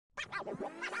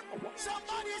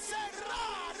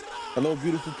Hello,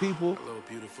 beautiful people. Hello,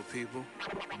 beautiful people.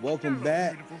 Welcome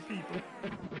back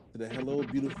to the Hello,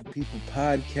 Beautiful People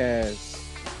podcast.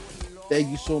 Thank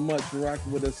you so much for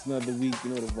rocking with us another week.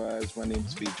 You know the vibes. My name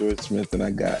is V. George Smith, and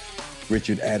I got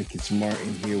Richard Atticus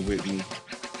Martin here with me.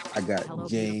 I got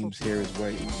James Harris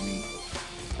White with me.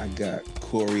 I got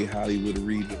Corey Hollywood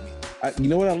Reed with me. You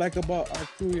know what I like about our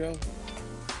crew, yo?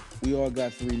 We all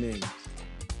got three names.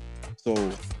 So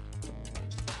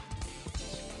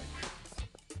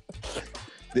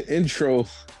the intro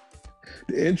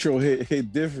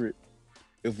hit different.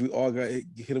 If we all got hit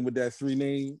him with that three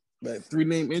name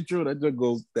intro, that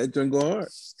junk go hard.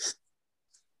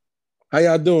 How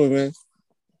y'all doing, man?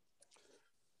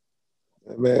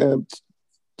 Man,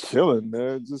 chilling,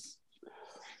 man.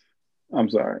 I'm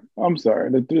sorry.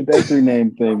 That three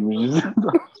name thing was just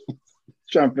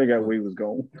trying to figure out where he was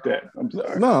going with that. I'm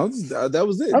sorry. No, that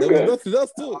was it. There was nothing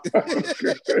else to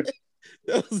it.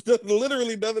 There was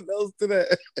literally nothing else to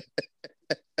that.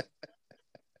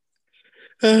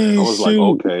 I was like,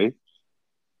 okay.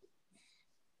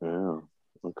 Yeah.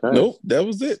 Okay. Nope, that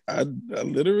was it. I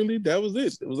literally, that was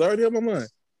it. It was already on my mind.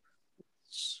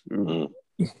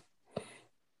 Mm-hmm.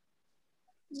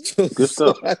 Good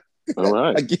stuff. All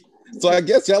right. So I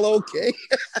guess y'all okay.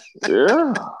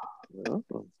 Yeah.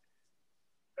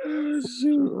 Shoot.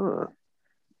 Sure.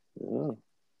 Yeah.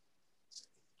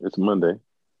 It's Monday.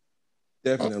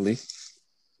 Definitely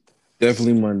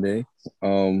Monday.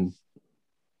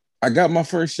 I got my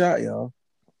first shot, y'all.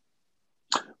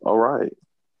 All right.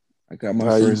 I got my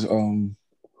first.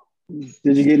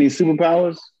 Did you get any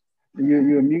superpowers?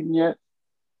 You a mutant yet?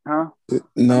 Huh?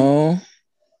 No,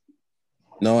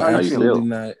 absolutely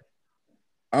not. not.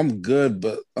 I'm good,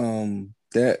 but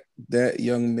that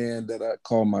young man that I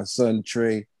call my son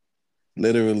Trey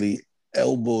literally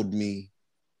elbowed me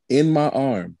in my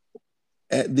arm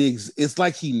at it's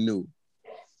like he knew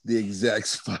the exact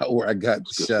spot where I got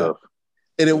the shot. Stuff.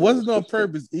 And it wasn't on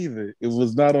purpose either. It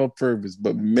was not on purpose,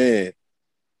 but man,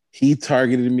 he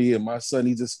targeted me, and my son,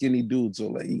 he's a skinny dude, so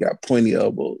like he got pointy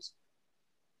elbows.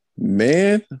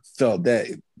 Man, felt that.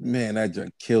 Man, that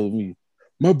just killed me.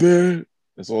 My bad.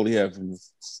 That's all he had for me.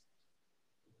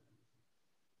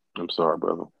 I'm sorry,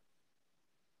 brother.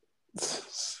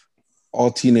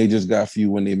 All teenagers got for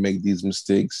you when they make these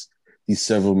mistakes, these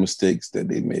several mistakes that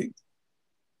they make.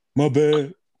 My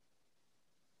bad.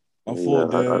 My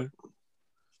fault, Dad.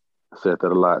 I said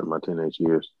that a lot in my teenage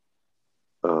years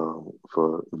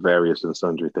for various and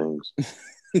sundry things.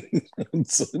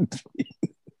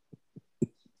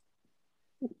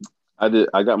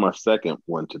 I got my second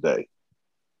one today.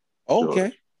 Okay.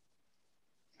 George.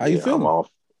 How you feeling?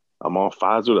 I'm all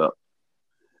Pfizer up.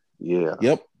 Yeah.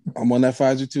 Yep. I'm on that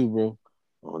Pfizer too, bro.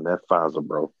 On that Pfizer,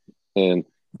 bro. And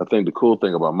I think the cool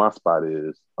thing about my spot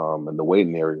is in the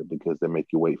waiting area, because they make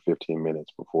you wait 15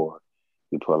 minutes before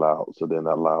you pull out. So they're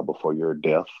not allowed before you're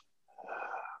deaf.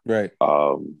 Right.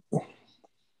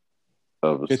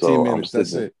 15 minutes,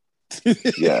 that's it.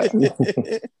 Yeah.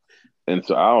 And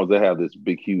so they have this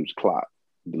big, huge clock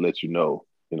to let you know,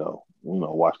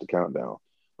 watch the countdown.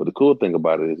 But the cool thing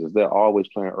about it is they're always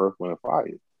playing Earth, Wind, and Fire.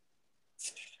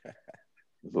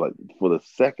 It's like for the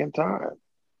second time,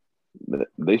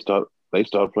 they start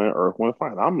playing Earth, Wind, and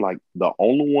Fire. And I'm like the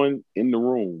only one in the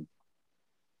room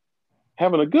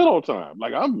having a good old time.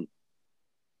 Like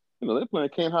they're playing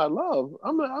Can't Hide Love.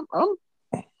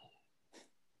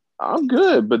 I'm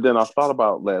good. But then I thought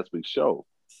about last week's show.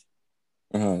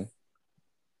 Uh-huh.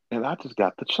 And I just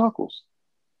got the chuckles.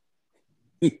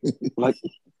 Like,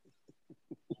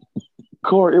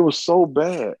 Corey, it was so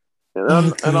bad. And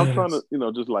I'm trying to,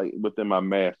 just like within my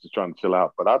mask, just trying to chill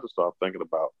out. But I just started thinking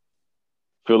about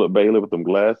Philip Bailey with them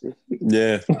glasses.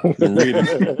 Yeah, the reading.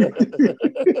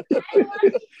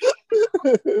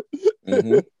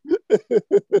 Mm-hmm.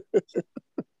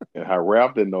 And how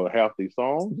Ralph didn't know half these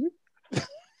songs.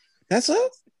 That's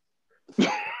up.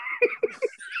 I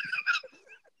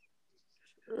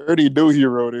already knew he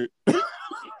wrote it.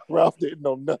 Ralph didn't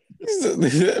know nothing.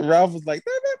 Ralph was like,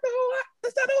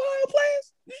 that's not Ohio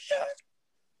Players. You sure?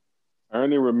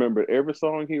 Ernie remembered every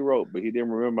song he wrote, but he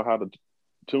didn't remember how to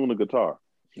tune a guitar.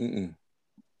 Because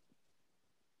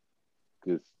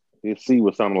his C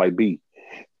was sounding like B.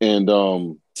 And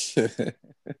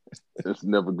it's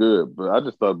never good. But I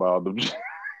just thought about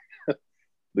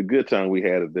the good time we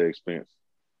had at their expense.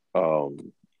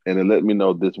 And it let me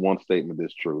know this one statement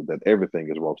is true, that everything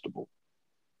is roastable.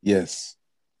 Yes.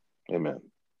 Amen.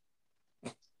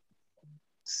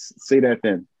 Say that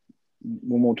then.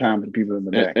 One more time for the people in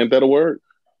the back. Ain't that a word?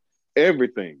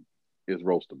 Everything is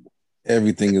roastable.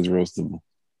 Everything is roastable.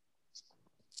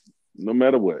 No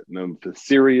matter what. Now, if it's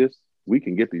serious, we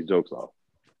can get these jokes off.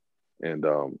 And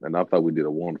I thought we did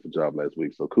a wonderful job last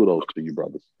week. So kudos to you,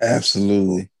 brothers.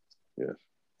 Absolutely. Yes.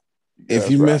 If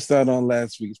That's you right. missed out on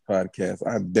last week's podcast,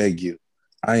 I beg you,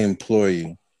 I implore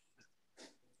you,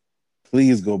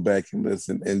 please go back and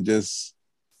listen and just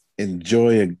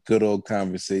enjoy a good old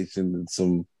conversation and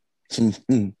some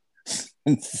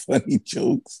funny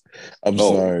jokes. I'm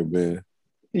sorry, man.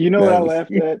 You know what I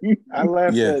laughed at? I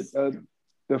laughed Yes. at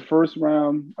the first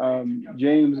round,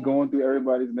 James going through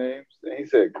everybody's names. And he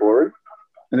said, Corey.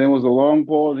 And then it was a long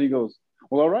pause. He goes,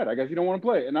 well, all right, I guess you don't want to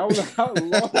play. And I lost it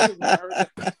when I heard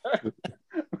that.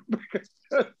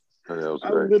 I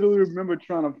literally remember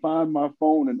trying to find my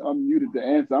phone and unmute it to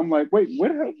answer. I'm like, wait,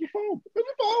 where the hell's your phone? Where's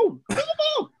your phone? Where's your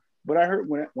phone? But I heard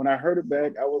when I heard it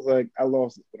back, I was like, I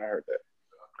lost it when I heard that.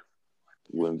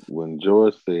 When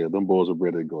George said them boys are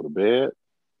ready to go to bed.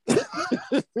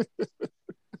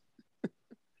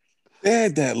 They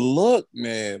had that look,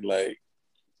 man. Like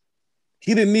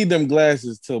he didn't need them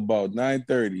glasses till about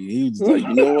 9:30. He was like,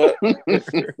 you know what?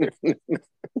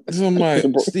 So I'm like,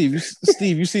 Steve,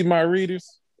 you see my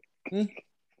readers?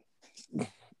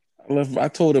 I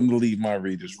told him to leave my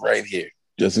readers right here,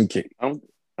 just in case.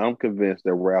 I'm convinced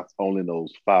that Ralph only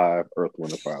knows 5 Earth,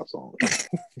 Wind, and Fire songs.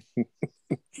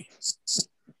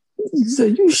 He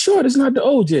said, you sure it's not the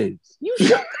OJs? You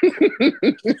sure?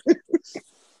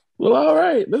 Well, all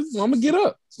right. I'm gonna get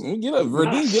up.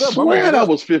 Verdine, get up. Swear that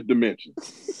was Fifth Dimension.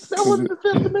 That wasn't the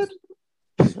Fifth Dimension.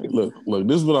 Look,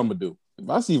 this is what I'm gonna do. If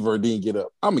I see Verdine get up,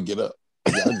 I'm gonna get up.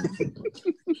 I'm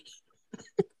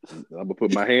gonna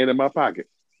put my hand in my pocket.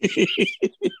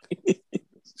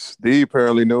 Steve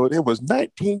apparently knew it. It was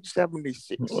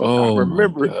 1976. Oh, I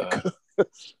remember it.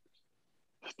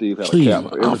 Steve had Cleveland. a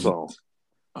cap for every song.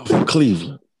 I'm from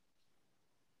Cleveland.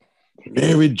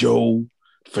 Mary Jo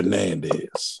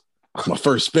Fernandez, my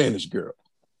first Spanish girl.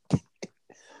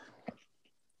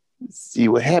 See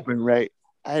what happened, right?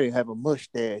 I didn't have a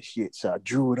mustache yet, so I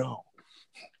drew it on.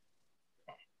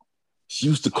 She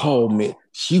used to call me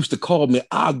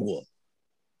Agua.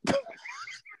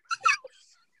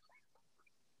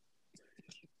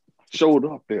 Showed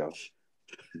up there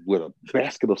with a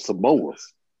basket of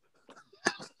Samoas.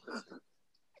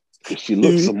 She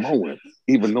looked Samoan,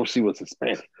 even though she was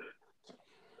Hispanic.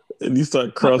 And you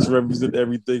start cross-referencing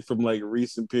everything from like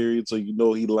recent periods, so you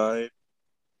know he lying.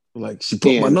 Like she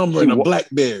put my number in a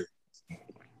BlackBerry.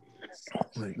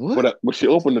 Like what? But when she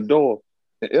opened the door,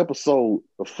 the episode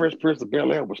of Fresh Prince of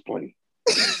Bel-Air was playing.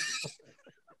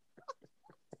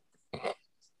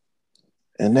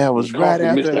 And that was right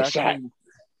after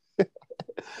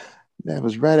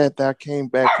I came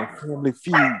back from Family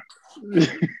Feud.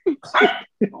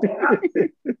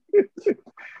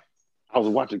 I was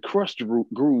watching Crush the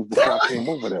Groove before I came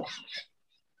over there.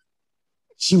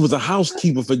 She was a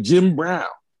housekeeper for Jim Brown.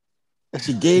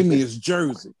 She gave me his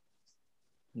jersey.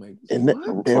 Like, and I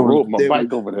rode my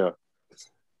bike over there,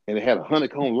 and it had a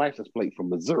honeycomb license plate from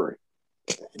Missouri.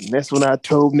 And that's when I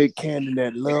told Nick Cannon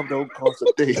that love don't cost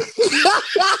a thing.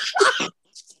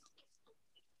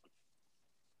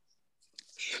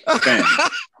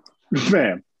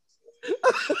 Fam.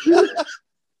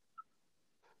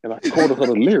 And I quoted her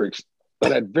the lyrics of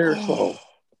that very song.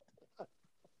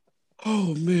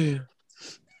 Oh man.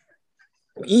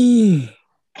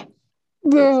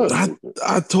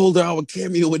 I told her I would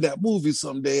cameo in that movie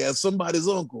someday as somebody's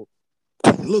uncle.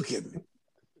 Look at me.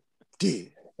 Yeah.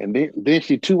 And then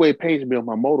she two-way paged me on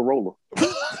my Motorola.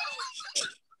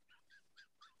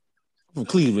 From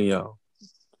Cleveland, y'all.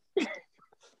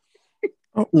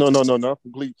 Oh, no. I'm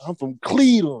from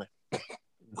Cleveland.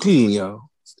 Cleveland, y'all.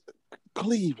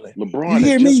 Cleveland. LeBron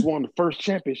had just won the first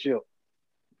championship.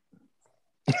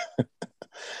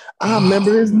 I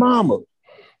remember his mama.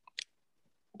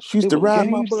 She used to ride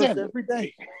my bus every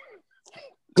day.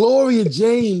 Gloria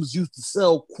James used to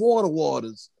sell quarter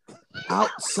waters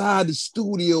outside the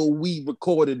studio we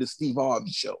recorded the Steve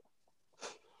Harvey show.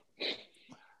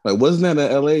 Like, wasn't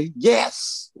that in LA?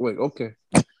 Yes. Wait, okay.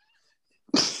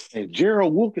 And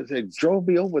Gerald Wilkins had drove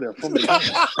me over there from the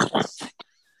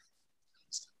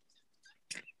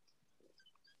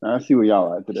I see where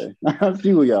y'all at today.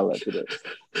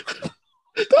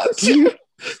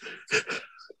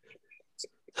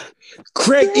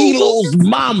 Craig Elo's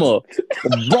mama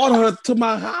brought her to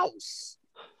my house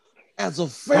as a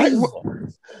favor.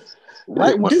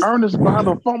 Right when Ernest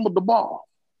Bother fumbled the ball.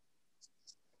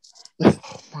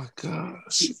 Oh my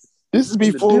gosh. This is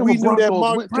before we knew that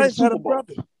Mark Price had a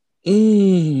brother.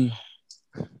 Thea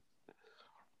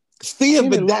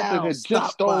Vidal had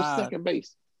just stole second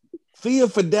base. Thea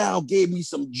Vidal gave me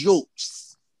some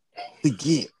jokes to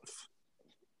give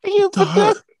Thea to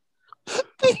her.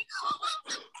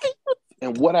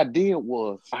 And what I did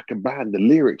was I combined the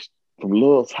lyrics from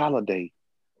Love's Holiday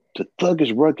to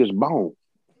Thuggish Ruggish Bone.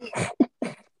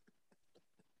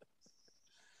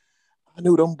 I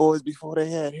knew them boys before they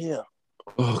had hair.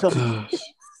 Oh gosh.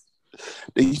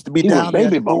 They used to be He down was there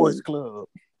at baby the boys bone. club.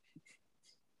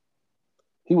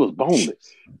 He was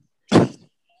boneless.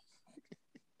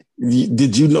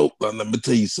 Did you know? Well, let me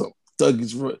tell you something.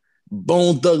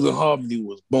 Bone Thugs and Harmony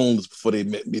was boneless before they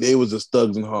met me. They was just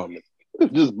Thugs and Harmony.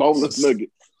 Just boneless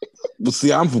nuggets. But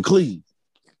see, I'm from Cleveland.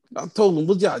 I told them,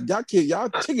 "What y'all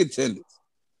chicken tenders?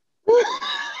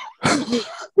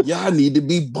 Y'all need to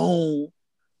be Bone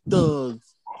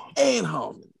Thugs and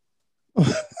Harmony.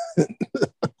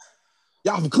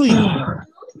 Y'all from Cleveland.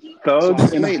 Thugs So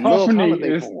I and played Love Harmony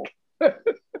Holiday is for him.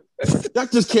 Y'all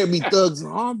just can't be Thugs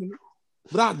and Harmony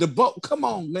without the boat. Come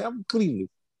on, man. I'm from Cleveland.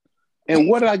 And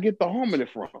where did I get the harmony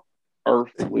from?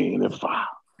 Earth, Wind, and Fire.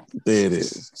 There it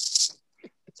is.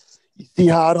 You see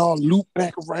how it all looped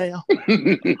back around?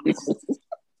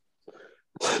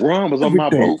 Ron was on my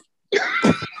boat.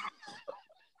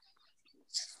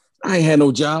 I ain't had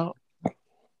no job.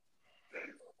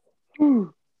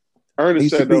 Ernest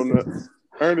Used to sat be- on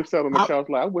the couch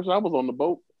like, I wish I was on the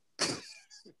boat.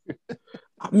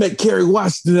 I met Kerry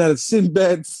Washington at a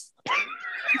Sinbad's.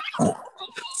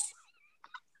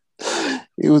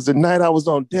 It was the night I was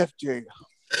on Def Jam.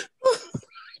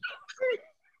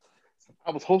 I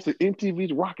was hosting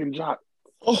MTV's Rock and Jock.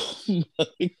 Oh my God.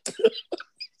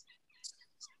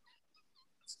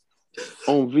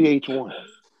 On VH1.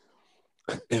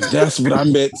 And that's when I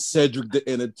met Cedric the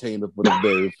Entertainer for the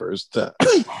very first time.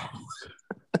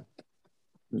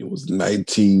 It was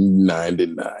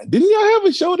 1999. Didn't y'all have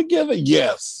a show together?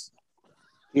 Yes.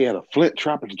 He had a Flint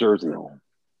Tropics jersey on.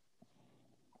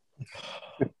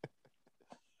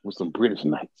 With some British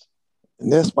Knights.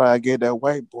 And that's why I gave that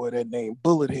white boy that name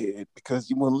Bullethead, because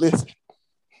he wouldn't listen.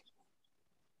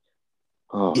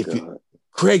 Oh, If God.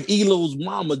 Craig Elo's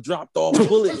mama dropped off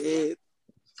Bullethead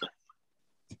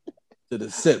to the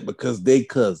set because they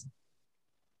cousin.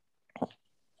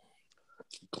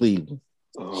 Cleveland.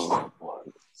 Oh, boy.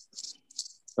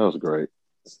 That was great.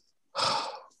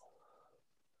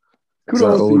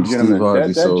 kudos to you, gentlemen.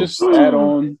 Harvey, That just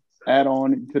add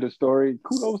on to the story.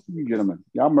 Kudos to you, gentlemen.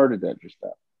 Y'all murdered that just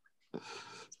now.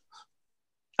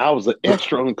 I was an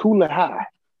extra on Cooler High.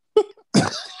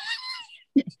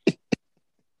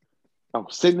 I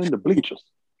was sitting in the bleachers.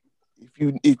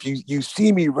 If you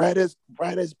see me right as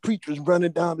Preach was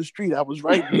running down the street, I was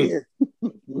right there.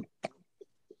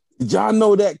 Did y'all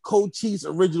know that Cochise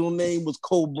original name was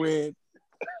Cobran?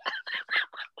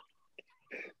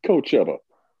 Coachella.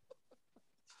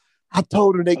 I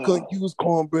told her they couldn't use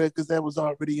cornbread because that was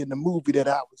already in the movie that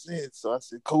I was in. So I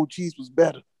said Cochise was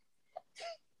better.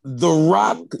 The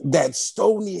rock that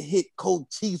Stoney hit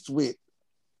Cochise with.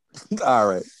 All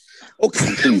right.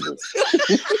 Okay.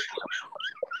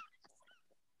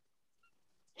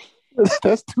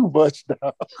 That's too much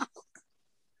now.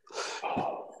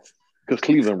 Because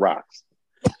Cleveland rocks.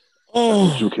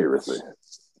 Oh, Drew Carey said.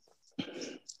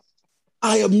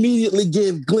 I immediately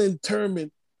gave Glenn Turman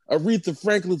Aretha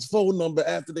Franklin's phone number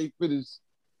after they finished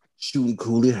shooting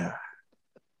Cooley High.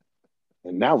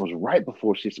 And that was right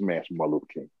before she smashed Martin Luther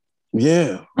King.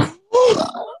 Yeah.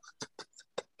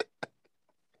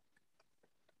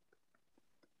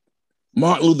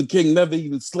 Martin Luther King never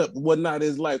even slept one night of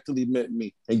his life till he met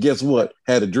me. And guess what?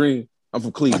 Had a dream. I'm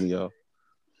from Cleveland, y'all.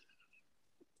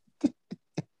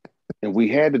 And we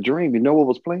had the dream. You know what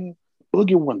was playing?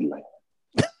 Boogie Wonderland.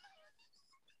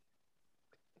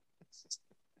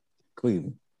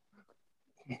 Cleveland.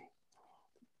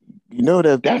 You know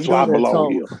that. That's you know why I that belong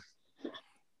song, here.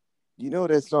 You know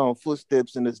that song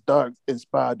 "Footsteps in the Dark"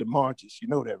 inspired the marches. You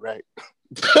know that, right?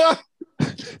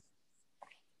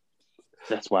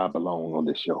 That's why I belong on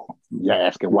this show. You're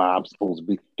asking why I'm supposed to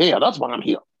be. Hell, that's why I'm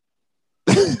here.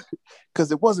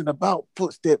 Because it wasn't about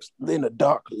footsteps in the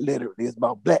dark, literally. It's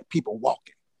about black people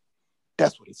walking.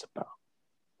 That's what it's about.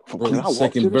 Bro, I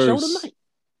walked to the show tonight.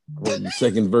 Bro, the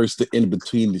second verse to In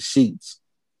Between the Sheets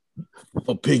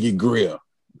for Piggy Grill.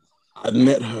 I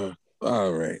met her.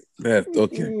 All right. That's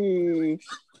okay.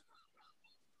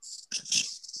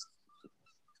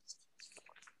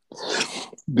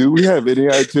 Do we have any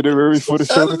itinerary for the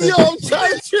show today?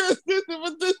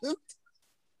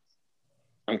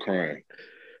 I'm crying.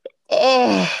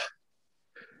 Oh,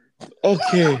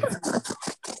 okay.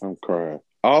 I'm crying.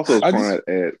 I also was crying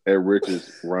at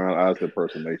Rich's Ron Oz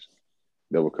impersonation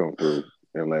that would come through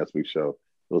in last week's show.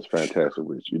 It was fantastic,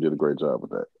 Rich. You did a great job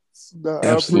with that. No, I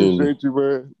Absolutely. appreciate you,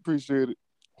 man. Appreciate it.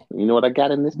 You know what I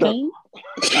got in this game?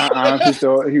 I honestly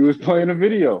thought he was playing a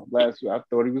video last week. I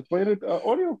thought he was playing an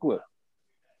audio clip.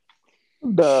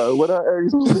 Nah, when I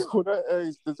asked,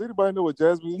 does anybody know what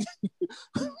Jasmine?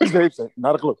 Dave said,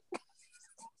 not a clue.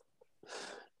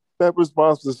 That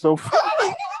response was so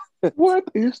funny. What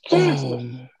is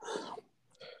Jasmine?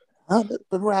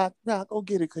 But Rock, go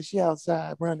get it because she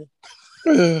outside running.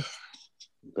 That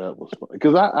was funny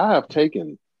because I have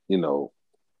taken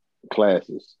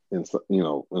classes in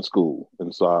school,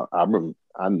 and so I remember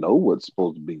I know what's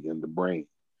supposed to be in the brain.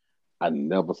 I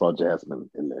never saw Jasmine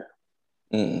in there.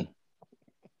 Mm.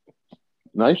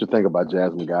 Now I used to think about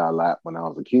Jasmine Guy a lot when I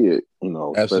was a kid.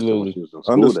 Especially when she was in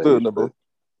school. Understandable.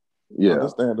 Yeah,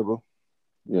 understandable.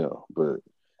 Yeah, but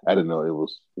I didn't know it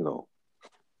was you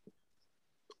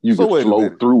So could flow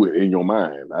through it in your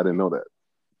mind. I didn't know that.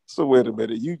 So wait a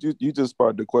minute, you just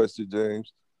sparked the question,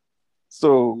 James.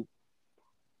 So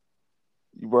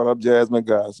you brought up Jasmine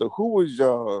Guy. So who was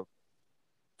your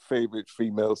favorite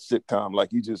female sitcom?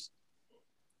 Like you just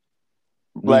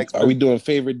Are we doing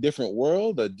favorite different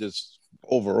world or just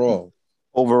overall?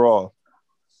 Overall,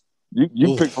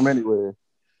 you pick from anywhere.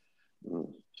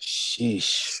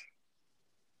 Sheesh.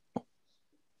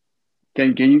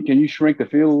 Can you shrink the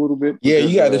field a little bit? Yeah,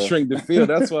 you got to shrink the field.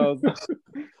 That's why I was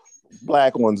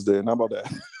black ones. Then how about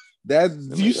that?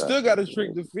 You still got to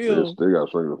shrink the field. Still got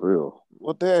to shrink the field.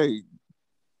 Well, dang.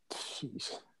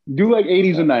 Do like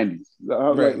 80s or 90s.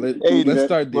 Right. Let's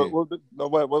start there. We'll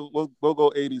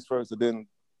go 80s first and then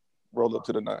roll up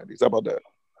to the 90s. How about that?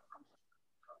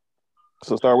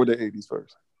 So start with the 80s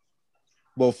first.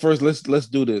 Well, first let's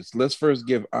do this. Let's first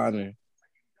give honor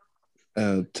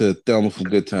to Thelma from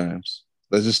Good Times.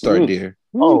 Let's just start there.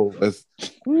 Oh, let's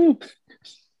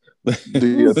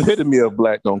the epitome of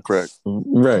black don't crack.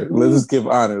 Right. Let's just give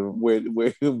honor where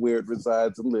it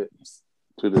resides and lives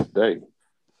to this day.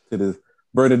 To this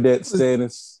Bernadette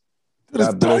Stannis.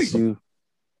 God bless you.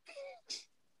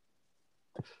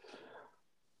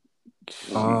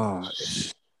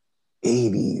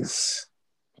 80s.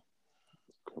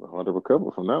 Hard to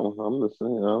recover from that one. I'm just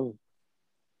saying.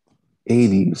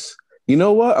 80s. You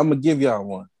know what? I'm gonna give y'all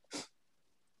one.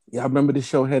 Y'all remember the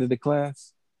show Head of the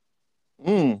Class?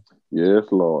 Yes,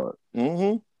 Lord.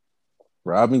 Mm-hmm.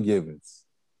 Robin Givens.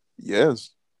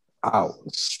 Yes. I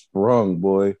was sprung,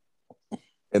 boy.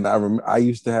 And I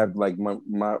used to have like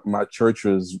my church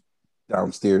was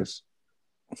downstairs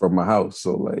from my house.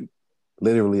 So like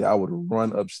literally I would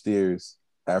run upstairs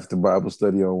after Bible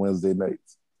study on Wednesday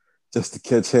nights just to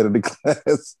catch Head of the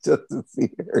Class, just to see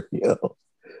her, yo.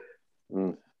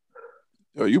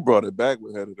 Yo, you brought it back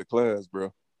with Head of the Class,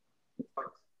 bro.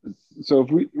 So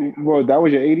that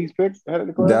was your 80s pick, Head of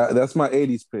the Class? That's my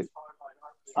 80s pick.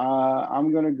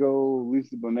 I'm gonna go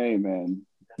Lisa Bonet, man.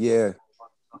 Yeah,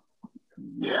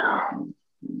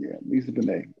 Lisa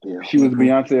Bonet. Yeah. She was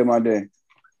Beyonce of my day.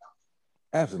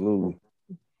 Absolutely.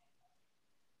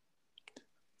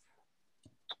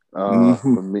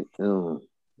 For me,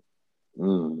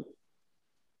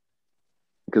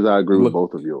 because I agree with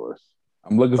both of yours.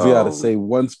 I'm looking for y'all to say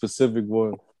one specific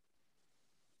one.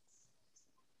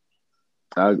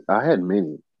 I had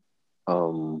many.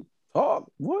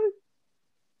 What?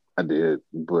 I did,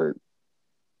 but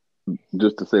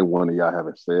just to say one of y'all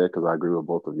haven't said because I agree with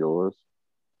both of yours.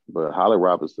 But Holly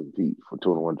Robinson Pete for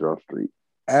 21 Jump Street.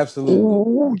 Absolutely.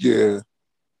 Ooh, yeah.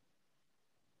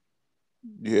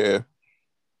 Yeah.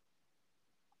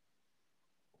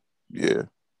 Yeah.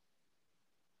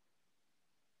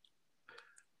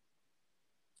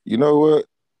 You know what?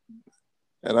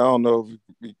 And I don't know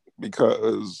if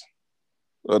because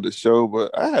of the show,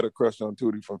 but I had a crush on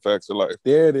Tootie from Facts of Life.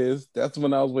 There it is. That's the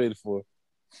one I was waiting for.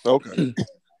 Okay.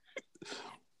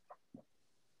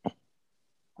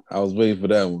 I was waiting for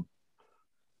that one.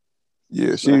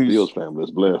 Yeah, Fields family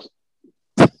is blessed.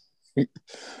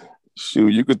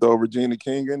 Shoot, you could throw Regina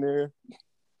King in there.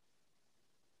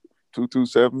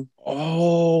 227.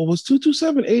 Oh, was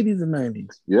 227 80s and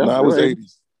 90s? Yeah, no, it was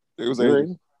 80s. It was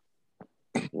 80s.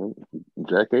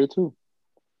 Jack A too.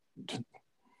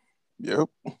 Yep.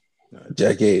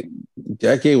 Jack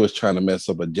A was trying to mess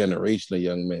up a generation of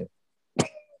young men.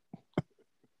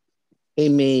 Hey,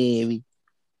 Mary.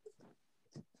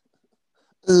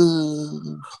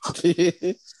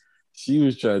 She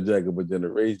was trying to jack up a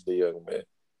generation of young men.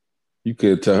 You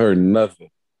couldn't tell her nothing.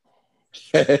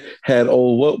 Had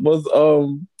what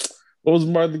was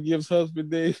Martha Gibbs'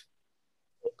 husband name?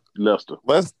 Lester.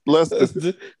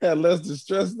 Had Lester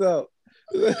stressed out.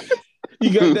 You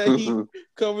got that heat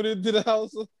coming into the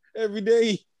house every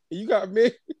day. You got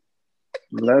married.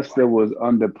 Lester was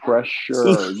under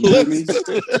pressure. You hear me?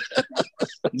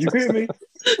 You hear me?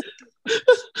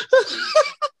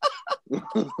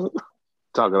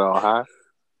 Talking all high.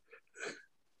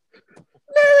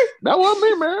 That wasn't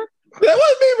me, man. That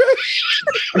wasn't me, man.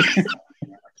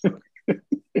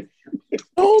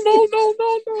 No.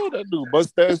 That dude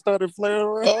mustache started flaring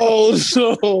around. Oh,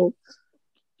 so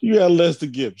you got Lester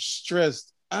Gibbs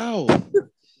stressed out.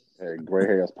 Hey, gray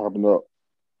hair's popping up.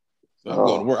 I'm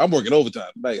going to work. I'm working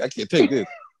overtime tonight. I can't take this.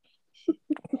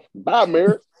 Bye,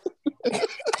 Mary.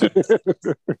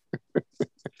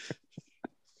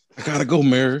 I gotta go,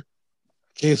 Mary.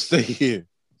 Can't stay here.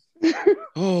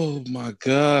 Oh my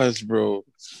gosh, bro.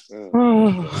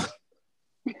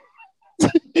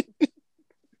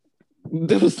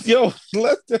 There was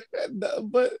Lester had nothing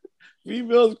but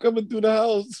females coming through the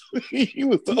house. He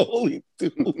was the only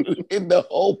dude in the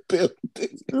whole building.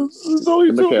 There's only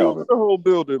two dudes in the whole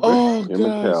building. Man. Oh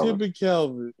gosh, him and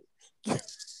Calvin.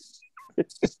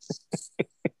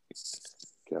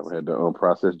 Calvin had the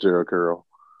unprocessed Jerry curl.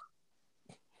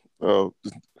 Oh,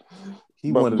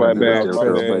 He wanted to be Ralph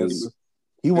Tresvant.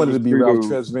 He wanted to be Ralph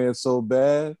Tresvant so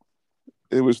bad.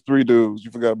 It was three dudes.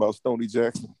 You forgot about Stoney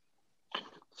Jackson.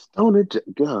 Golly,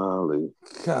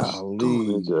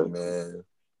 man.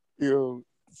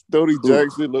 Stoney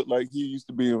Jackson looked like he used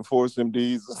to be in Force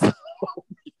MDs.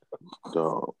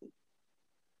 Dog.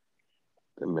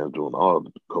 That man doing all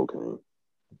the cocaine.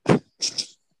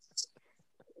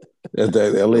 That's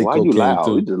that LA why cocaine you loud?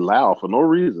 too. You just loud for no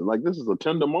reason. Like this is a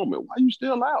tender moment. Why you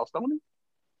still loud, Stoney?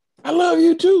 I love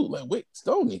you too. Like, wait,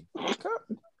 Stoney. Good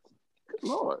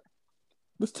Lord.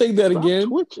 Let's take that Stop again.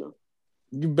 twitching.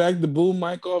 You back the boom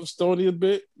mic off Stoney a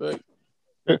bit. Like,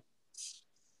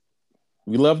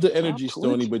 we love the energy,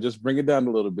 Stoney, but just bring it down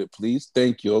a little bit, please.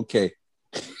 Thank you. Okay.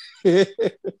 Be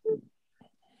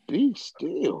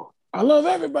still. I love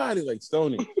everybody like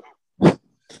Stoney.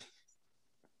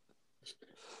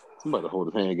 Somebody hold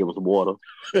his hand and give us some water.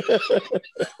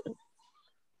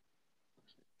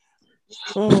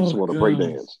 Just want to break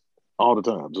dance all the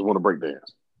time. Just want to break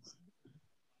dance.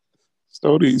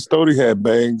 Stoney had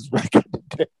bangs back in the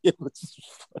day. It was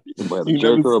funny.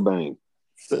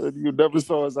 You never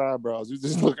saw his eyebrows. You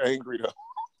just look angry though.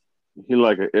 He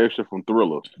like an extra from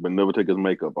Thriller, but never take his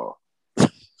makeup off.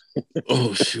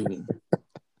 Oh shoot.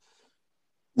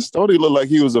 Stoney looked like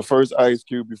he was the first Ice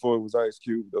Cube before it was Ice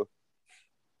Cube though.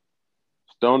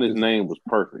 Stoney's name was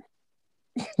perfect.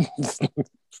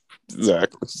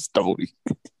 Exactly, Stoney.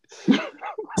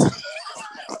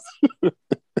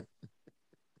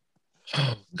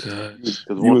 Oh God!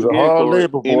 He was a hard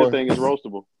labor boy. Anything is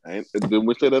roastable. Didn't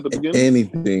we say that at the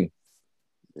beginning?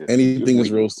 Anything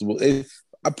is roastable.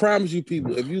 I promise you,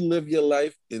 people, if you live your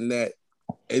life in that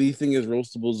anything is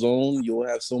roastable zone, you'll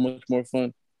have so much more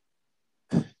fun.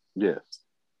 Yes.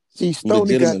 See,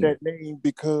 Stoney got that name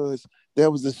because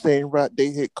that was the same route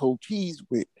they hit Cold Cheese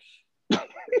with.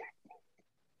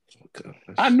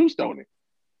 I knew Stoney.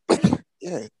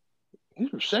 Yeah. He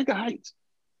was Shaker Heights.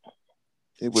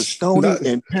 It was Stoney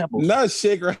and Pebbles. Not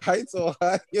Shaker Heights,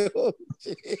 Ohio.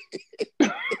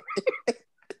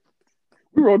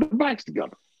 We rode the bikes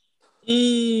together.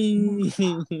 He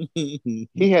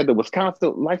had the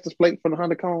Wisconsin license plate for the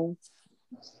Honeycomb.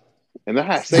 And I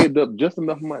had saved up just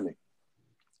enough money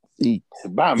to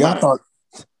buy mine. I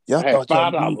had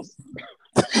 $5.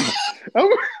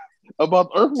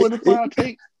 About Earth, Wind, and Fire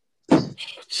tape.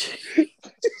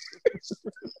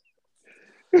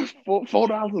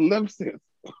 $4.11.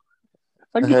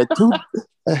 I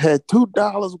had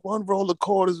 $2, one roll of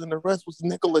quarters, and the rest was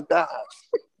nickel and dime.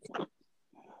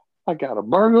 I got a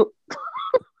burger.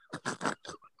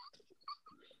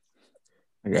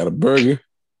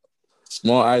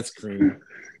 Small ice cream,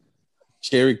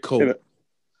 cherry coke,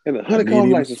 and a honeycomb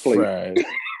license plate,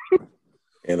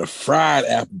 and a fried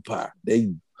apple pie.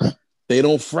 They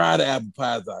don't fry the apple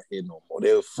pies out here no more.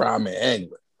 They'll fry them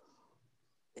anyway.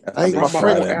 I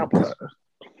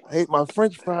ate my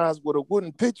French fries with a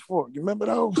wooden pitchfork. You remember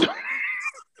those?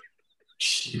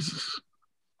 Jesus.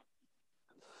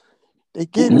 They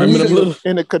gave me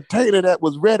in a container that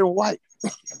was red and white.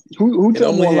 Who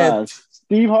told more lies?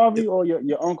 Steve Harvey or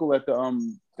your uncle at the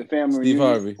family? Steve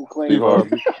Harvey.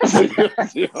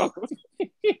 Steve Harvey.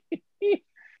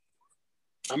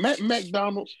 I'm at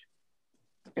McDonald's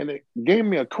and they gave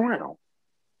me a crown.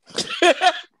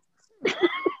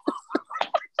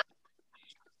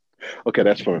 Okay,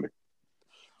 that's funny.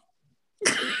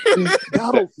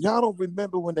 Y'all don't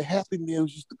remember when the Happy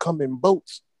Meals used to come in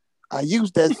boats? I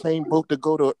used that same boat to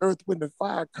go to an Earth, Wind, and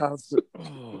Fire concert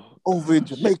over in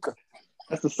Jamaica.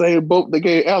 That's the same boat they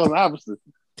gave Allen Iverson.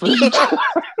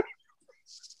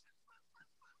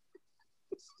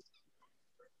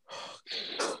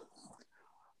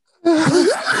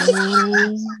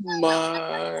 Oh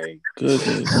my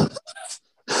goodness.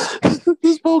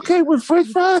 This bouquet with French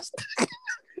fries.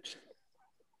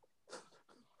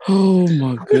 Oh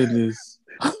my goodness.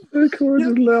 Corey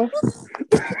just left.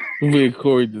 Me and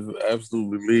Corey just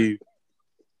absolutely leave.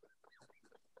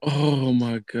 Oh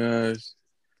my gosh.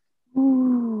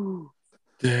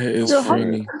 That is Yeah,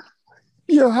 funny.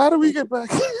 Yeah, how do we get back?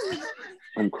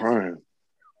 I'm crying.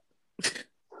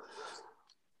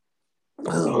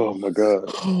 Oh my God.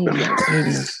 Oh my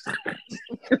goodness.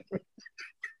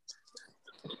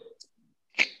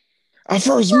 I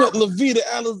first met Lavita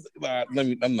Alice.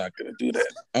 I'm not gonna do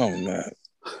that. I'm not.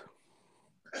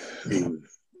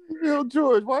 Yo,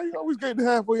 George, why you always getting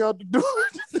halfway out the door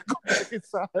just to go back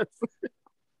inside?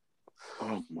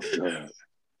 Oh my God.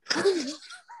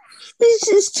 This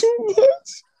is too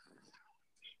much.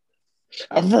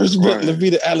 I first met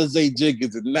Lavita Alize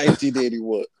Jenkins in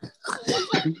 1981.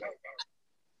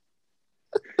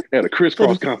 At a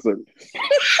crisscross concert.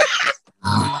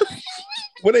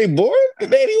 Were they born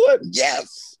in 81?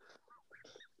 Yes.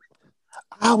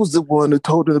 I was the one who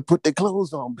told her to put their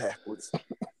clothes on backwards.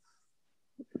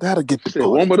 That'll get the Said,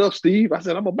 warm it up, Steve. I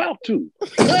said, I'm about to.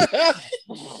 If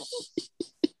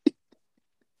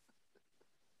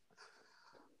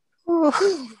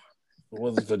it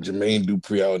wasn't for Jermaine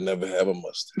Dupri, I would never have a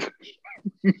mustache.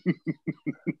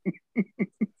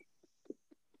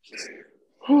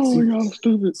 Oh, y'all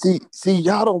stupid. See,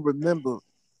 y'all don't remember.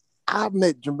 I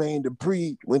met Jermaine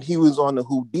Dupri when he was on the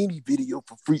Houdini video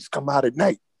for Freaks Come Out at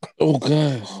Night. Oh,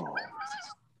 gosh. Oh.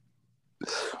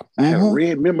 I had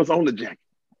red members on the jacket.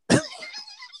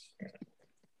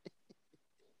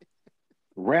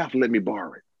 Ralph let me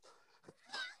borrow it.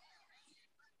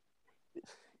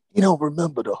 You don't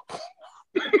remember, though.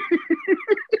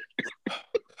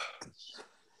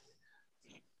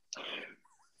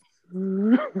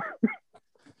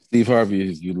 Steve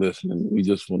Harvey, if you listening, we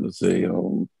just want to say,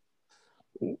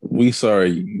 we sorry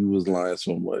you was lying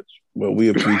so much, but we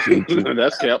appreciate you.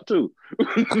 That's cap too.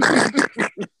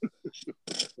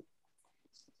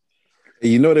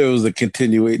 You know there was a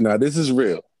continuation. Now this is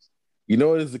real. You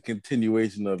know there's a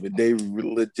continuation of it. They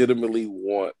legitimately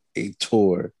want a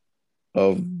tour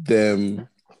of them.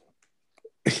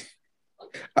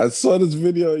 I saw this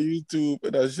video on YouTube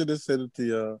and I should have sent it to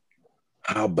y'all.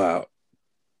 How about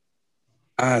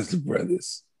Isley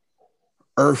Brothers,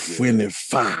 Earth, Wind, and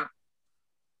Fire,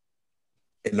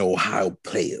 and Ohio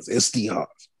Players? It's the heart.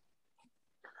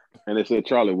 And they said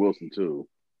Charlie Wilson too.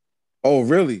 Oh,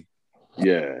 really?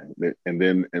 Yeah. And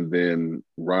then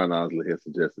Ron Isley has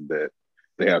suggested that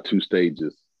they have two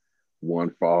stages,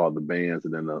 one for all the bands,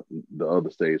 and then the other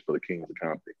stage for the Kings of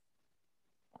Comedy.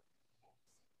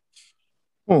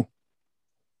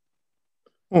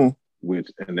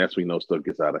 And that's when stuff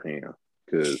gets out of hand,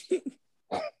 because it's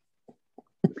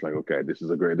like, okay, this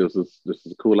is a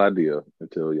cool idea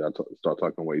until y'all start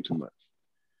talking way too much.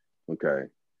 Okay,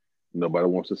 nobody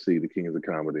wants to see the Kings of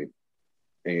Comedy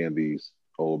and these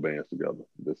old bands together.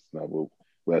 This is not what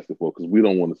we're asking for, because we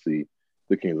don't want to see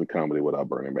the Kings of Comedy without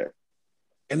Burning Back.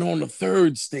 And on the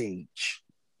third stage,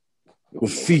 we're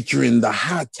featuring the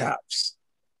High Tops,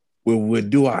 where we'll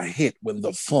do our hit When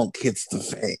the Funk Hits the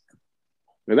Fan.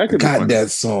 That could got that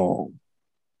song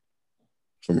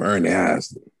from Ernie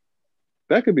Isley.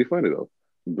 That could be funny though,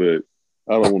 but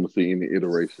I don't want to see any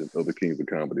iteration of the Kings of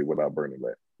Comedy without Burning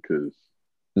Back, because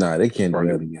they can't do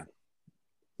that again.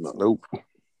 Nope.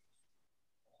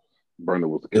 Burner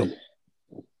was a killer.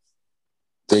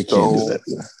 They can't do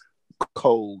that.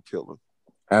 Cold killer.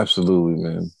 Absolutely,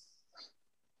 man.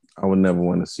 I would never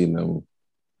want to see them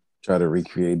try to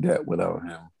recreate that without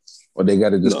him. Or they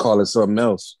got to just call it something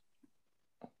else.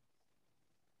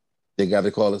 They got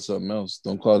to call it something else.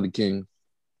 Don't call it the King.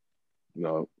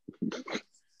 No.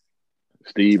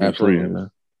 Steve and friends.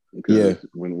 Man. Yeah.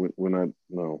 When I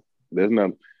no, there's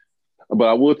not. But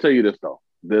I will tell you this though.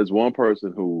 There's one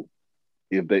person who,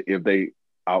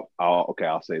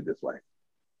 I'll say it this way.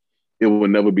 It will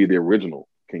never be the original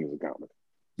Kings of Comedy.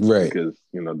 Right. Because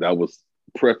that was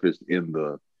prefaced in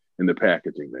the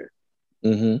packaging there.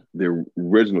 Mm-hmm. The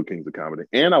original Kings of Comedy.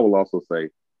 And I will also say,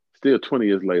 still 20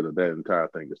 years later, that entire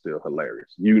thing is still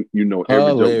hilarious. You know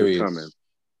every joke that's coming.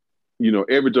 You know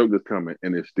every joke that's coming,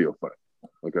 and it's still fun.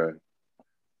 Okay.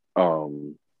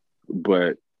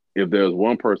 But if there's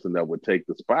one person that would take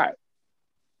the spot,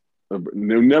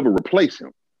 they'll never replace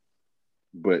him.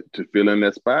 But to fill in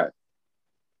that spot,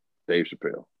 Dave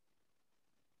Chappelle.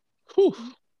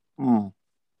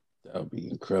 That would be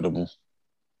incredible.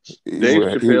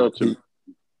 Dave Chappelle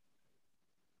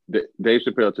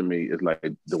to me is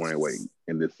like Dwayne Wade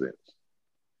in this sense.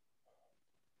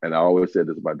 And I always said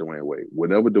this about Dwayne Wade.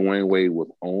 Whenever Dwayne Wade was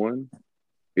on,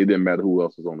 it didn't matter who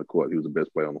else was on the court. He was the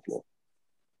best player on the floor.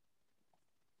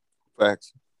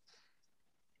 Facts.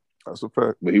 That's a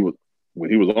fact. But when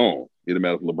he was on, it didn't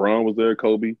matter if LeBron was there,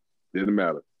 Kobe, didn't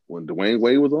matter. When Dwayne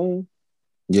Wade was on,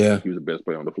 Yeah, he was the best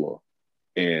player on the floor.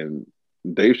 And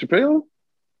Dave Chappelle,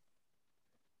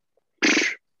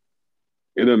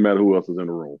 it doesn't matter who else is in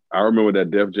the room. I remember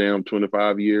that Def Jam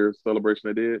 25 year celebration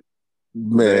they did.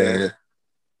 Man.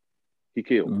 He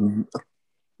killed.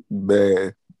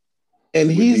 Man. and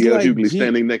With he's D.L. like Hughley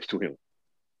standing next to him.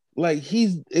 like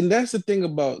and that's the thing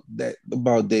about Dave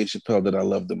Chappelle that I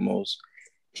love the most.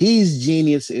 He's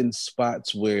genius in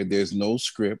spots where there's no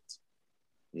script,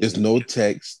 there's no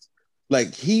text.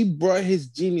 Like he brought his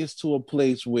genius to a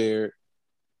place where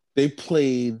they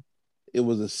played. It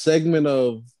was a segment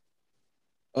of,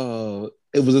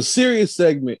 it was a serious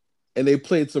segment, and they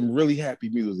played some really happy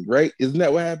music. Right? Isn't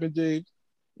that what happened, James?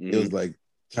 It was like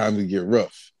time to get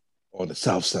rough on the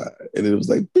South Side, and it was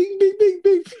like bing, bing, bing,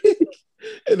 bing, bing.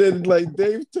 And then like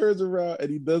Dave turns around and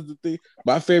he does the thing.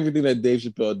 My favorite thing that Dave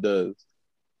Chappelle does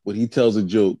when he tells a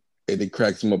joke and it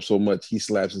cracks him up so much, he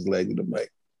slaps his leg with the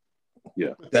mic.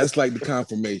 Yeah. That's like the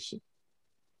confirmation.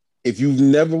 If you've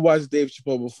never watched Dave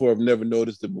Chappelle before, I've never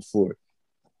noticed it before.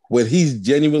 When he's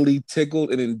genuinely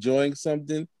tickled and enjoying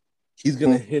something, he's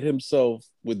going to hit himself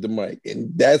with the mic.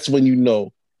 And that's when you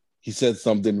know he said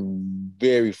something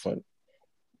very funny.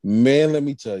 Man, let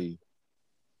me tell you.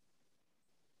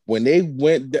 When they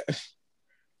went,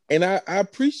 and I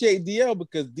appreciate DL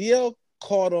because DL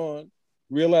caught on,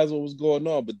 realized what was going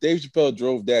on, but Dave Chappelle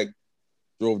drove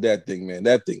that thing, man.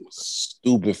 That thing was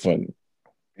stupid funny.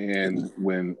 And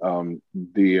when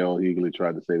D.L. Hughley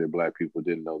tried to say that black people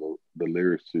didn't know the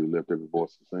lyrics to Lift Every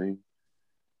Voice to Sing,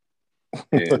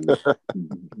 and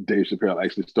Dave Chappelle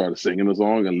actually started singing the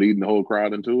song and leading the whole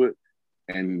crowd into it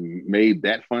and made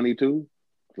that funny too.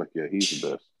 It's like, yeah, he's the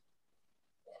best.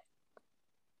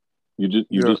 You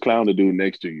just clowned the dude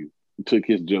next to you, took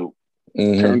his joke,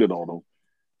 turned it on him,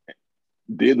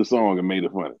 did the song and made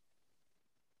it funny.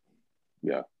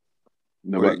 Yeah.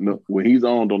 Nobody, when he's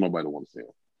on, don't nobody want to see him.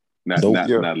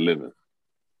 Not living.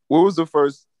 What was the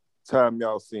first time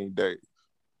y'all seen Dave?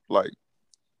 Like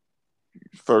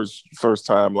first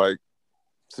time like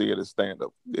seeing a stand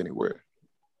up anywhere?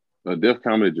 Def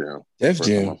Comedy Jam. Def first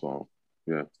Jam. time I saw him.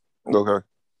 Yeah. Okay.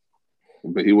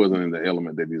 But he wasn't in the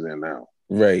element that he's in now.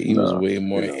 Right. He was way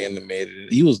more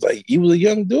animated. He was a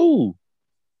young dude.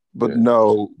 But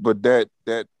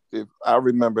that if I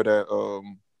remember that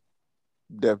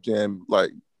Def Jam,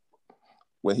 like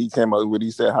when he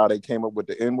said how they came up with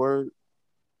the N-word,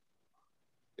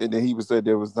 and then he said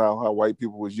there was how white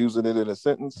people was using it in a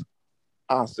sentence.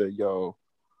 I said, yo,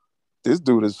 this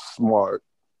dude is smart.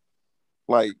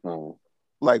 Like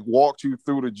walked you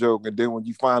through the joke, and then when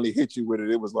you finally hit you with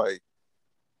it, it was like,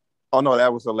 oh no,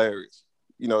 that was hilarious.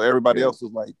 You know, everybody else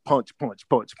was like punch, punch,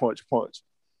 punch, punch, punch.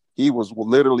 He was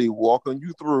literally walking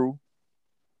you through,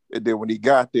 and then when he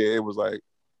got there, it was like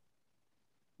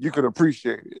you could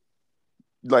appreciate it.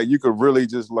 Like you could really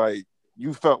just like,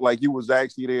 you felt like you was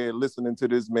actually there listening to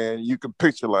this man. You could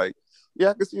picture like, yeah,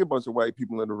 I could see a bunch of white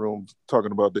people in the room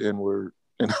talking about the N-word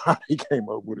and how he came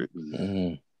up with it.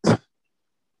 Mm-hmm.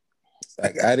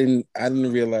 Like I didn't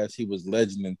realize he was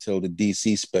legend until the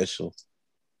DC special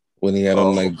when he had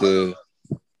on like the.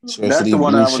 That's the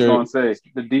one I was gonna say.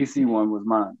 The DC one was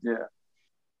mine. Yeah.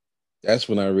 That's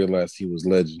when I realized he was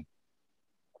legend.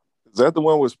 Is that the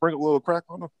one with sprinkled a little crack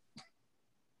on him?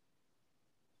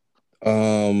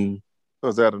 Or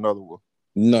is that another one?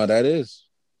 No, that is.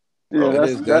 Yeah,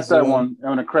 that's that one.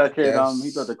 And the crackhead, he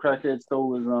thought the crackhead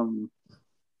stole his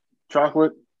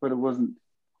chocolate, but it wasn't.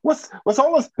 What's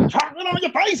all this chocolate on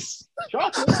your face?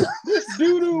 Chocolate, this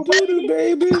doo-doo,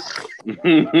 baby.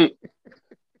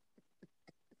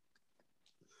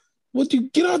 What you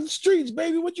get off the streets,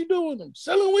 baby? What you doing? I'm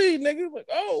selling weed, nigga. Like,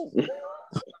 oh.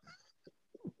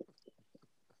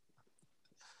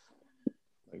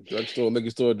 Like drugstore,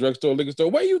 liquor store, drugstore, liquor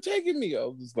store. Where you taking me? I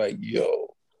was just like,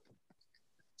 yo.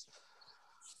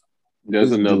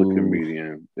 There's another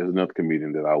comedian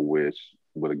that I wish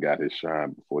would have got his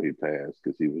shine before he passed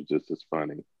because he was just as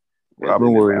funny.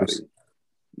 Robin Williams.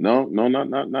 No,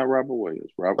 not Robin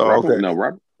Williams. Robin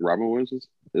Williams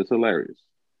is hilarious.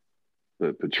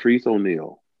 But Patrice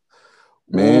O'Neal.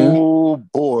 Man. Oh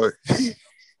boy.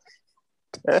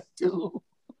 That dude.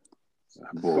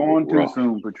 Going too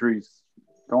soon, Patrice.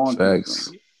 Going too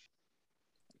soon.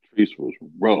 Patrice was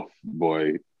rough,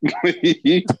 boy.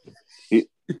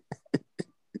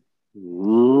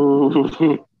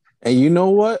 And you know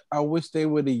what? I wish they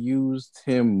would have used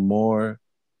him more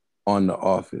on The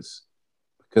Office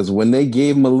Because when they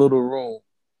gave him a little room,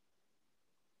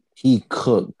 he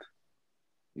cooked.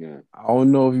 Yeah. I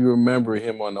don't know if you remember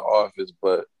him on The Office,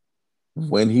 but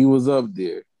when he was up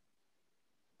there,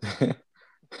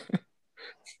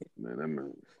 Man, that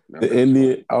man. the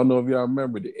Indian, I don't know if y'all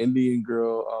remember the Indian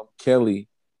girl, Kelly,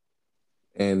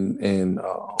 and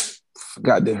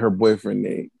forgot that her boyfriend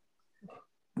name,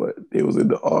 but it was in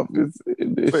The Office.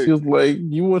 And she Wait, was like,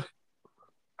 "You would."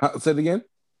 Say it again.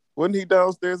 wasn't he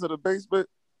downstairs in the basement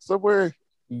somewhere?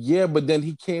 Yeah, but then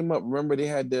he came up. Remember, they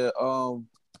had the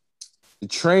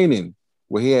training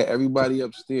where he had everybody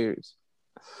upstairs,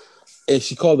 and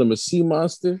she called him a sea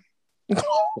monster.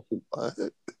 What?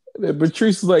 And then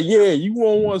Patrice was like, "Yeah, you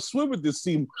won't want to swim with this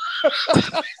sea."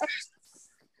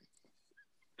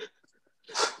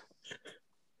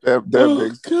 That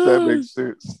makes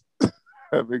sense.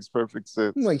 That makes perfect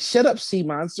sense. I'm like, "Shut up, sea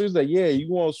monsters!" Like, yeah,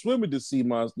 you want to swim with the sea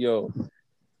monster, yo.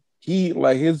 He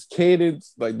like his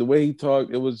cadence, like the way he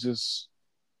talked, it was just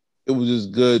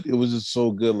good. It was just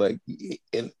so good. Like,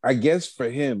 and I guess for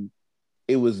him,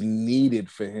 it was needed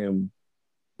for him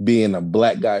being a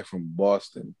black guy from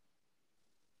Boston.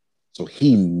 So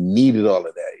he needed all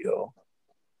of that, yo,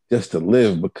 just to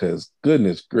live because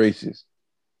goodness gracious.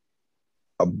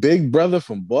 A big brother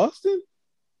from Boston?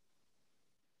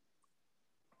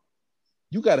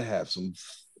 You gotta have some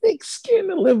thick skin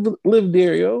to live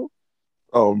there, yo.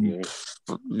 Yeah.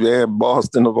 Yeah,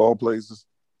 Boston of all places.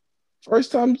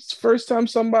 First time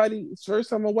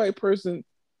a white person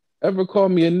ever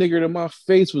called me a nigger to my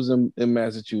face was in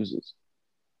Massachusetts.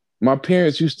 My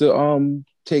parents used to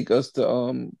take us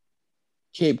to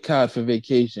Cape Cod for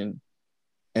vacation.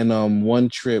 And one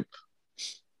trip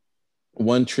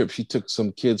she took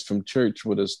some kids from church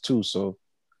with us too, so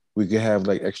we could have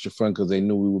like extra fun because they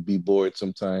knew we would be bored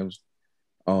sometimes.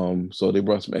 So they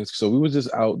brought some extra. So we were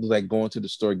just out like going to the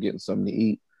store getting something to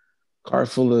eat. Car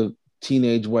full of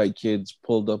teenage white kids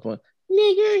pulled up on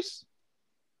niggers.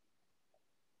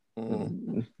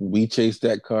 We chased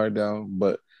that car down,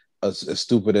 but as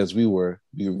stupid as we were,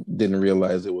 we didn't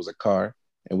realize it was a car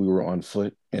and we were on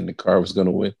foot and the car was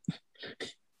gonna win.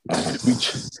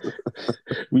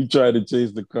 we tried to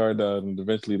chase the car down and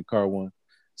eventually the car won.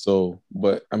 So,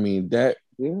 but I mean that's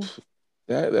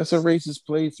a racist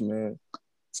place, man.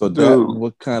 So that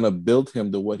what kind of built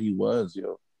him to what he was,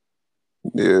 yo.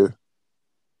 Yeah.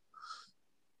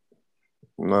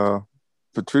 No.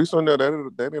 Patrice on there, that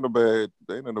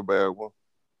ain't a bad one.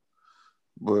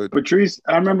 But Patrice,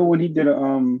 I remember when he did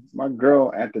my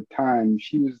girl at the time,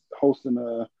 she was hosting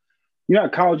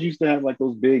college used to have like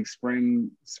those big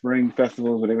spring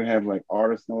festivals where they would have like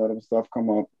artists and all that other stuff come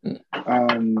up.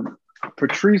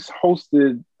 Patrice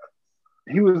hosted.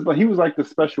 He was like the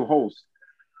special host,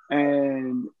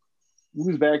 and we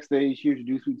was backstage. She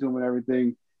introduced me to him and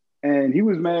everything, and he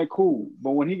was mad cool.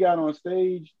 But when he got on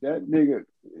stage, that nigga,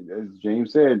 as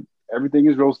James said, everything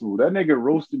is roastable. That nigga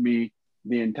roasted me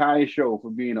the entire show for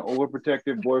being an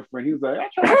overprotective boyfriend. He was like, I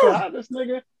tried to hide this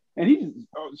nigga. And he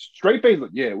just straight face, like,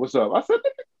 yeah, what's up? I said,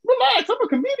 relax, I'm a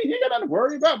comedian. You ain't got nothing to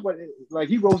worry about. But like,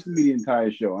 he roasted me the entire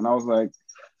show. And I was like,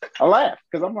 I laughed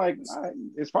because I'm like,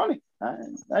 it's funny. I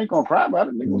ain't going to cry about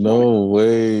it. No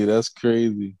way. That's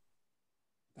crazy.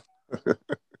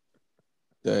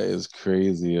 That is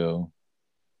crazy, yo.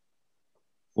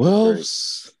 Well,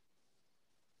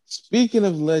 speaking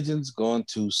of legends gone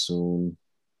too soon,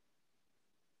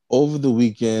 over the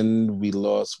weekend, we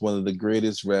lost one of the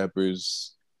greatest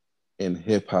rappers in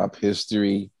hip-hop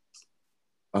history.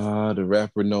 The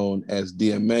rapper known as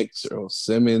DMX, Earl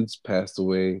Simmons, passed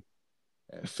away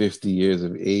at 50 years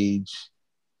of age.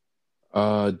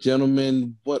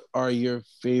 Gentlemen, what are your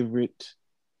favorite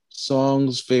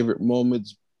songs, favorite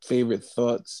moments, favorite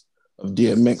thoughts of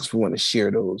DMX? We want to share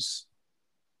those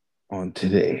on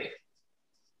today.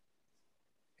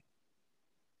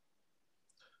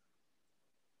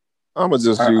 I'm gonna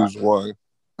just use one.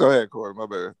 Go ahead, Corey. My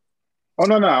bad. Oh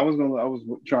no, I was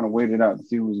trying to wait it out to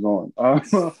see who was going.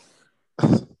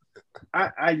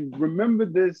 I remember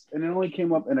this, and it only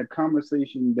came up in a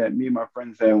conversation that me and my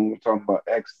friends had when we were talking about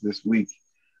X this week.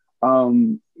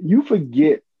 You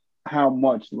forget how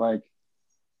much like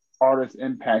artists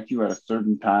impact you at a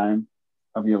certain time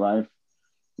of your life.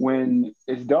 When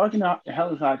It's Dark and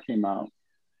Hell is Hot came out,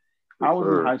 I was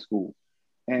in high school,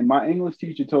 and my English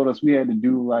teacher told us we had to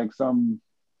do like some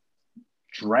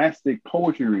drastic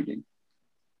poetry reading.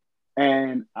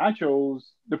 And I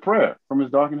chose The Prayer from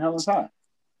It's Dark and Hell is Hot.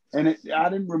 And I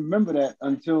didn't remember that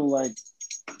until like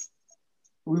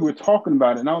we were talking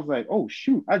about it. And I was like, oh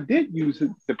shoot, I did use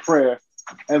The Prayer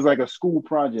as like a school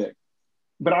project.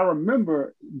 But I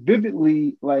remember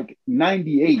vividly like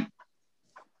 98.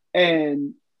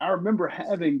 And I remember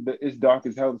having the It's Dark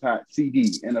as Hell is Hot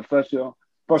CD and a Flesh of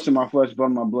My Flesh,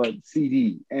 Blood of My Blood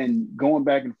CD, and going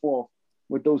back and forth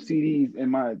with those CDs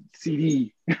in my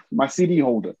my CD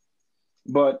holder.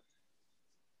 But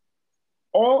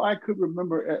all I could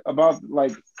remember about,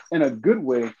 like, in a good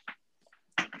way,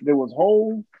 there was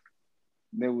Hole,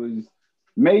 there was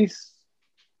Mace,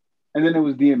 and then there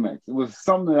was DMX. It was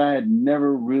something that I had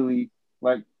never really,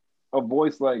 like, a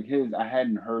voice like his I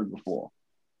hadn't heard before.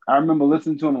 I remember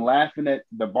listening to him and laughing at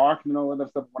the barking and all that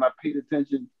stuff. When I paid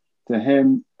attention to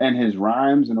him and his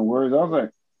rhymes and the words, I was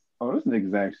like, oh, this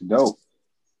nigga's actually dope.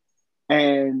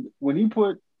 And when he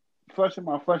put Flesh of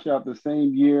My Flesh out the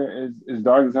same year as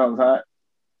Dark as Hell is Hot,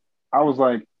 I was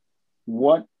like,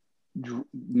 what?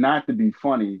 Not to be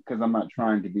funny, because I'm not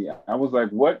trying to be. I was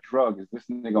like, what drug is this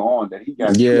nigga on that he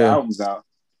got 2 albums out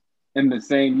in the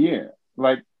same year?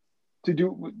 Like, to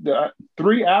do the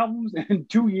 3 albums in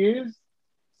 2 years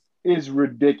is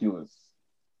ridiculous.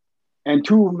 And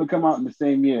 2 of them to come out in the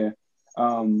same year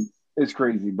is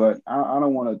crazy. But I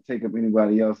don't want to take up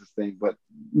anybody else's thing. But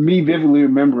me vividly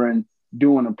remembering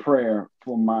doing a prayer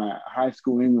for my high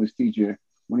school English teacher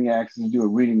when he asked us to do a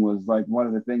reading was like one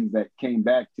of the things that came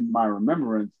back to my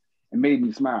remembrance and made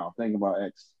me smile thinking about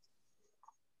X.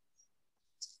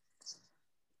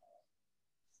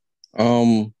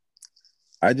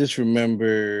 I just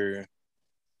remember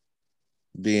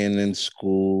being in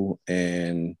school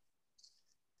and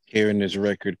hearing this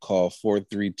record called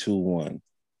 4321.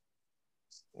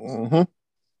 Mm-hmm.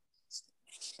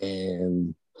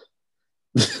 And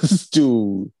this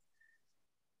dude,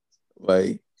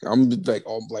 like, I'm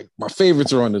like my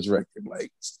favorites are on this record,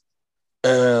 like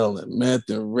L and Meth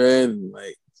and Red, and,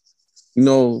 like, you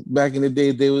know, back in the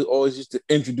day they would always used to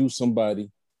introduce somebody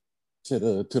to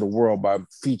the world by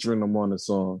featuring them on a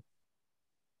song.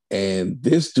 And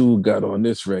this dude got on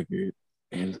this record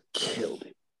and killed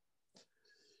it.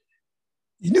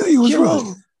 You knew he was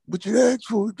wrong, but you asked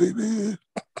for it, baby.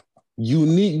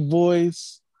 Unique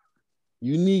voice,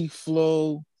 unique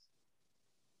flow.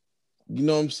 You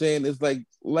know what I'm saying? It's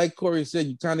like Corey said,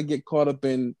 you kind of get caught up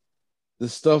in the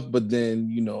stuff, but then,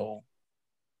 you know,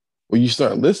 when you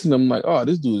start listening, I'm like, oh,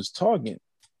 this dude is talking.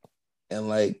 And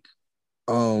like,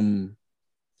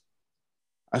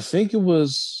 I think it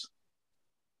was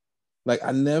like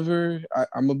I'm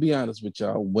gonna be honest with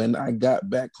y'all. When I got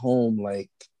back home, like,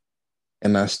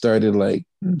 and I started like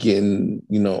getting,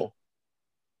 you know,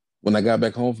 when I got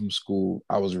back home from school,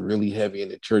 I was really heavy in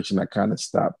the church, and I kind of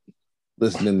stopped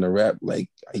listening to rap like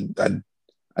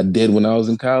I did when I was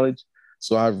in college.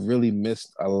 So I really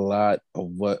missed a lot of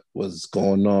what was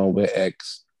going on with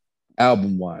X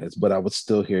album wise, but I would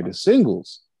still hear the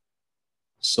singles.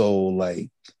 So like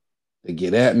the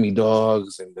Get At Me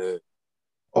Dogs and the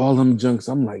all them junks,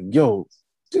 I'm like, yo,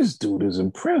 this dude is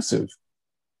impressive.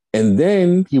 And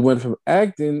then he went from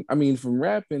rapping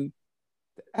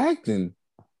to acting.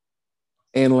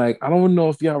 And like, I don't know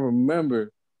if y'all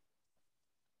remember,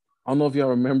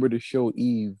 the show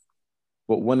Eve,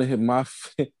 but one of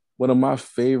my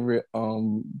favorite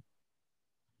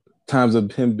times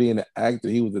of him being an actor,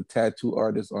 he was a tattoo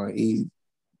artist on Eve.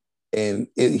 And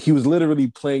he was literally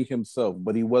playing himself,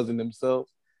 but he wasn't himself.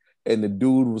 And the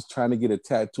dude was trying to get a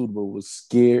tattoo, but was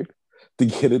scared to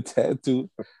get a tattoo.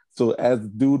 So as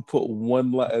DMX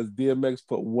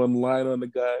put one line on the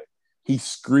guy, he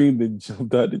screamed and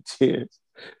jumped out the chair.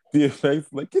 DMX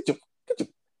like, get your.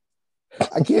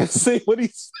 I can't say what he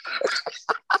said.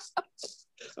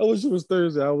 I wish it was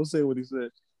Thursday. I would say what he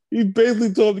said. He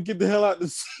basically told him to get the hell out the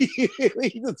seat.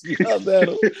 He just yelled at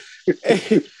him.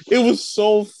 It was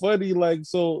so funny. Like,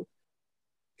 so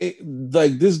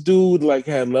like this dude like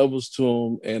had levels to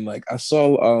him, and like I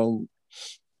saw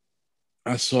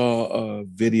a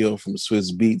video from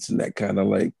Swiss Beats, and that kind of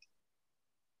like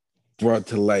brought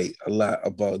to light a lot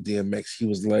about DMX. He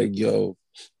was like, yo,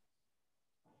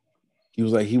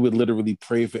 he would literally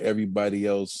pray for everybody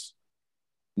else,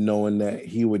 knowing that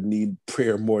he would need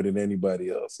prayer more than anybody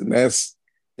else. And that's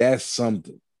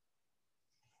something.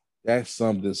 That's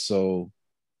something. So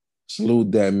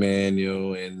salute that man,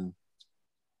 yo, and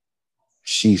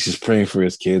she's just praying for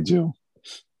his kids, yo.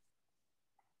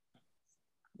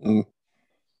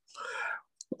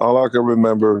 All I can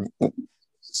remember,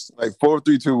 like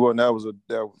 4321, that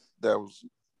was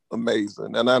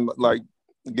amazing. And I'm like,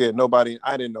 again,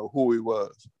 I didn't know who he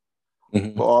was.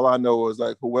 Mm-hmm. But all I know was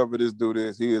like whoever this dude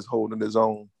is, he is holding his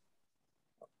own.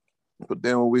 But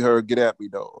then when we heard Get At Me,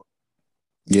 Dog.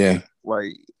 Yeah.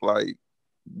 Like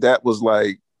that was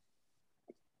like,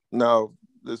 now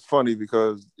it's funny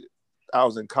because I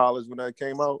was in college when that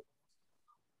came out.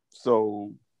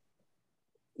 So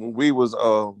when we was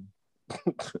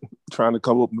trying to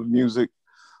come up with music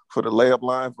for the layup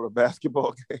line for the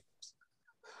basketball games.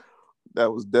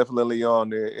 That was definitely on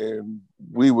there, and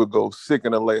we would go sick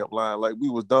in the layup line. Like we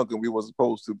was dunking, we wasn't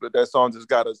supposed to, but that song just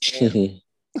got us in.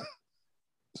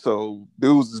 So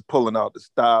dudes is pulling out the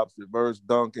stops, reverse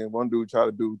dunking. One dude tried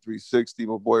to do 360,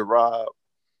 my boy Rob.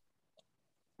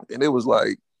 And it was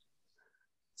like,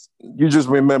 you just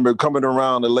remember coming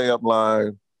around the layup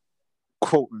line,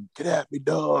 quoting, "Get at me,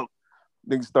 dog."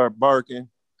 Niggas start barking,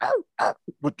 "Ow, ow,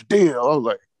 what the deal?" I was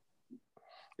like,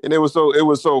 and it was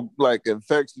so like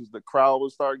infectious. The crowd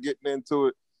would start getting into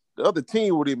it. The other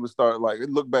team would even start like,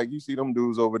 look back, you see them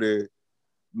dudes over there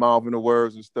mouthing the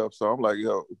words and stuff. So I'm like,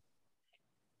 yo,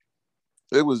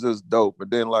 it was just dope.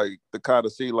 But then like the kind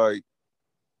of see like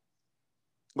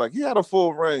he had a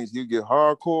full range. You get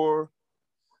hardcore,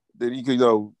 then you could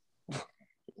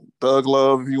thug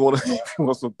love if you want to, if you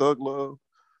want some thug love.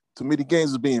 Too many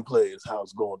games is being played. It's how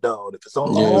it's going down. If it's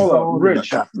on,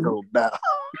 Rich, got to go down.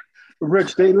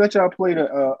 Rich, they let y'all play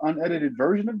the unedited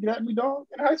version of Get At Me Dog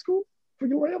in high school for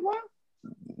your layup line?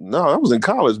 No, I was in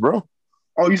college, bro.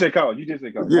 Oh, you said college. You did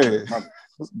say college. Yeah,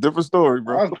 different story,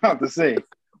 bro. I was about to say,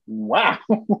 wow.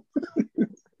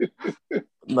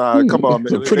 Nah, come on,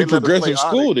 man. It's a pretty progressive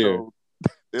school there. So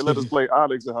they let us play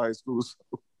Onyx in high school. So.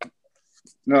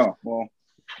 No,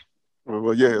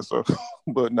 well, yeah. So,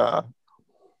 but nah.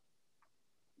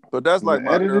 But that's like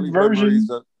my edited early version.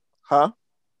 memories. Huh?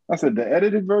 I said the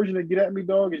edited version of Get At Me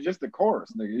Dog is just the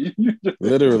chorus, nigga.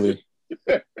 Literally.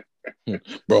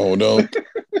 Bro, no.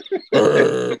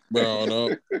 Bro,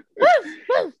 no.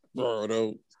 Bro,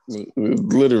 no.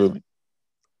 Literally.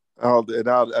 I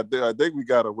think we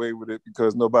got away with it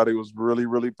because nobody was really,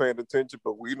 really paying attention,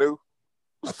 but we knew.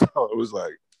 So it was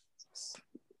like,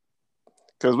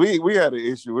 because we had an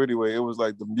issue anyway. It was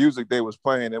like the music they was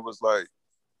playing, it was like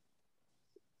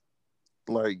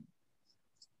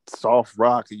soft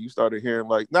rock, and you started hearing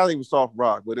like not even soft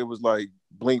rock, but it was like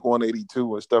Blink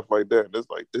 182 and stuff like that. And it's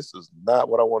like, this is not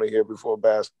what I want to hear before a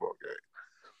basketball game.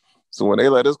 So when they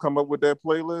let us come up with that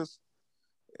playlist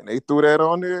and they threw that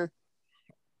on there,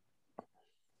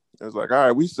 it was like, all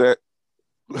right, we set.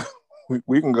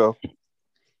 we can go.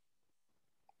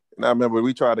 And I remember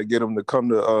we tried to get them to come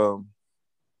to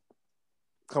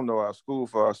our school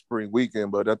for our spring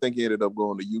weekend, but I think he ended up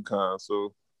going to UConn.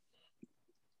 So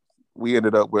we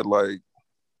ended up with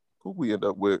who we ended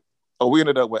up with? Oh, we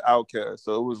ended up with Outkast.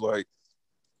 So it was like,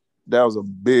 that was a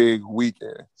big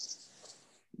weekend.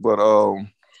 But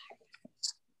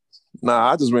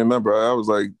I just remember I was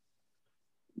like,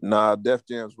 Def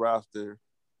Jam's roster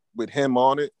with him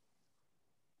on it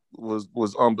was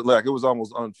like, it was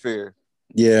almost unfair.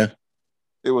 Yeah.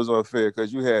 It was unfair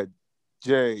because you had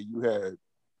Jay, you had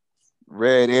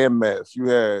Red and Meth, you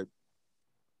had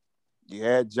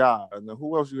Ja, and then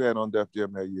who else you had on Def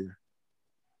Jam that year?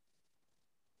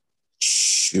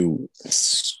 Shoot.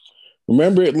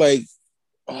 Remember it like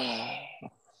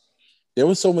there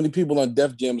were so many people on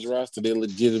Def Jam's roster. They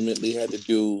legitimately had to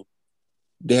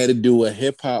do a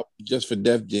hip hop just for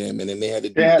Def Jam, and then they had to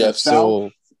do Def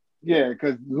Soul. Yeah,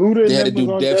 because Luda they had to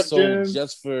do Def Soul Jam.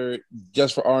 just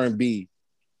for R&B.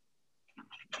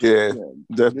 Yeah.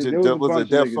 Was it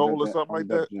Def Soul or something like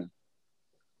that? Jam.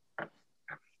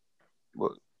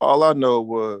 But all I know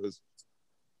was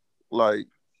like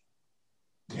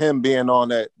him being on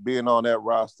that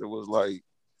roster was like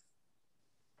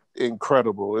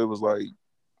incredible. It was like,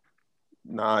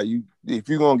 if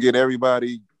you're gonna get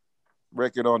everybody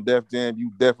record on Def Jam,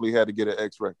 you definitely had to get an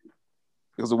X record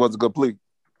because it wasn't complete.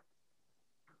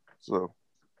 So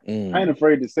I ain't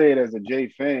afraid to say it as a J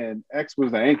fan. X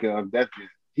was the anchor of Def Jam.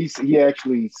 He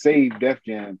actually saved Def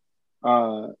Jam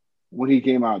when he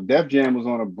came out. Def Jam was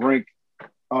on a brink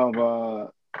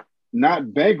of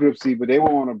not bankruptcy, but they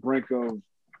were on a brink of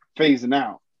phasing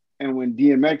out. And when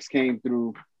DMX came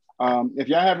through, if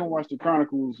y'all haven't watched the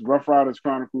Chronicles, Rough Riders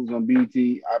Chronicles on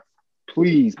BT,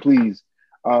 please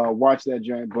watch that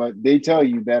joint. But they tell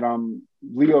you that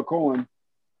Leo Cohen,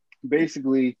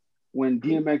 basically, when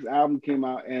DMX album came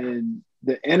out and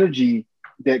the energy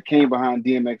that came behind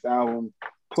DMX album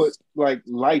put like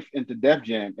life into Def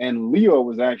Jam. And Leo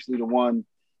was actually the one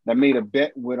that made a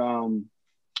bet with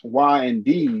Y and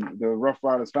D, the Rough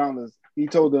Riders founders. He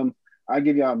told them, "I'll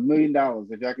give y'all $1 million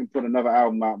if y'all can put another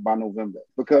album out by November."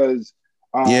 Because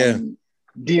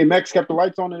DMX kept the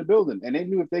lights on in the building, and they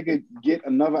knew if they could get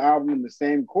another album in the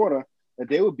same quarter, that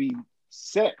they would be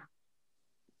set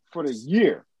for the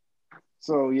year.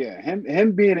 So yeah,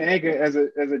 him being an anchor as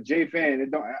a J fan,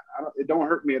 it don't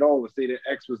hurt me at all to say that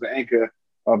X was the anchor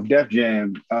of Def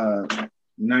Jam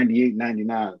 98,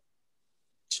 99.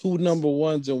 2 number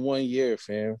ones in 1 year,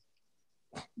 fam.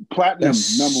 Platinum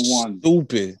That's #1.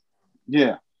 stupid.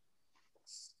 Yeah.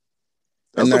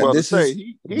 That's And what I that was about to this say. is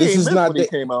He this ain't is miss not when he the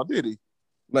came out, did he?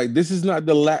 like this is not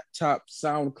the laptop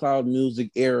SoundCloud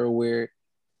music era where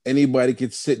anybody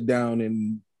could sit down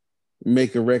and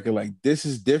make a record. Like this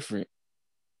is different.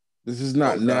 This is Oh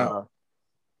not now.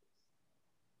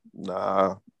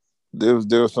 nah. There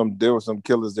was some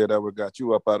killers there that would got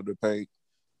you up out of the paint.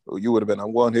 Or you would have been a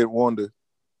one hit wonder.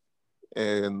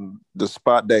 And the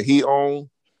spot that he owned,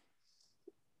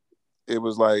 it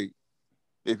was like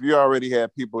if you already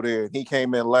had people there and he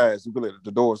came in last, you could let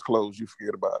the doors close, you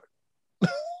forget about it.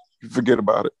 You forget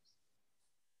about it.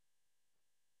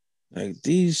 Like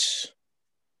these,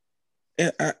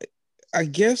 and I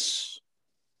guess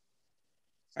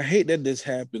I hate that this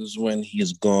happens when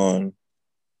he's gone.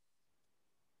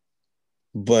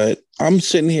 But I'm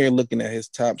sitting here looking at his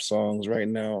top songs right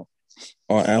now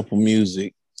on Apple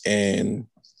Music, and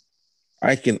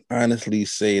I can honestly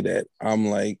say that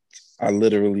I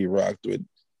literally rocked with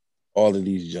all of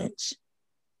these junks.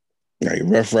 Like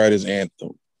Rough Riders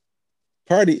Anthem.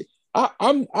 Party.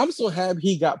 I'm so happy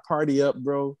he got Party Up,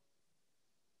 bro.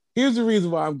 Here's the reason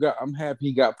why I'm happy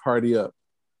he got Party Up.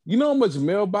 You know how much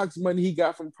mailbox money he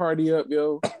got from Party Up,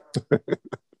 yo?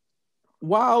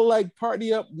 While like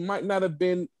Party Up might not have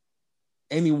been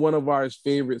any one of our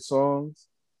favorite songs,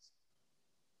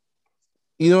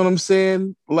 you know what I'm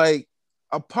saying? Like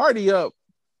a Party Up,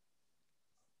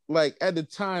 like at the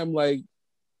time, like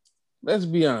let's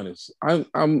be honest. I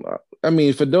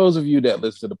mean, for those of you that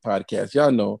listen to the podcast,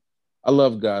 y'all know I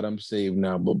love God. I'm saved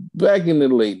now, but back in the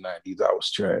late '90s, I was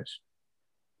trash.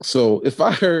 So if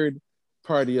I heard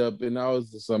Party Up and I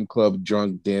was in some club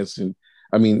drunk dancing,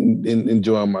 I mean,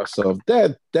 enjoying myself,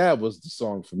 that was the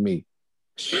song for me.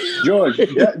 George,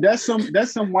 that's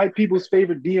some white people's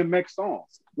favorite DMX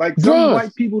songs. Like some Bruh,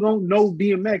 white people don't know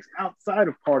DMX outside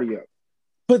of Party Up.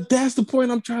 but that's the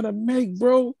point I'm trying to make,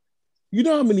 bro. You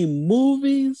know how many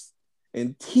movies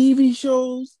and TV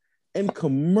shows and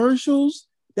commercials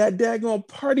that daggone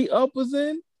Party Up was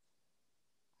in?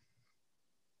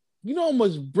 You know how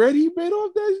much bread he made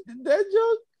off that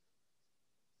junk?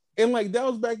 And like that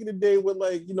was back in the day when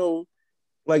like,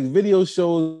 like video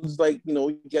shows, like,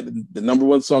 you got the number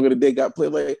one song of the day got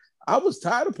played. Like I was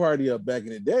tired of Party Up back in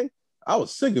the day. I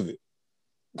was sick of it.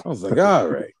 I was like, all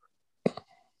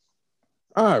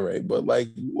right. But like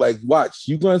watch,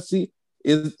 you're gonna see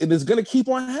it is gonna keep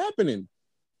on happening.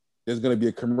 There's gonna be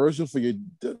a commercial for the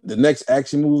next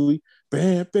action movie.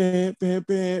 Bam, bam, bam,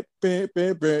 bam, bam,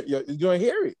 bam, bam. You're gonna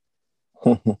hear it.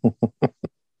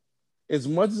 As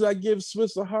much as I give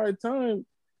Swiss a hard time,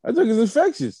 I think it's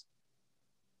infectious.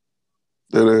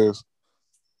 It is.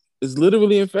 It's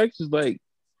literally infectious. Like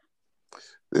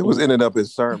It was ending up in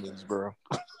sermons, bro.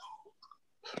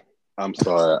 I'm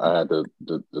sorry, I had to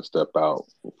step out.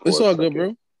 It's all good,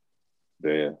 bro.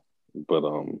 There, but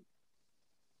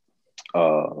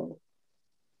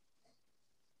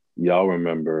y'all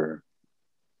remember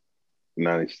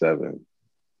 '97,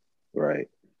 right?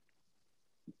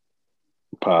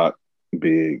 Pac,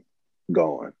 Big,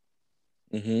 gone,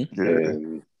 Mm-hmm.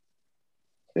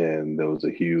 Yeah. and there was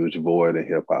a huge void in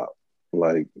hip hop.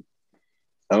 Like,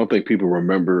 I don't think people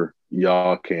remember.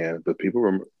 Y'all can, but people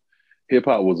remember. Hip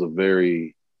hop was a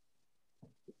very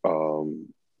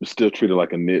still treated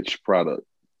like a niche product.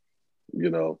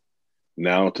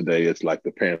 Now today it's like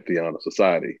the pantheon of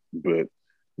society, but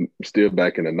still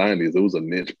back in the '90s, it was a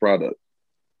niche product.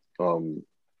 And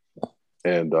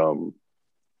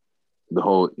the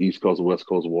whole East Coast West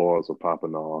Coast wars were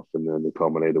popping off, and then it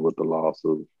culminated with the loss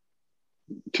of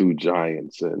two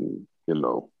giants, and it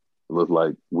was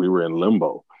like we were in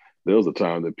limbo. There was a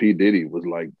time that P. Diddy was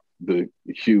like the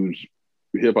huge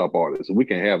hip hop artist. We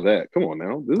can't have that. Come on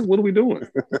now, what are we doing?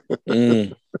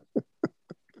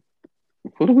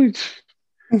 What are we?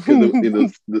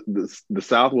 Because the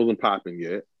South wasn't popping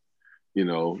yet.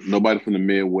 Nobody from the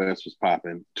Midwest was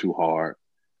popping too hard.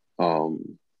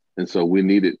 And so you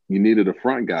needed a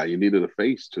front guy. You needed a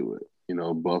face to it.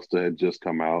 Busta had just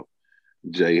come out.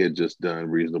 Jay had just done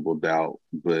Reasonable Doubt,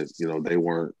 but they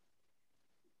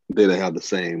didn't have the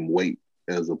same weight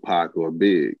as a Pac or a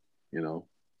Big. Now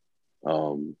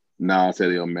I say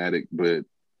the Illmatic, but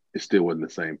it still wasn't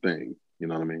the same thing. You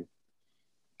know what I mean?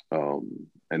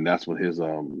 And that's when his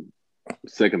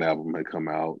second album had come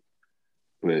out.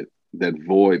 But that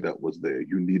void that was there,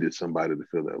 you needed somebody to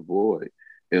fill that void.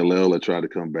 LL had tried to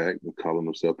come back and calling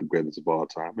himself the greatest of all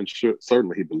time, and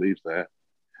certainly he believes that.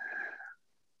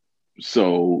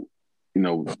 So,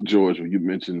 George, when you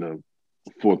mentioned the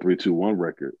 4321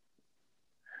 record,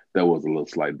 that was a little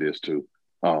slight diss too.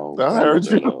 I heard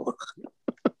you.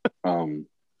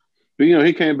 But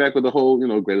he came back with the whole,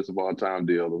 greatest of all time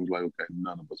deal. It was like, okay,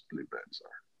 none of us believe that, sir,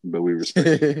 but we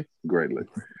respect it greatly.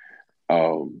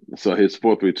 So his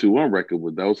 4321 record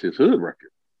was his hood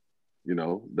record.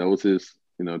 That was his,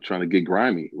 trying to get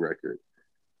grimy record,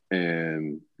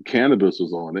 and Cannabis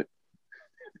was on it,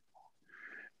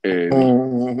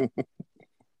 and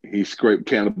he scraped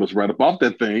Cannabis right up off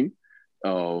that thing.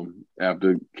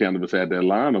 After Cannabis had that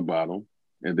line about him,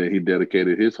 and then he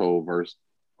dedicated his whole verse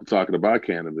talking about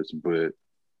Cannabis. But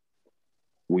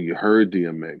when you heard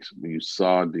DMX, when you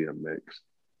saw DMX,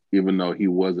 even though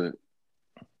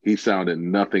he sounded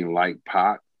nothing like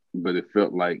Pac, but it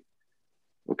felt like,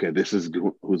 okay, this is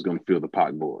who's going to fill the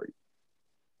Pac void,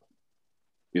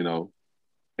 and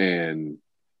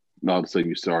all of a sudden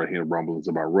you started hearing rumblings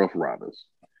about Rough Riders,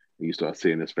 and you start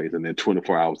seeing his face, and then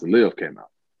 24 Hours to Live came out.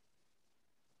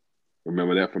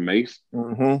 Remember that from Mace?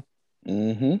 Mm-hmm.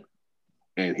 Mm-hmm.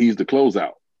 And he's the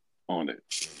closeout on it.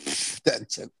 And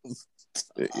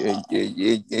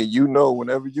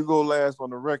whenever you go last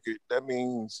on the record, that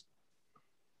means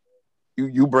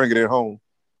you bringing it home.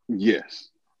 Yes.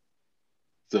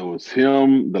 So it's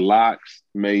him, the Locks,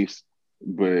 Mace,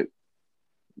 but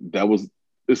that was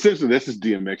essentially that's just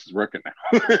DMX's record now.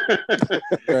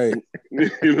 Right.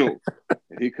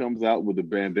 He comes out with the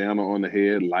bandana on the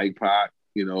head, like Pac,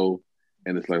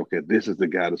 and it's like, okay, this is the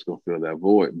guy that's gonna fill that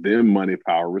void. Then Money,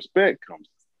 Power, Respect comes.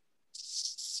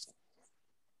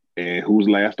 And who's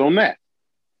last on that?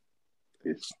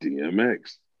 It's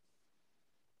DMX.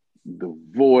 The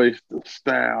voice, the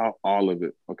style, all of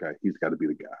it. Okay, he's got to be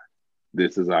the guy.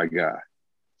 This is our guy.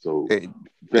 So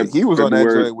he was on that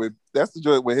joint with. That's the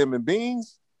joint with him and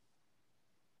Beans.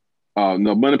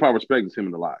 No, Money, Power, Respect is him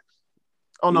and the Locks.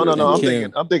 Oh no.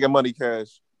 I'm thinking Money,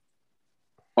 Cash.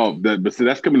 Oh, but see,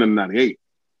 that's coming in '98.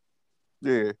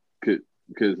 Yeah,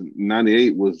 because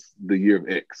 '98 was the year of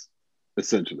X,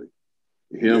 essentially.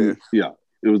 It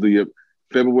was the year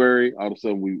February. All of a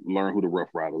sudden, we learn who the Rough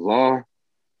Riders are.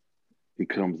 He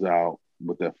comes out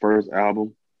with that first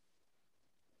album,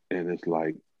 and it's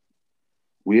like,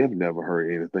 we have never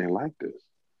heard anything like this.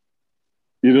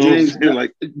 James, what I'm saying?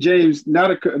 Like James,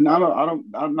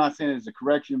 I'm not saying it's a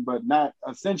correction, but not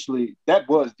essentially that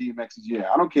was DMX's year.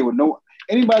 I don't care what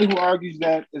anybody who argues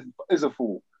that is a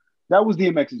fool. That was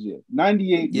DMX's year.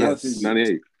 98 was his year.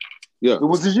 98. Yeah. It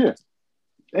was his year.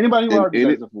 Anybody who argues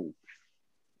that is a fool.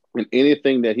 And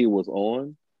anything that he was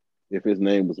on, if his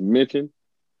name was mentioned,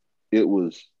 it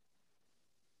was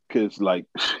because like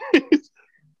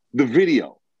the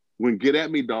video when Get At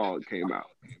Me Dog came out.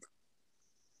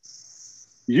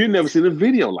 You never seen a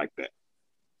video like that.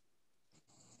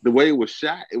 The way it was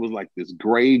shot, it was like this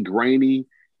gray, grainy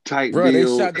type deal. They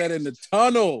shot that in the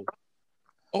tunnel.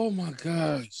 Oh my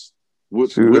gosh.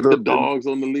 With the dogs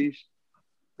on the leash.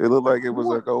 It looked like it was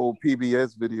like an old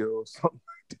PBS video or something.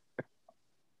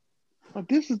 But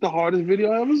this is the hardest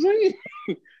video I've ever seen.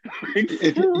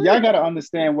 Y'all got to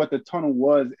understand what the tunnel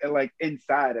was like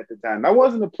inside at the time. That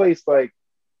wasn't a place like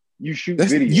you shoot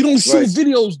videos. You don't shoot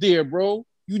videos there, bro.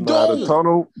 You don't.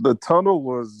 The tunnel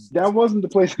was. That wasn't the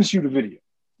place to shoot a video.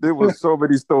 There was so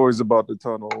many stories about the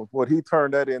tunnel. What he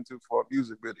turned that into for a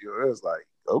music video, it was like,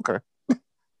 okay,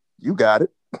 you got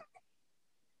it.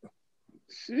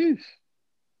 Sheesh.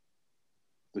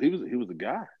 So he was the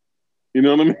guy. You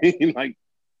know what I mean? Like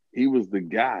he was the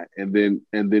guy. And then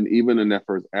even in that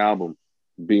first album,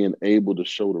 being able to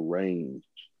show the range.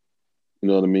 You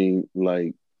know what I mean?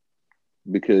 Like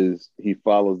because he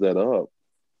follows that up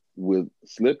with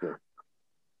Slippin'.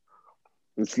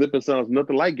 And Slippin' sounds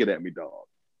nothing like Get At Me Dog.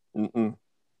 Mm-mm.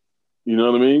 You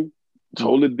know what I mean?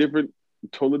 Totally different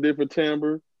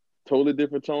timbre, totally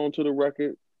different tone to the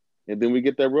record. And then we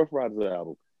get that Rough Riders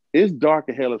album. It's Dark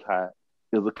and Hell is High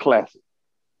is a classic.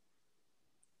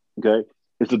 Okay?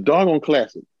 It's a doggone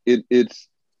classic. It's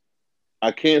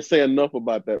I can't say enough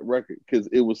about that record because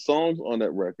it was songs on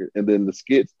that record and then the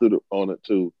skits on it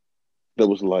too that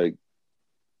was like,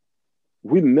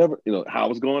 we never, how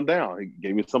it's going down. He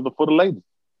gave me something for the ladies,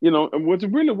 and which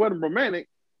really wasn't romantic,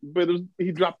 but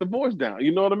he dropped the voice down.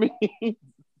 You know what I mean?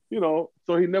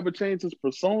 So he never changed his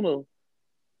persona,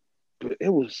 but it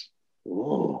was,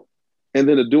 whoa. And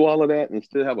then to do all of that and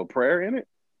still have a prayer in it?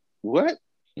 What?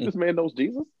 This man knows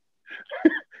Jesus?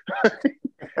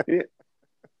 Yeah.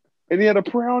 And he had a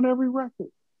prayer on every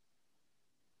record.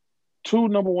 2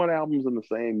 #1 albums in the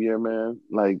same year, man.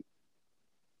 Like,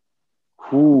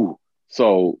 whoo.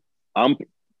 So I'm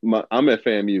at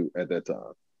FAMU at that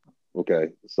time.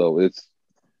 Okay. So it's,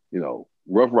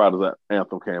 Rough Riders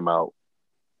anthem came out.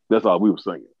 That's all we were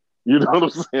singing. You know what I'm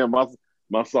saying?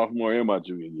 My sophomore and my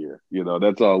junior year.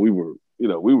 That's all we were,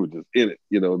 we were just in it.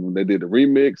 When they did the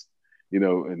remix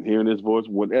And hearing his voice,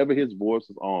 whenever his voice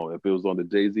was on, if it was on the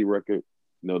Jay-Z record,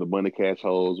 the Money Cash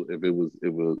Holes, if it was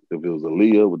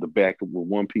Aaliyah with the back with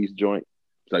one piece joint,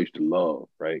 which I used to love,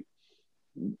 right?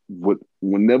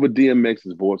 Whenever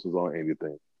DMX's voice was on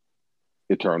anything,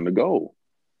 it turned to gold.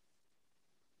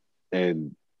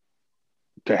 And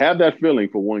to have that feeling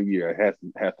for 1 year, it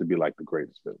has to be like the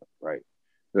greatest feeling, right?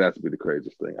 It has to be the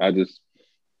craziest thing.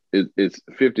 It's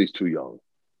 50's too young.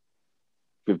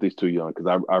 50's too young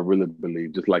because I really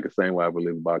believe, just like the same way I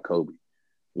believe about Kobe,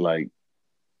 like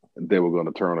they were going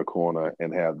to turn a corner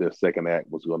and have their second act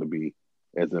was going to be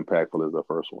as impactful as their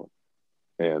first one.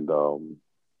 And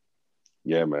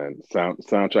yeah, man,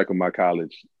 soundtrack of my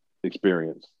college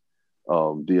experience.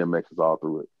 DMX is all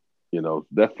through it.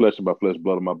 That Flesh of My Flesh,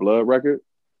 Blood of My Blood record.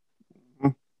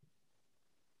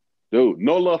 Dude,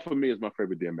 No Love for Me is my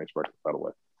favorite DMX record, by the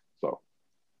way. So.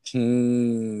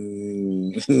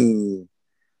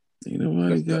 You know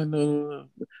what? He got no love.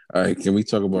 All right, can we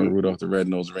talk about Rudolph the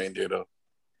Red-Nosed Reindeer, though?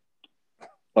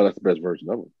 Oh, that's the best version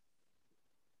of it.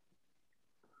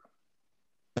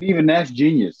 Even that's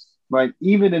genius. Like,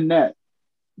 even in that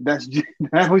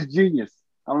was genius.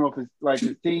 I don't know if it's like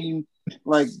his team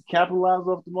like capitalized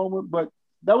off the moment, but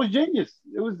that was genius.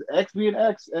 It was X being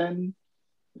X and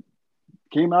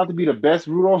came out to be the best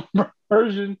Rudolph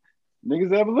version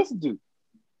niggas ever listened to.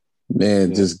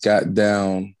 Man, just got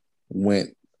down,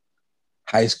 went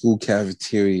high school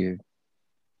cafeteria,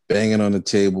 banging on the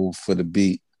table for the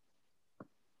beat.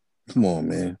 Come on,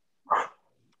 man.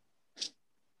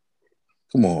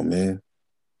 Come on, man.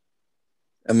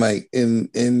 And like,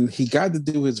 and he got to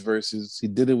do his verses. He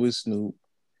did it with Snoop.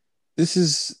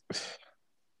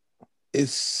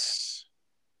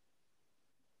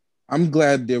 I'm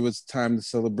glad there was time to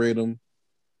celebrate him.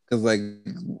 Because like,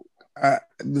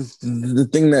 the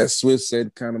thing that Swiss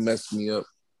said kind of messed me up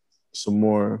some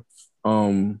more.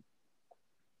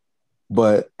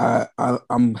 But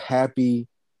I'm happy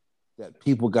that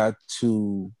people got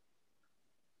to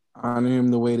honor him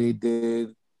the way they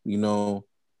did.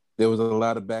 There was a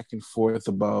lot of back and forth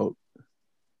about,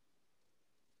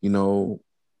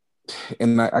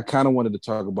 and I kind of wanted to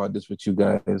talk about this with you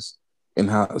guys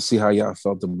and see how y'all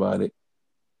felt about it.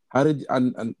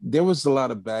 There was a lot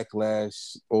of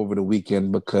backlash over the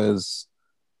weekend because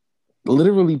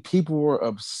literally people were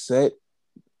upset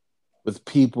with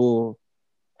people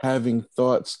having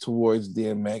thoughts towards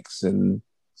DMX and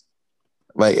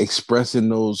like expressing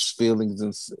those feelings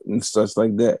and stuff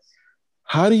like that.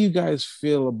 How do you guys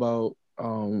feel about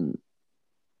the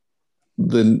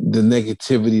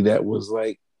negativity that was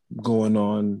like going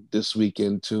on this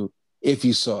weekend too, if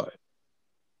you saw it?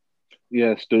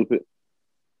 Yeah, stupid.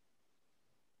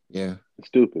 Yeah.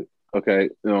 Stupid. Okay.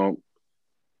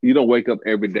 You don't wake up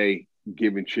every day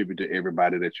giving tribute to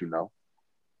everybody that you know.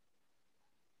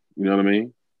 You know what I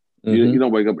mean? You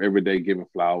don't wake up every day giving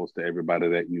flowers to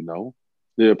everybody that you know.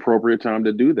 The appropriate time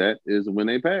to do that is when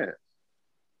they pass.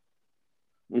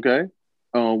 Okay?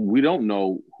 We don't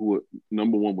know who,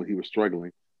 number one, when he was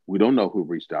struggling, we don't know who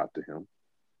reached out to him.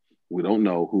 We don't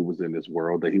know who was in this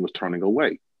world that he was turning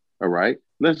away. All right?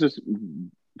 Let's just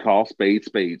call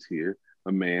spades here.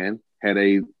 A man had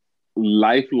a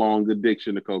lifelong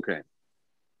addiction to cocaine.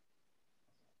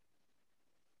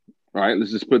 All right?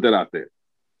 Let's just put that out there.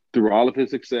 Through all of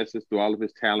his successes, through all of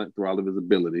his talent, through all of his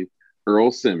ability,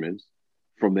 Earl Simmons,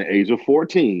 from the age of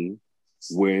 14,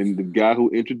 when the guy who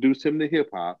introduced him to hip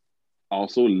hop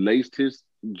also laced his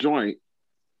joint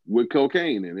with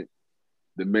cocaine in it,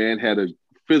 the man had a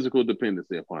physical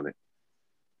dependency upon it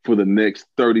for the next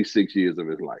 36 years of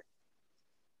his life.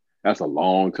 That's a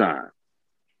long time.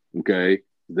 Okay?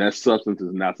 That substance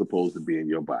is not supposed to be in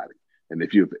your body. And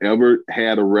if you've ever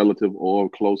had a relative or a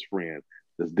close friend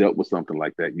that's dealt with something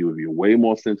like that, you would be way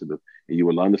more sensitive and you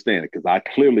will understand it, because I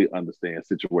clearly understand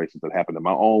situations that happen in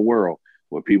my own world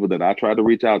where people that I try to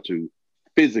reach out to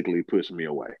physically push me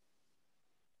away.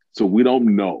 So we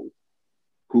don't know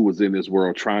who was in this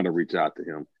world trying to reach out to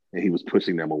him and he was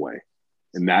pushing them away,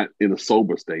 and not in a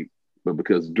sober state, but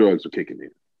because drugs were kicking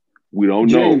in. We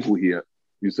don't know who he is.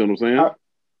 You see what I'm saying?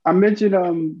 I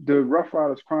mentioned the Rough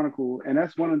Riders Chronicle, and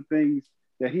that's one of the things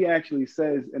that he actually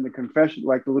says in the confession,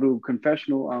 like the little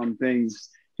confessional things.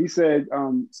 He said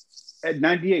at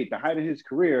 98, the height of his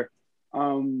career,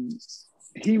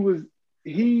 he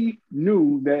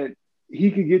knew that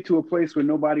he could get to a place where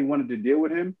nobody wanted to deal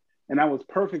with him, and that was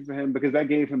perfect for him because that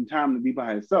gave him time to be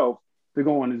by himself to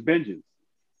go on his binges.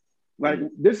 Like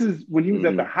this is when he was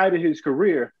at the height of his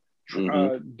career,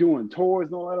 doing tours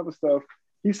and all that other stuff.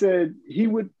 He said he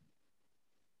would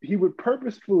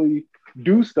purposefully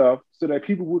do stuff so that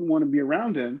people wouldn't want to be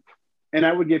around him And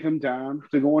I would give him time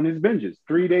to go on his binges,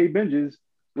 3-day binges,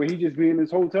 where he just be in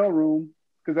his hotel room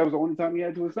because that was the only time he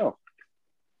had to himself.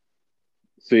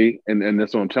 See, and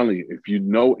that's what I'm telling you. If you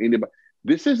know anybody,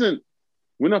 this isn't.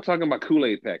 We're not talking about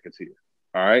Kool-Aid packets here.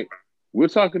 All right, we're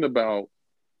talking about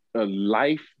a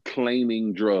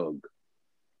life-claiming drug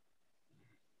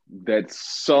that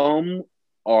some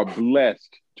are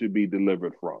blessed to be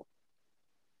delivered from,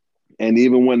 and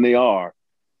even when they are,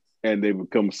 and they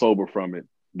become sober from it,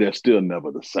 they're still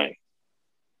never the same.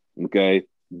 Okay,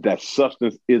 that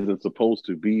substance isn't supposed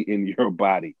to be in your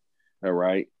body. All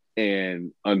right.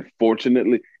 And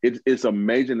unfortunately, it's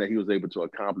amazing that he was able to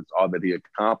accomplish all that he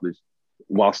accomplished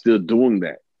while still doing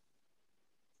that.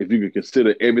 If you could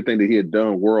consider everything that he had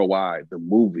done worldwide, the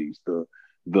movies, the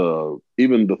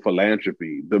even the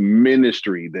philanthropy, the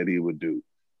ministry that he would do,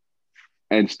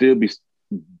 and still be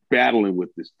battling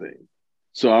with this thing.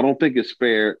 So I don't think it's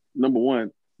fair. Number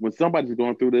one, when somebody's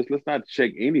going through this, let's not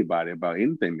check anybody about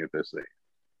anything that they're saying,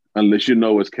 unless you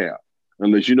know it's cap,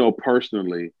 unless you know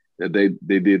personally that they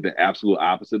did the absolute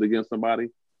opposite against somebody.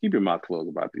 Keep your mouth closed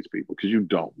about these people because you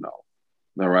don't know.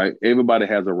 All right, everybody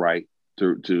has a right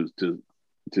to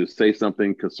say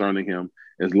something concerning him,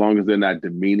 as long as they're not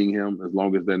demeaning him, as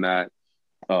long as they're not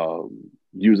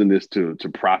using this to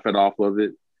profit off of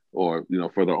it, or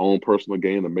for their own personal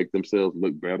gain to make themselves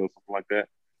look better, something like that.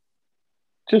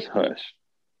 Just hush.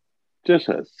 Just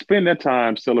hush. Spend that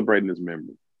time celebrating his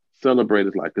memory, celebrate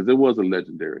his life, because it was a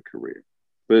legendary career.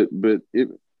 But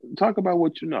talk about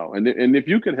what you know, and if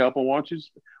you could help him, what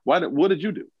did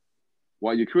you do?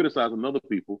 While you're criticizing other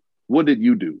people, what did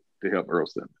you do to help Earl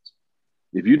Simmons?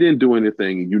 If you didn't do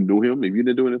anything and you knew him, if you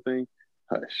didn't do anything,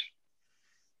 hush.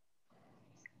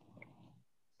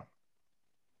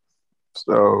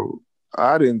 So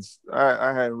I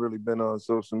hadn't really been on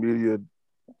social media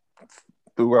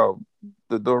throughout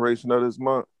the duration of this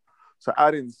month. So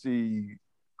I didn't see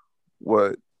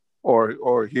what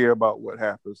or hear about what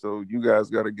happened. So you guys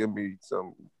got to give me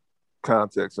some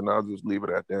context, and I'll just leave it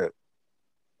at that.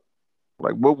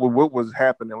 Like what was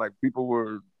happening? Like people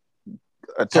were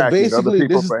attacking other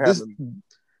people for having.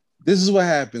 This is what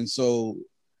happened. So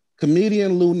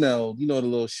comedian Lunel, the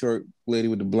little short lady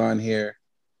with the blonde hair,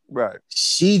 right?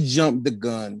 She jumped the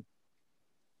gun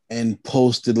and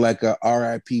posted like a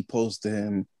RIP post to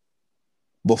him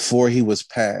before he was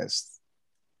passed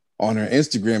on her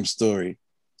Instagram story.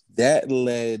 That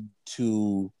led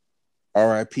to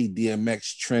RIP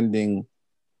DMX trending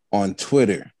on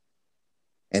Twitter.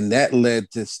 And that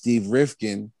led to Steve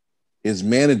Rifkin, his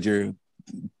manager,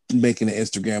 making an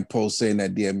Instagram post saying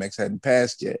that DMX hadn't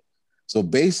passed yet. So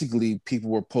basically, people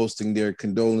were posting their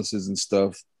condolences and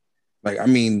stuff. Like, I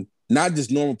mean, not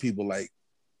just normal people, like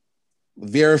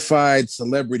verified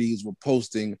celebrities were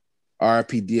posting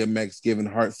RIP DMX, giving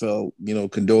heartfelt,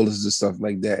 condolences and stuff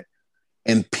like that.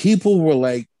 And people were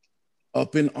like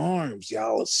up in arms.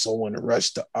 Y'all are so in a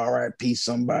rush to RIP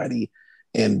somebody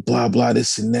and blah, blah,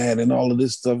 this and that and all of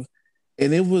this stuff.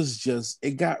 And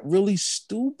it got really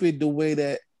stupid the way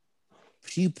that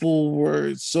people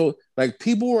were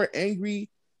angry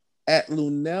at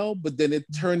Lunel, but then it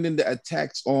turned into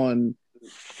attacks on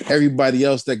everybody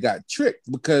else that got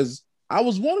tricked, because I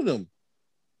was one of them.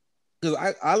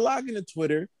 Because I log into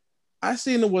Twitter, I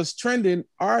seen it was trending,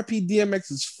 RIP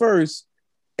DMX is first,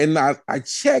 and I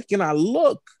check and I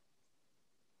look,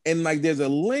 and like there's a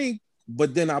link,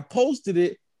 but then I posted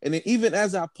it, and then even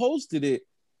as I posted it,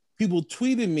 people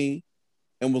tweeted me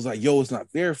and was like, yo, it's not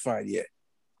verified yet.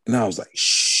 And I was like,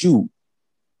 shoot.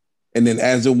 And then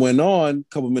as it went on,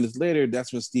 a couple minutes later,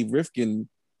 that's when Steve Rifkin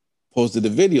posted the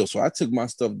video. So I took my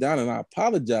stuff down and I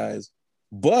apologized,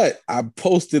 but I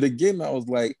posted again. I was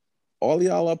like, all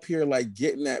y'all up here like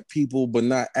getting at people but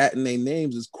not atting their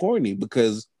names is corny,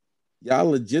 because y'all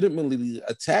legitimately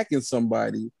attacking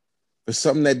somebody for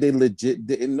something that they legit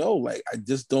didn't know. Like, I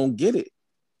just don't get it.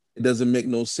 It doesn't make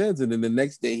no sense. And then the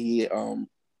next day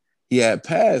he had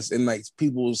passed, and like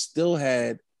people still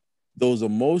had those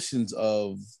emotions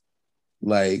of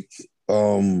like, I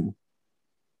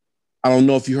don't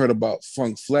know if you heard about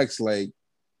Funk Flex. Like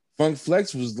Funk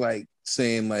Flex was like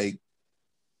saying like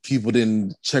people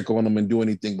didn't check on him and do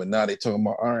anything, but now they talking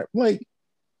about, all right, like,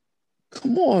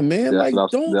 come on, man. That's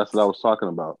like, that's what I was talking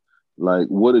about. Like,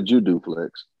 what did you do,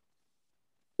 Flex?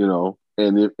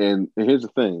 And here's the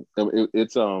thing.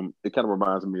 It kind of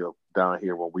reminds me of down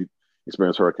here when we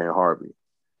experienced Hurricane Harvey,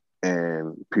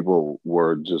 and people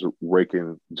were just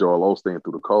raking Joel Osteen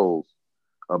through the coals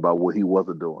about what he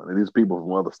wasn't doing, and these people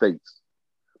from other states,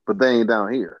 but they ain't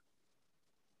down here.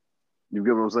 You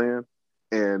get what I'm saying?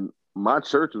 And my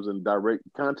church was in direct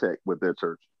contact with their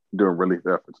church during relief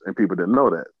efforts, and people didn't know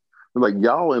that. Like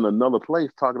y'all in another place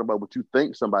talking about what you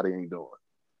think somebody ain't doing,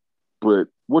 but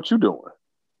what you doing?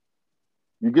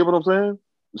 You get what I'm saying?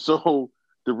 So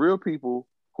the real people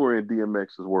who are in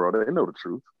DMX's world, they know the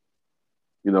truth,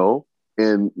 you know,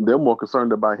 and they're more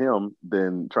concerned about him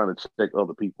than trying to check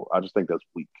other people. I just think that's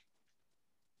weak.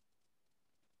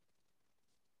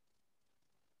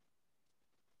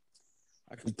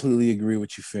 I completely agree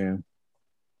with you, fam.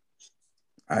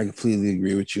 I completely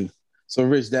agree with you. So,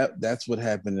 Rich, that's what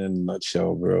happened in a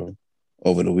nutshell, bro,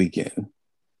 over the weekend.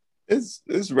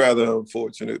 It's rather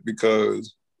unfortunate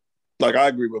because, like, I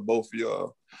agree with both of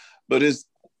y'all, but it's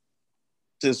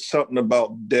just something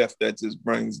about death that just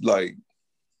brings like,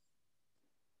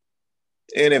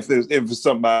 and if it's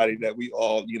somebody that we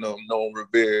all know and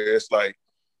revere, it's like,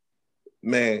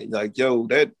 man, like yo,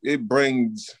 that it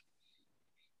brings,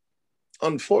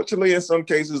 unfortunately, in some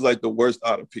cases, like the worst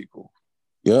out of people.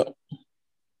 Yep.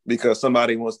 Because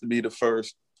somebody wants to be the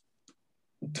first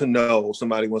to know,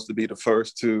 somebody wants to be the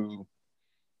first to,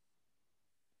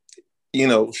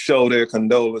 show their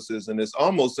condolences. And it's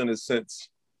almost in a sense,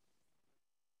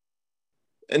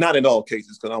 and not in all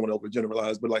cases, because I don't want to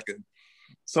overgeneralize, but like in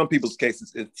some people's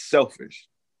cases, it's selfish.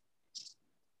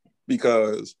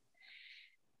 Because,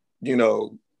 and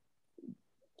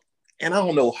I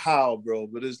don't know how, bro,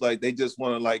 but it's like they just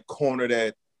want to like corner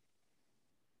that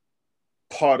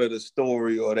part of the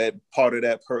story or that part of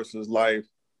that person's life,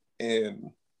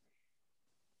 and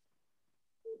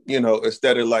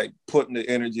instead of like putting the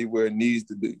energy where it needs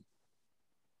to be,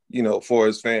 for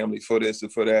his family, for this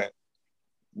and for that,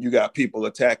 you got people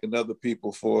attacking other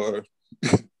people for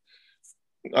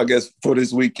I guess for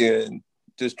this weekend,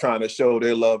 just trying to show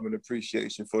their love and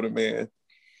appreciation for the man.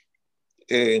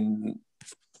 And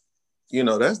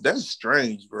that's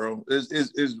strange, bro.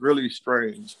 It's really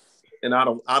strange. And I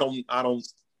don't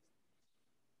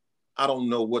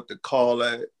know what to call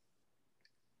that.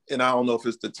 And I don't know if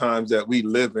it's the times that we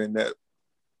live in that,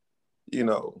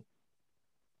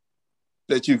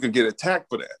 that you could get attacked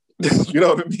for that. You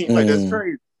know what I mean? Like, that's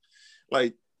crazy.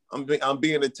 Like, I'm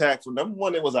being attacked for, number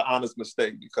one, it was an honest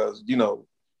mistake because,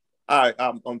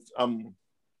 I'm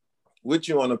with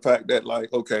you on the fact that,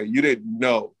 like, okay, you didn't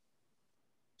know.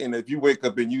 And if you wake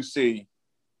up and you see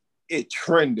it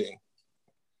trending,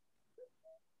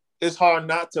 it's hard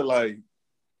not to like,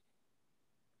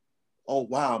 oh,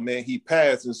 wow, man, he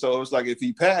passed. And so it's like, if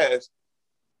he passed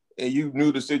and you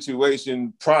knew the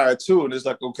situation prior to, and it's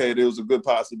like, okay, there was a good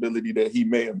possibility that he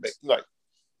may have made, like,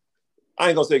 I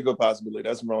ain't gonna say good possibility,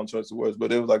 that's the wrong choice of words,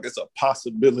 but it was like, it's a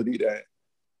possibility that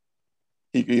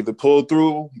he could either pull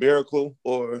through, miracle,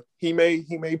 or he may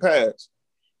pass.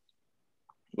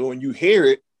 But when you hear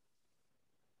it,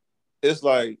 it's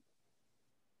like,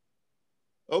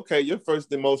 okay, your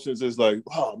first emotions is like,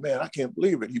 oh man, I can't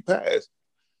believe it, he passed.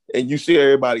 And you see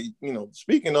everybody,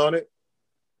 speaking on it,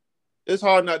 it's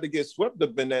hard not to get swept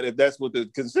up in that if that's what the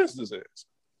consensus is.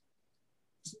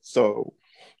 So,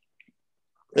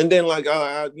 and then like,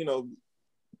 there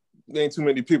ain't too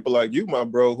many people like you, my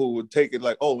bro, who would take it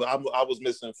like, oh, I was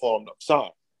misinformed, I'm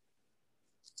sorry.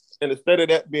 And instead of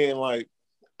that being like,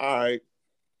 all right,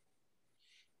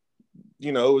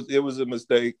 it was a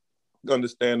mistake,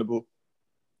 understandable.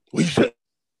 We should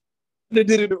have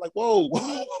did it like, whoa,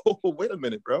 wait a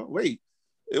minute, bro, wait.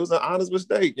 It was an honest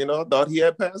mistake, I thought he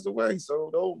had passed away,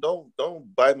 so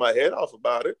don't bite my head off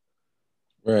about it.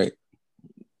 Right.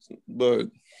 But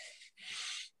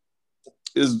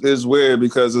it's weird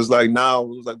because it's like now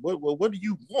it's like, what do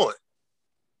you want?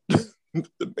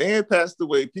 The man passed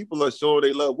away. People are showing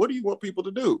they love. What do you want people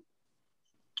to do?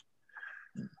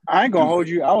 I ain't gonna hold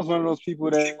you. I was one of those people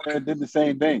that did the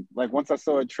same thing. Like once I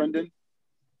saw it trending,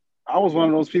 I was one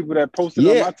of those people that posted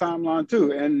on my timeline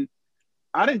too. And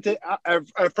I didn't take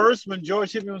at first when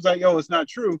George hit me was like, yo, it's not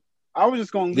true. I was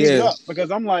just gonna leave it up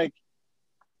because I'm like,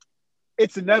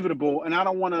 it's inevitable, and I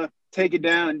don't want to take it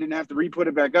down and didn't have to re-put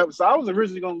it back up. So I was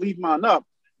originally gonna leave mine up.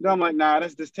 Then I'm like, nah,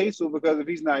 that's distasteful because if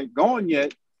he's not gone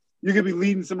yet, you could be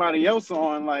leading somebody else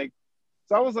on. Like,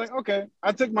 so I was like, okay,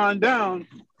 I took mine down,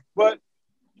 but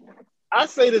I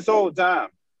say this all the time.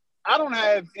 I don't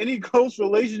have any close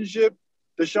relationship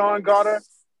to Sean Carter,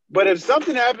 but if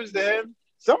something happens to him,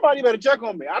 somebody better check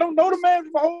on me. I don't know the man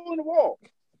from a hole in the wall,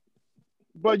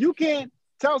 but you can't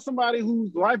tell somebody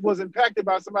whose life was impacted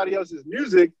by somebody else's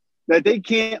music that they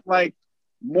can't like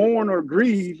mourn or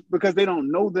grieve because they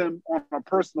don't know them on a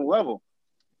personal level.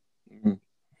 Mm-hmm.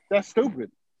 That's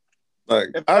stupid. Like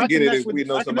I get it if we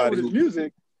know somebody who's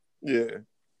music. Yeah.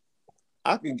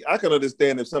 I can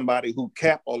understand if somebody who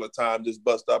cap all the time just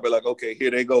bust up and like, okay, here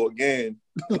they go again.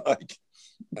 Like,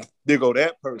 there go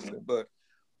that person. But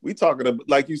we talking about,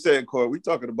 like you said, Corey, we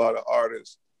talking about an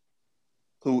artist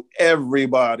who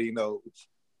everybody knows.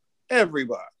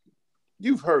 Everybody.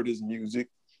 You've heard his music.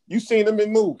 You've seen him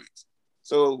in movies.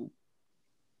 So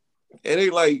it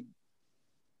ain't like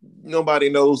nobody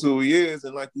knows who he is.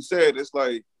 And like you said, it's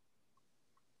like,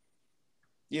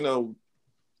 you know,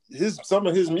 some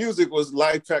of his music was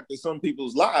life track to some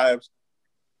people's lives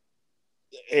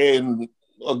and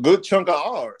a good chunk of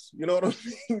ours. You know what I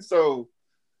mean? So,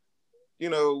 you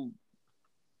know,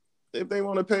 if they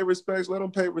want to pay respects, let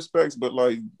them pay respects. But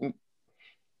like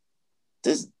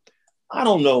this, I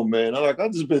don't know, man.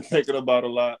 I've just been thinking about a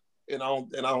lot, and I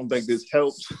don't think this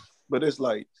helps. But it's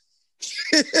like,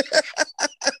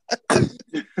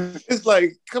 it's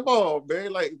like, come on,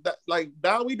 man. Like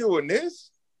now we doing this.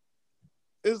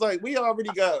 It's like we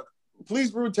already got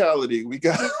police brutality. We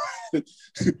got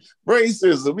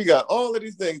racism. We got all of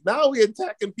these things. Now we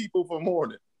attacking people for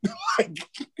mourning.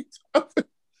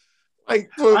 I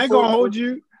ain't gonna hold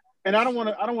you, and I don't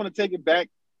want to take it back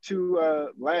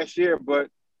to last year, but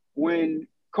when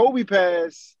Kobe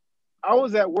passed, I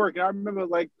was at work, and I remember,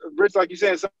 like Rich, like you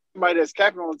said, somebody that's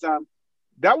capping all the time.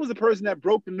 That was the person that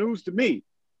broke the news to me,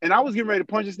 and I was getting ready to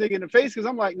punch this nigga in the face because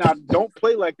I'm like, nah, don't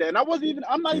play like that. And I'm not even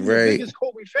the biggest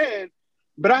Kobe fan,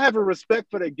 but I have a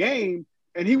respect for the game,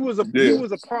 and he was a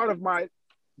part of my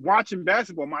watching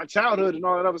basketball, my childhood, and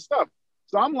all that other stuff.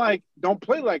 So I'm like, don't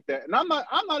play like that. And I'm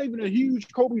not even a huge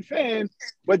Kobe fan,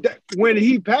 but when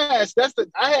he passed,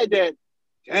 I had that,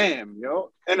 damn,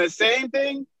 yo. And the same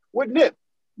thing with Nip.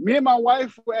 Me and my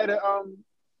wife were at a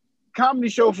comedy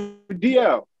show for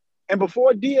DL. And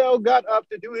before DL got up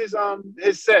to do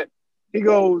his set, he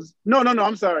goes, no,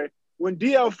 I'm sorry. When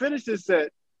DL finished his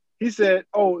set, he said,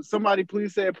 oh, somebody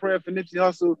please say a prayer for Nipsey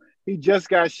Hussle. He just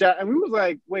got shot. And we was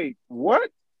like, wait, what?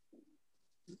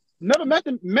 Never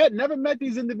met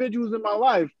these individuals in my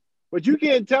life, but you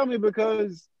can't tell me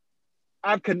because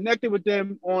I've connected with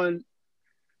them on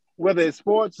whether it's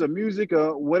sports or music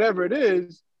or whatever it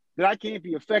is that I can't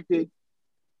be affected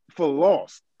for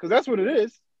loss, because that's what it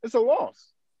is. It's a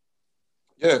loss.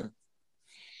 Yeah,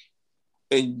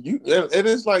 and it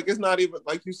is like it's not even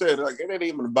like you said. Like it ain't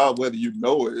even about whether you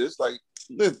know it. It's like,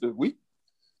 listen, we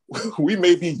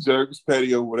may be jerks,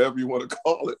 petty, or whatever you want to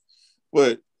call it,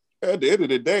 but at the end of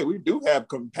the day, we do have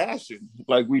compassion.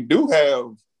 Like we do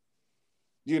have,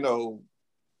 you know,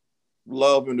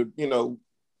 love and, you know,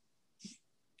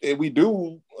 and we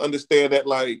do understand that,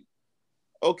 like,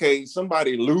 okay,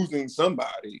 somebody losing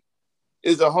somebody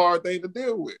is a hard thing to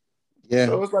deal with. Yeah.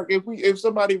 So it's like if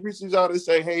somebody reaches out and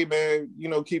say, hey man, you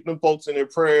know, keep them folks in their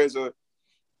prayers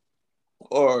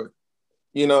or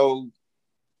you know,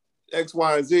 X,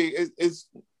 Y, and Z,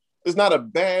 it's not a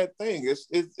bad thing.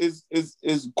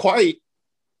 It's quite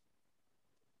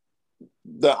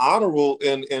the honorable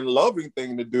and loving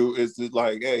thing to do is to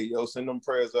like, hey, yo, send them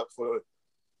prayers up for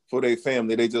their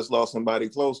family. They just lost somebody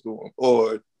close to them.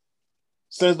 Or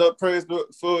send up prayers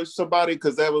for somebody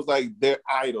because that was like their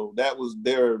idol. That was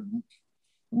their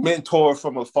mentor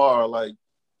from afar. Like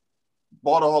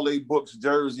bought all their books,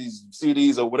 jerseys,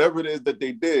 CDs, or whatever it is that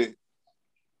they did.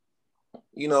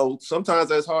 You know, sometimes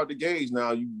that's hard to gauge.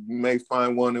 Now you may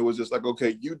find one that was just like,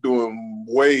 okay, you doing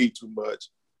way too much.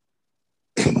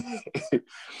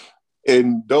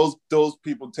 And those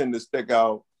people tend to stick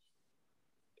out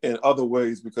in other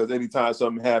ways because anytime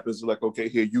something happens, it's like, okay,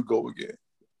 here you go again.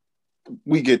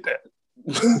 We get that.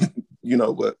 You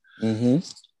know, but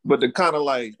to kind of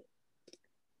like,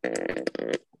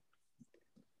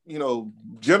 you know,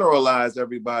 generalize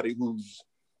everybody who's,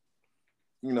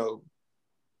 you know,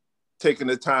 taking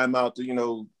the time out to, you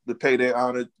know, to pay their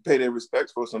honor, pay their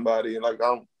respects for somebody. And like,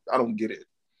 I don't get it.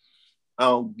 I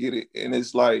don't get it. And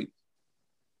it's like,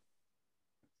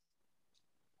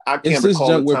 I can't it's this recall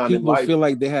junk a where time in people life. feel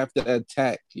like they have to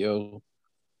attack, yo.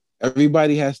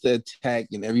 Everybody has to attack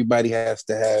and everybody has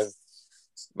to have,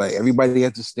 like, everybody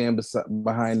has to stand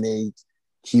behind their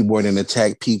keyboard and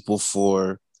attack people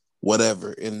for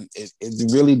whatever. And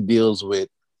it really deals with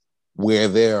where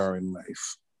they are in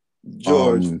life.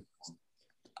 George.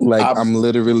 Like I'm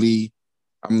literally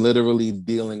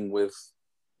dealing with,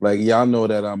 like, y'all know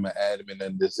that I'm an admin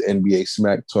in this NBA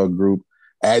Smack Talk group.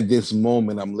 At this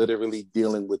moment, I'm literally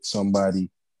dealing with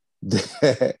somebody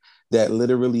that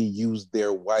literally used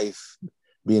their wife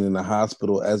being in the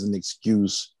hospital as an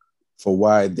excuse for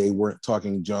why they weren't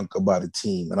talking junk about a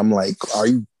team. And I'm like, are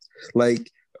you like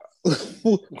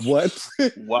what?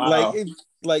 Wow.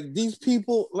 These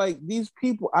people,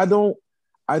 I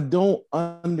don't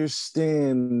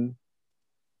understand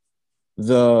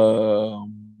the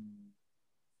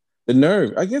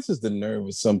nerve. I guess it's the nerve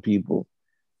of some people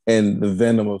and the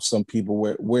venom of some people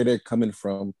where they're coming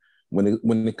from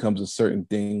when it comes to certain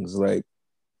things. Like,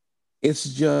 It's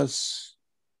just,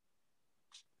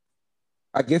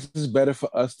 I guess it's better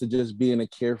for us to just be in a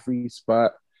carefree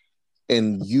spot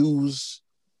and use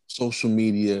social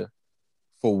media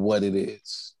for what it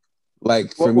is.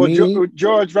 Like for me,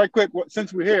 George, right quick,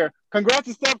 since we're here, congrats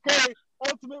to Steph Curry,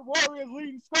 Ultimate Warriors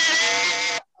leading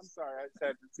scorer. I'm sorry, I just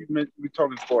had to. We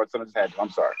talking sports, so I just had to. I'm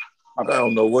sorry. I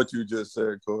don't know what you just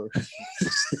said, Corey. I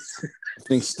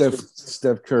think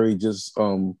Steph Curry just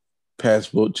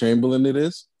passed Wilt Chamberlain. It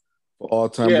is for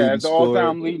all-time leading the scorer.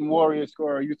 all-time leading Warrior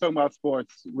scorer. You're talking about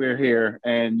sports. We're here,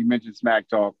 and you mentioned Smack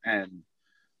Talk, and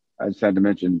I just had to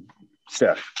mention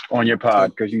Steph on your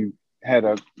pod because you had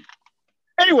a.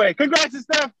 Anyway, congrats to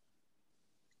Steph.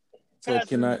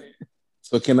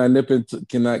 Can I nip into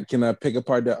can I pick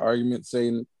apart that argument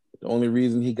saying the only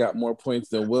reason he got more points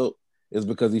than Wilt is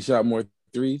because he shot more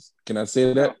threes? Can I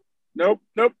say that? Nope.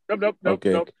 Okay,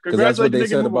 Nope. because that's what they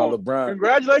said about LeBron.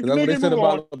 Congratulations, that's what they said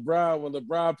about LeBron when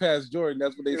LeBron passed Jordan.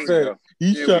 That's what they said.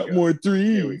 He shot more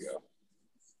threes.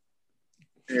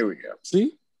 Here we go.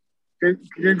 See?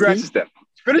 Congrats to Steph.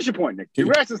 Finish your point, Nick.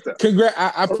 Congrats to Steph.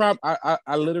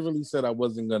 I literally said I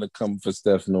wasn't gonna come for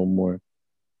Steph no more.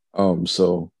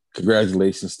 So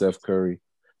congratulations, Steph Curry.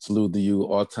 Salute to you,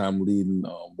 all-time leading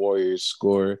Warriors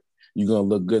scorer. You're gonna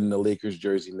look good in the Lakers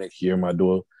jersey next year, my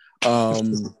dog.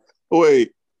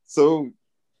 Wait, so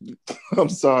I'm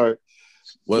sorry.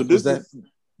 What was that?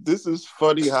 This is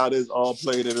funny how this all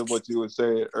played into what you were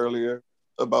saying earlier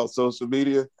about social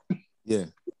media. Yeah.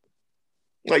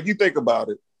 Like, you think about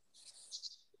it.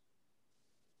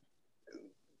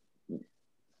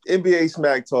 NBA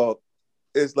Smack Talk,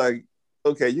 it's like,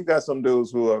 okay, you got some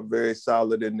dudes who are very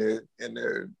solid in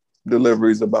their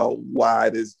deliveries about why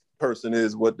this person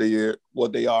is what they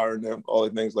are and all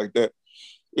the things like that.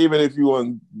 Even if you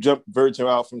want to jump virtue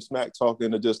out from Smack Talk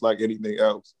into just like anything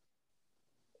else,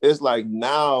 it's like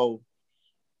now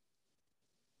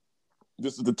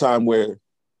this is the time where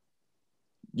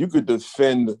you could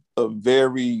defend a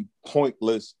very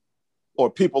pointless, or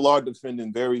people are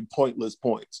defending very pointless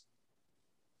points.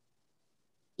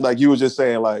 Like you were just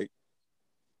saying, like,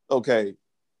 okay,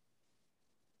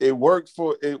 it works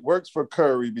for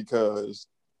Curry because,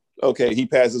 okay, he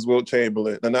passes Wilt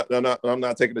Chamberlain. I'm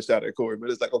not taking a shot at Corey,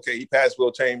 but it's like, okay, he passed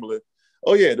Wilt Chamberlain.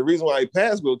 Oh yeah, the reason why he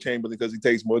passed Wilt Chamberlain because he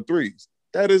takes more threes.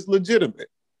 That is legitimate.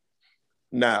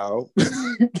 Now,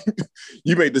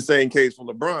 you made the same case for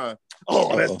LeBron.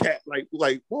 Oh, that's cat.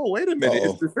 Like, whoa, wait a minute,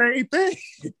 it's the same thing.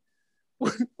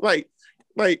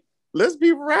 like, let's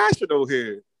be rational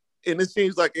here. And it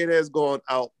seems like it has gone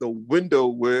out the window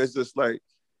where it's just like,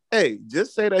 hey,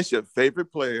 just say that's your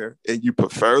favorite player and you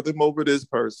prefer them over this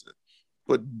person.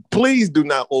 But please do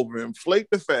not overinflate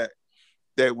the fact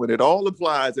that when it all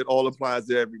applies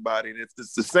to everybody. And if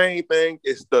it's the same thing,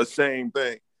 it's the same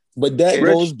thing. But that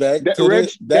goes back to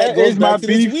Rich, that goes is back my to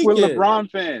beef this with weekend. LeBron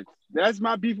fans. That's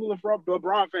my beef with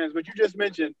LeBron fans. But you just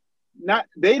mentioned,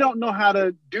 they don't know how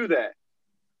to do that.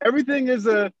 Everything is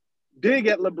a dig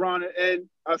at LeBron and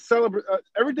a celebrate.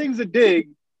 Everything's a dig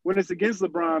when it's against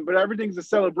LeBron, but everything's a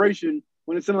celebration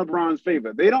when it's in LeBron's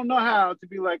favor. They don't know how to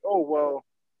be like, oh well,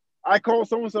 I called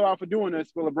so and so out for doing this,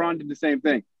 but LeBron did the same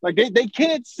thing. Like they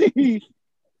can't see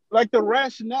like the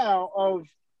rationale of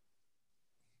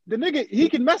the nigga. He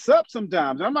can mess up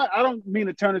sometimes. I don't mean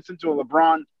to turn this into a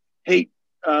LeBron hate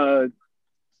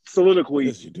soliloquy.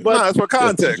 Yes, you do. But it's for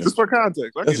context. It's for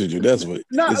context. That's what you do. That's what you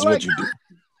do.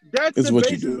 That's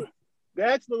what you do.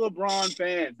 That's the LeBron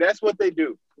fans. That's what they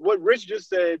do. What Rich just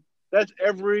said, that's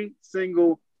every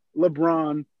single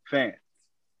LeBron fan.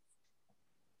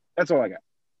 That's all I got.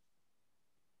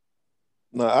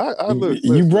 No, I look.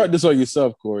 You brought this on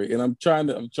yourself, Corey, and I'm trying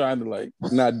to like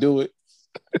not do it.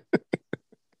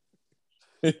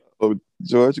 Oh,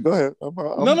 George, go ahead.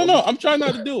 No. I'm trying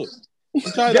not to do it.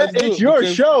 It's your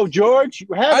show, George.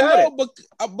 I know,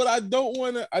 but I don't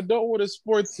want to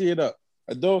sports it up.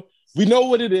 We know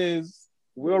what it is.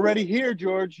 We're already here,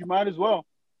 George. You might as well.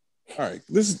 All right.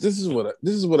 This is what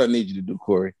I need you to do,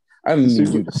 Corey. I'm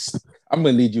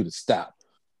gonna need you to stop.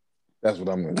 That's what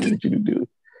I'm gonna need you to do.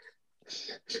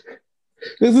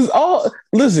 This is all.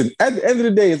 Listen, at the end of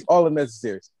the day, it's all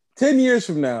unnecessary. 10 years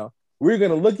from now, we're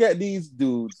gonna look at these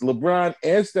dudes, LeBron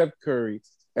and Steph Curry,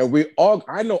 and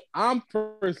I know I'm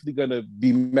personally gonna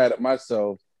be mad at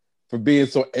myself for being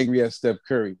so angry at Steph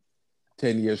Curry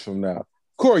 10 years from now.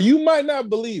 Corey, you might not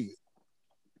believe it.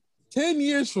 10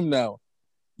 years from now,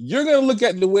 you're going to look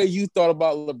at the way you thought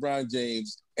about LeBron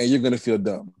James and you're going to feel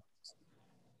dumb.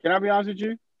 Can I be honest with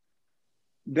you?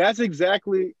 That's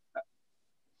exactly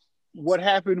what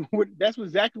happened. That's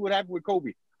exactly what happened with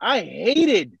Kobe. I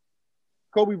hated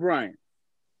Kobe Bryant.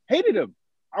 Hated him.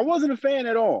 I wasn't a fan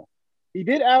at all. He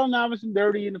did Allen Iverson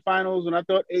dirty in the finals when I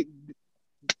thought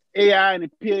AI and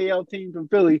the PAL team from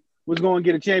Philly was going to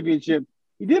get a championship.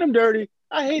 He did him dirty.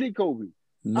 I hated Kobe.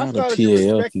 I Not a started to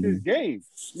PAL respect his team. game.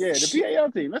 Yeah, the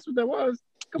PAL team. That's what that was.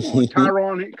 Come on,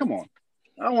 Tyron. Come on.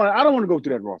 I don't want to go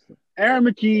through that roster. Aaron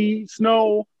McKee,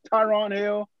 Snow, Tyron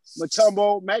Hill,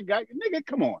 Mutombo, Matt Guy. Nigga,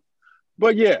 come on.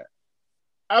 But yeah,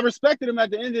 I respected him at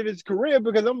the end of his career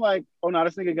because I'm like, oh no,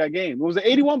 this nigga got game. It was an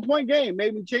 81-point game.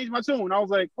 Made me change my tune. I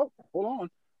was like, oh, hold on.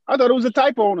 I thought it was a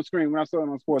typo on the screen when I saw it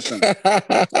on Sports Center.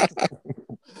 I said,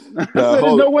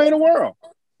 there's no way in the world.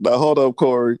 Now hold up,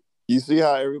 Corey. You see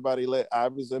how everybody let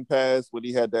Iverson pass when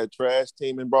he had that trash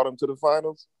team and brought him to the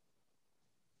finals?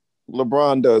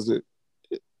 LeBron does it.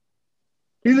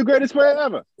 He's the greatest player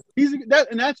ever.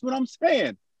 And that's what I'm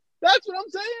saying. That's what I'm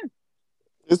saying.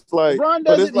 It's like LeBron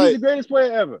does it. He's the greatest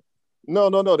player ever. No.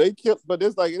 They killed, but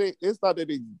it's like it's not that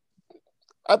he.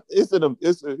 It's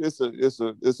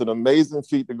an amazing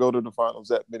feat to go to the finals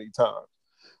that many times,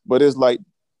 but it's like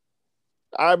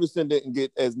Iverson didn't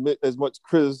get as much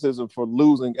criticism for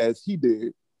losing as he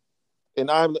did, and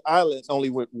Islands only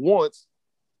went once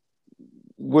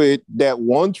with that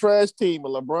one trash team,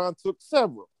 and LeBron took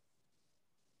several.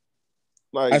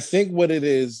 Like I think what it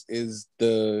is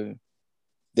I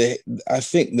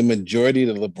think the majority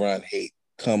of the LeBron hate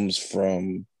comes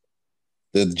from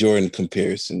the Jordan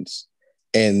comparisons,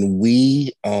 and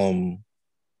we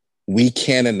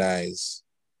canonize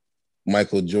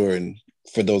Michael Jordan.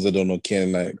 For those that don't know,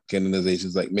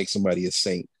 canonizations like make somebody a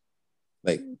saint.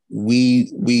 Like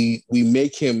we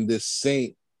make him this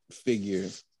saint figure,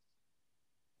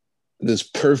 this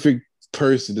perfect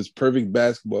person, this perfect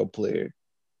basketball player.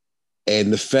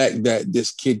 And the fact that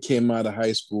this kid came out of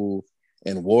high school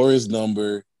and wore his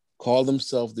number, called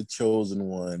himself the chosen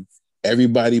one,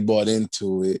 everybody bought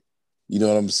into it. You know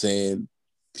what I'm saying?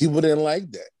 People didn't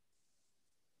like that.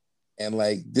 And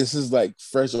like, this is like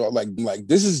fresh, like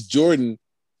this is Jordan.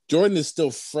 Jordan is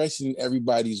still fresh in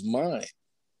everybody's mind.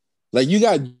 Like you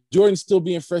got Jordan still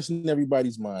being fresh in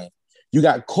everybody's mind. You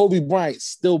got Kobe Bryant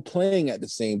still playing at the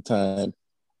same time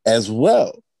as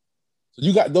well. So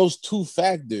you got those two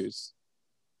factors.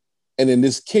 And then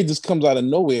this kid just comes out of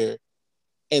nowhere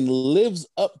and lives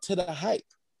up to the hype.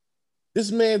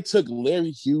 This man took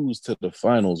Larry Hughes to the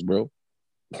finals, bro.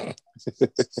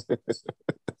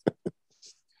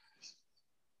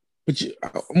 But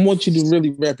I want you to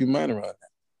really wrap your mind around that.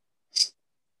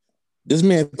 This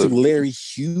man took Larry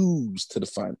Hughes to the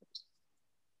finals.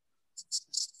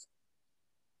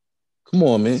 Come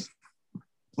on, man.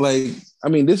 Like, I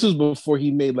mean, this was before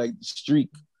he made like the streak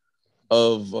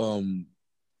of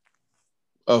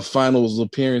finals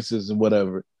appearances and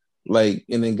whatever. Like,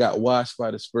 and then got washed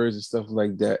by the Spurs and stuff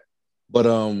like that. But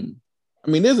I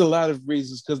mean, there's a lot of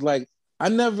reasons because like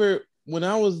when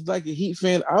I was like a Heat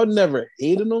fan, I never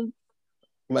hated him.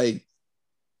 Like,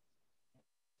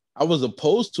 I was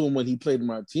opposed to him when he played in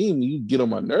my team. You get on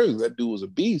my nerves. That dude was a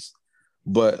beast.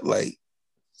 But like,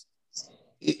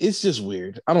 it's just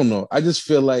weird. I don't know. I just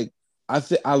feel like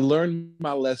I learned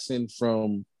my lesson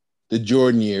from the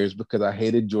Jordan years because I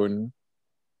hated Jordan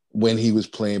when he was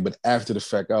playing. But after the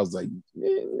fact, I was like,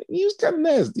 man, he was kind of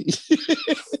nasty.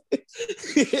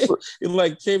 It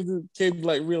like came to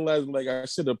like realizing like I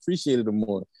should have appreciated him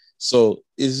more. So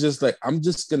it's just like I'm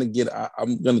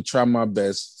gonna try my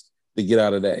best to get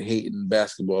out of that hating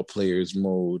basketball players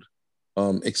mode.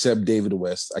 Except David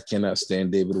West. I cannot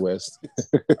stand David West.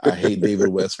 I hate David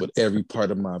West with every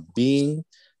part of my being.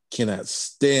 Cannot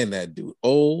stand that dude.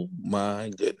 Oh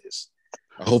my goodness.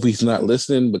 I hope he's not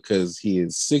listening because he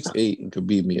is 6'8" and could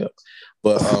beat me up.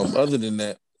 But other than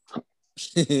that.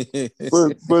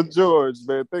 but George,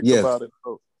 man, think yes. about it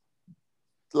though.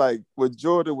 Like when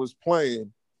Jordan was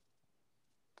playing,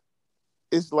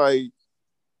 it's like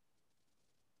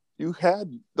you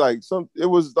had like it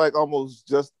was like almost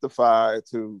justified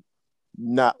to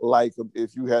not like him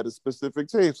if you had a specific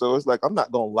team. So it's like, I'm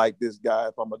not going to like this guy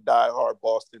if I'm a diehard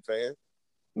Boston fan.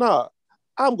 Nah,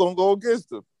 I'm going to go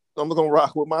against him. I'm going to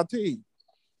rock with my team.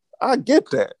 I get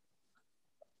that.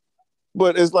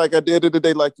 But it's like at the end of the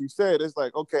day, like you said, it's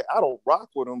like, okay, I don't rock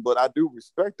with him, but I do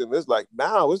respect him. It's like,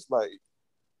 now it's like,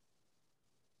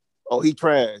 oh, he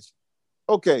trash.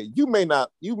 Okay, you may not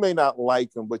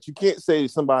like him, but you can't say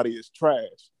somebody is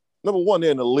trash. Number one,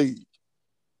 they're in the league.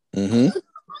 Mm-hmm.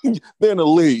 They're in the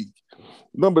league.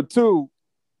 Number two,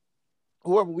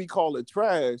 whoever we call it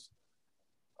trash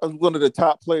is one of the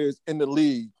top players in the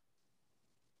league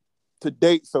to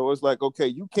date. So it's like, okay,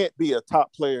 you can't be a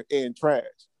top player and trash.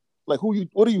 Like,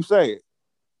 what are you saying?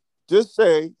 Just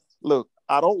say, look,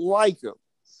 I don't like him.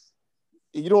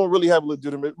 You don't really have a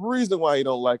legitimate reason why you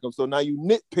don't like him. So now you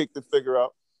nitpick to figure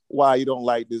out, why you don't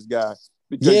like this guy.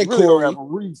 Because Yeah, you really Corey. don't have a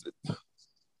reason.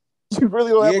 You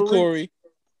really don't have a reason. Corey.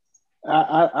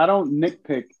 I don't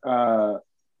nitpick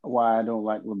why I don't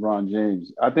like LeBron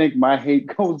James. I think my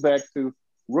hate goes back to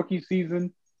rookie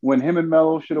season when him and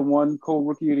Melo should have won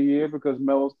co-rookie of the year because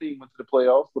Melo's team went to the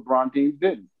playoffs. LeBron team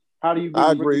didn't. How do you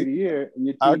I get agree. rookie of the year and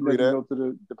your I team agree doesn't that. go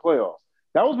to the playoffs?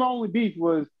 That was my only beef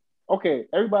was, okay,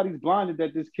 everybody's blinded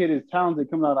that this kid is talented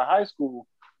coming out of high school,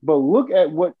 but look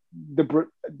at what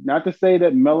not to say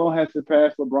that Melo has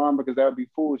surpassed LeBron because that would be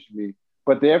foolish of me,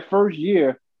 but their first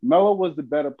year, Melo was the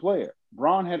better player.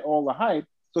 Bron had all the hype,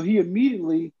 so he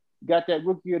immediately got that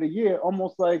rookie of the year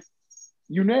almost like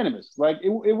unanimous. Like it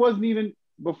wasn't even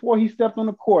before he stepped on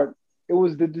the court, it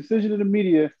was the decision of the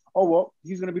media, oh, well,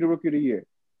 he's going to be the rookie of the year.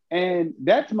 And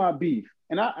that's my beef.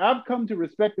 And I've come to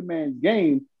respect the man's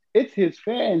game. It's his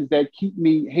fans that keep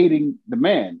me hating the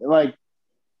man. Like,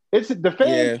 it's the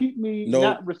fans keep me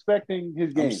not respecting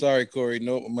his game. I'm sorry, Corey.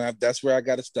 No, that's where I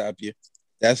got to stop you.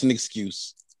 That's an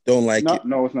excuse. Don't like it.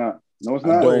 No, it's not. No, it's I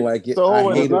not. don't like it. So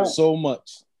I hate it so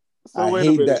much. So I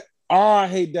hate that. Oh, I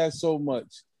hate that so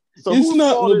much. So it's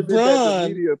not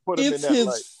LeBron.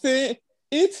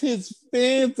 It's his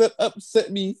fans that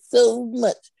upset me so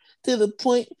much to the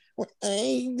point where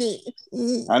I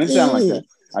didn't sound like that.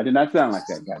 I did not sound like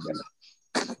that,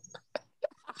 goddammit.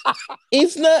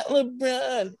 It's not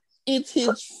LeBron. It's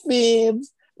his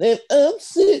fans that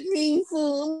upset me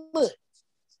so much.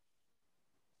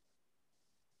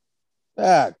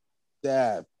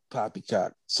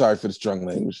 Poppycock. Sorry for the strong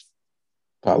language.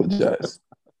 Apologize.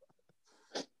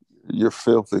 You're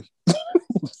filthy.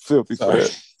 Filthy.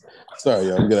 Sorry,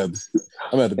 y'all. I'm gonna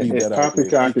have to beat that out.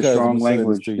 Poppycock is strong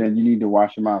language, then you need to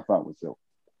wash your mouth out with soap.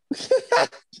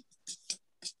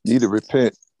 You need to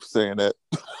repent for saying that.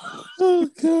 Oh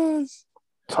gosh.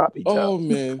 Poppycock. Oh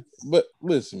man. But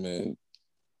listen, man.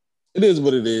 It is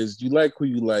what it is. You like who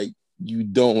you like. You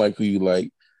don't like who you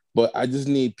like. But I just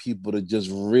need people to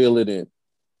just reel it in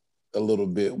a little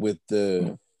bit with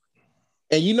the,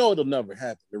 and you know it'll never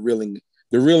happen. The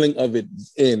reeling of it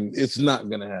in, it's not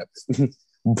gonna happen.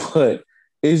 But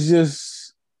it's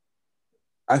just,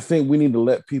 I think we need to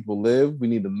let people live. We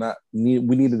need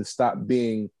to stop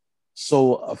being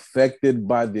so affected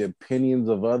by the opinions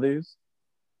of others.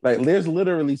 Like there's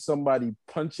literally somebody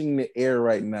punching the air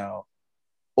right now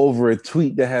over a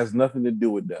tweet that has nothing to do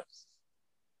with them.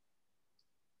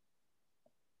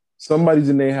 Somebody's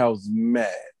in their house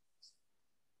mad.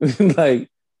 Like,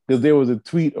 because there was a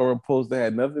tweet or a post that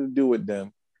had nothing to do with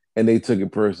them and they took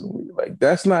it personally. Like,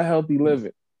 that's not healthy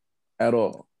living at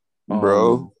all.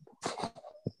 Bro.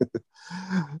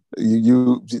 It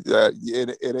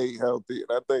ain't healthy.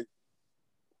 And I think,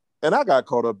 and I got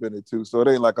caught up in it too. So it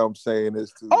ain't like I'm saying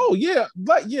this too. Oh yeah.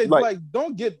 Like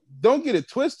don't get it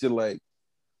twisted. Like,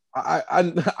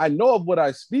 I know of what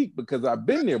I speak because I've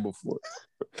been there before.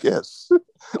 Yes.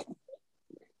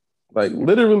 Like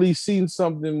literally seen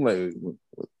something like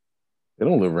they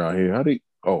don't live around here. How do you?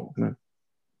 Oh man.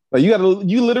 Like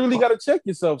you literally gotta check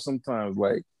yourself sometimes.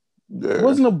 Like it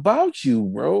wasn't about you,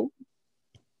 bro.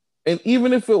 And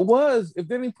even if it was, if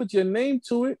they didn't put your name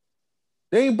to it,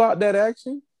 they ain't bought that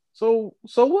action. So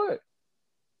what?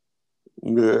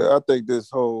 Yeah, I think this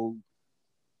whole,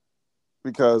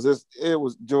 because it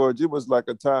was George. It was like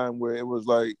a time where it was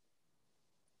like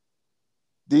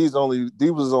these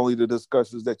was only the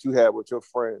discussions that you had with your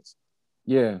friends.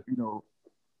 Yeah, you know,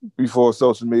 before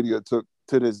social media took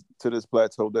to this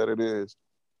plateau that it is,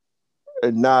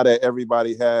 and now that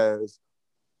everybody has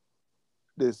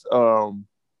this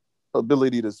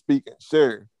ability to speak and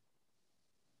share,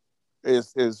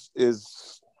 is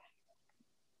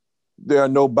there are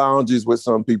no boundaries with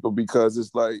some people because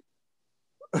it's like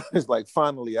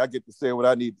finally I get to say what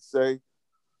I need to say,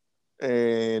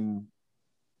 and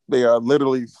they are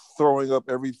literally throwing up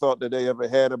every thought that they ever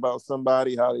had about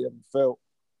somebody, how they ever felt,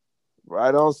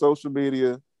 right on social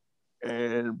media.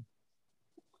 And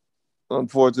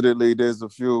unfortunately, there's a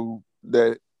few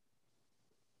that,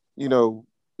 you know,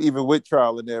 even with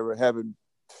trial and error, haven't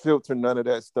filtered none of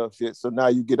that stuff yet. So now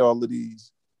you get all of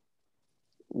these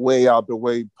way out the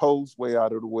way posts, way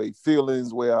out of the way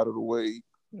feelings, way out of the way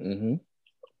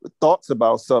thoughts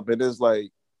about something. It's like,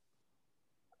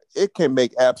 it can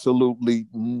make absolutely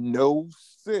no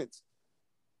sense.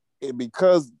 And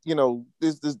because, you know,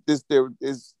 there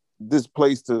is this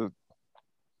place to,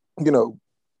 you know,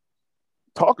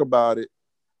 talk about it,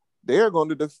 they're going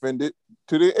to defend it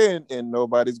to the end, and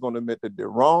nobody's going to admit that they're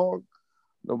wrong.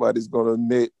 Nobody's going to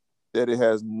admit that it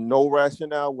has no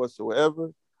rationale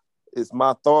whatsoever. It's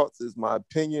my thoughts, it's my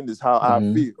opinion, it's how I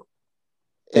feel.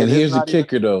 And here's the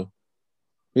kicker, though.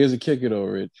 Here's the kicker, though,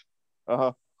 Rich.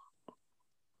 Uh-huh.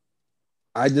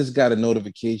 I just got a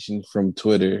notification from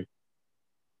Twitter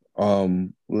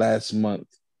last month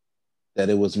that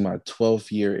it was my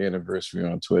 12th year anniversary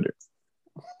on Twitter.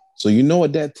 So you know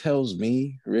what that tells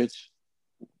me, Rich?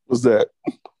 What's that?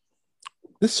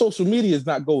 This social media is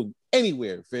not going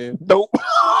anywhere, fam. Nope.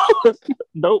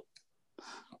 Nope.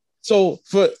 So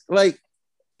for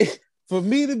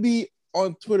me to be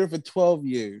on Twitter for 12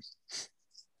 years,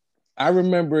 I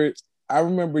remember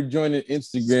joining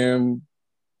Instagram.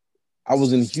 I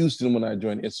was in Houston when I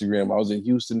joined Instagram. I was in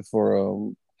Houston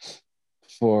for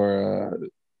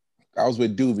I was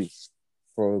with Doobie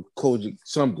for Kojic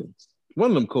something.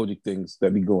 One of them Kojic things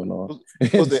that be going on.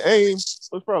 Was it AIM? It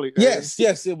was probably AIM.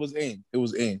 Yes, it was AIM. It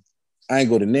was AIM. I ain't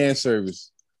go to NAN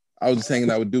service. I was just hanging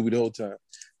out with Doobie the whole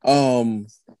time.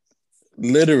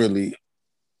 Literally,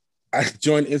 I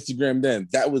joined Instagram then.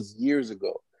 That was years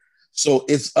ago. So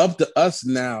it's up to us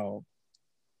now,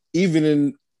 even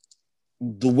in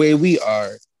the way we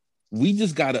are, we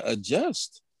just gotta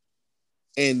adjust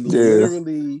and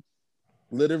literally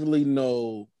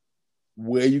know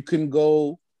where you can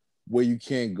go, where you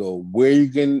can't go, where you're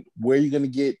gonna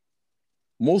get,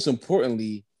 most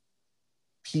importantly,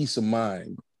 peace of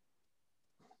mind.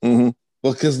 Mm-hmm.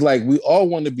 Because like we all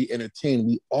want to be entertained,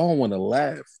 we all want to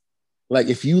laugh. Like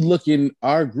if you look in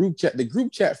our group chat, the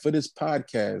group chat for this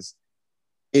podcast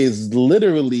is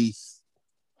literally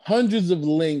hundreds of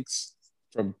links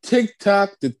from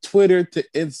TikTok to Twitter to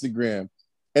Instagram.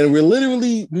 And we're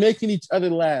literally making each other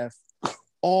laugh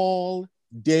all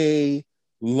day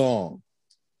long.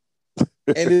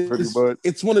 And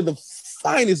it's one of the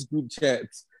finest group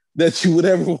chats that you would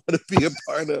ever want to be a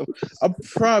part of. I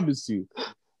promise you.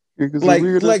 Like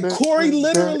Corey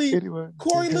literally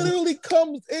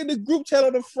comes in the group chat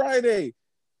on a Friday.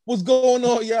 What's going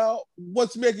on, y'all?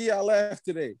 What's making y'all laugh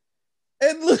today?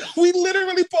 And look, we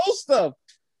literally post stuff.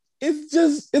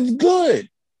 It's good.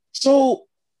 So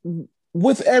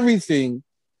with everything,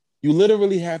 you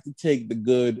literally have to take the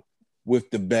good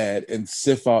with the bad and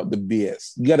sift out the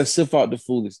BS. You got to sift out the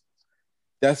foolishness.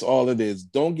 That's all it is.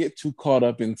 Don't get too caught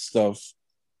up in stuff.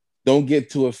 Don't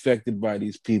get too affected by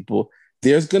these people.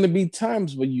 There's going to be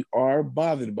times when you are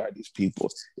bothered by these people.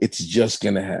 It's just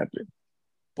going to happen.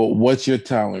 But what's your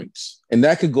tolerance? And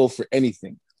that could go for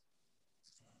anything.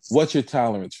 What's your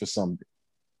tolerance for something?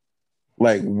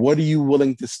 Like, what are you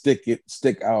willing to stick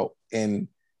out and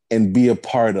be a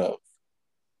part of?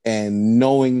 And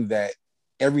knowing that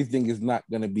everything is not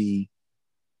going to be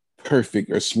perfect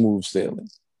or smooth sailing.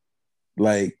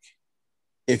 Like,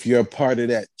 if you're a part of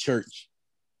that church,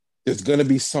 there's going to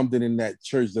be something in that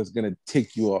church that's going to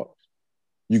tick you off.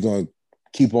 You're going to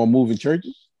keep on moving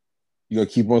churches? You're going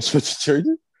to keep on switching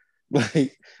churches?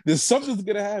 Like, there's something's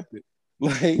going to happen.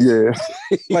 Like, yeah.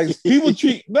 Like, people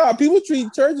treat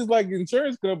churches like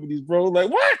insurance companies, bro.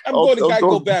 Like, what? I'm going to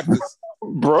Geico Baptist.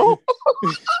 Bro.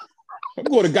 I'm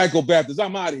going to Geico Baptist.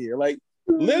 I'm out of here. Like,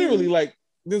 literally, like,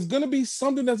 there's going to be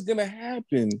something that's going to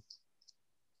happen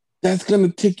that's going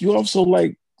to tick you off. So,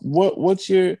 like, what's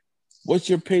your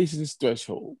patience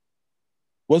threshold?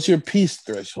 What's your peace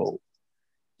threshold?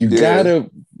 You gotta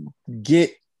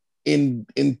get in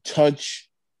touch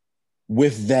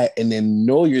with that and then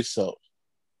know yourself.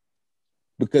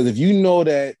 Because if you know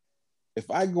that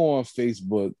if I go on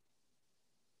Facebook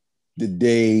the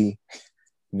day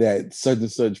that such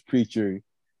and such preacher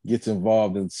gets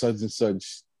involved in such and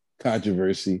such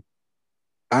controversy,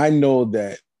 I know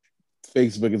that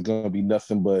Facebook is going to be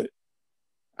nothing but,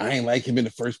 I ain't like him in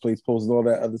the first place, posting all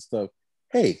that other stuff.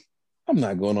 Hey, I'm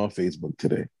not going on Facebook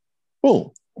today.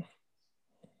 Boom. Yeah.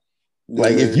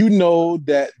 Like, if you know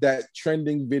that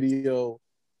trending video,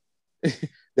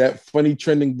 that funny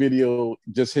trending video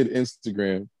just hit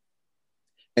Instagram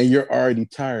and you're already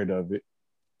tired of it,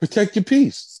 protect your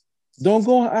peace. Don't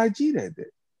go on IG that day.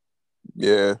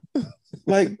 Yeah.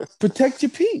 Like, protect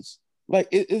your peace. Like,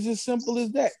 it's as simple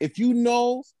as that. If you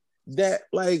know that,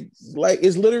 like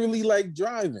it's literally like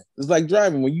driving. It's like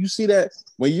driving. When you see that,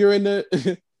 when you're in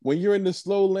the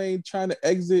slow lane trying to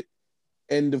exit,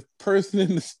 and the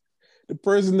person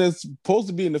that's supposed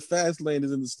to be in the fast lane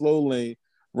is in the slow lane,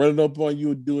 running up on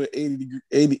you doing 80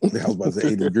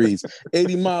 degrees,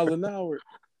 80 miles an hour.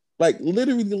 Like,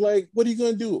 literally, like, what are you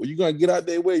gonna do? Are you gonna get out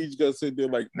their way? You just gonna sit there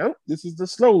like, nope, this is the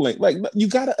slow lane. Like, you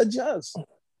gotta adjust.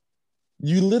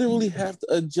 You literally have to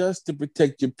adjust to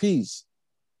protect your peace.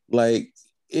 Like,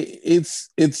 it's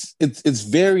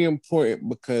very important,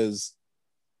 because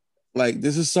like,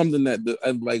 this is something that this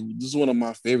is one of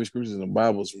my favorite scriptures in the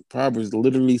Bible. Proverbs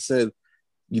literally said,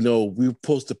 you know, we're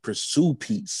supposed to pursue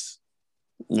peace.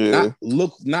 Yeah.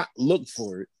 Not look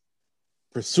for it.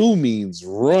 Pursue means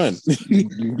run.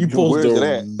 you supposed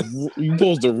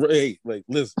to hey, like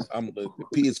listen,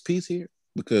 is peace here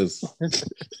because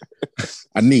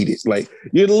I need it. Like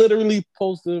you're literally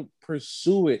supposed to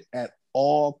pursue it at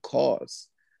all costs.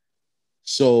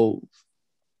 So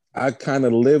I kind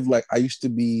of live like I used to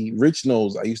be. Rich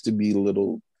knows I used to be a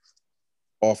little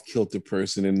off kilter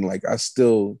person, and like I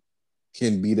still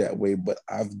can be that way. But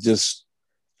I've just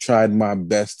tried my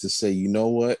best to say, you know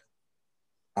what?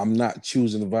 I'm not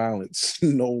choosing violence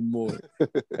no more.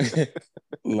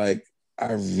 Like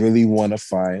I really want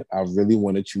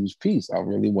to choose peace. I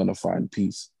really want to find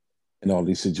peace in all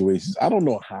these situations. I don't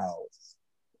know how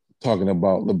talking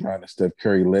about LeBron and Steph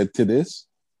Curry led to this,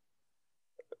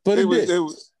 but it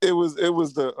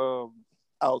was the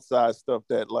outside stuff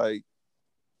that, like,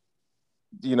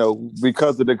 you know,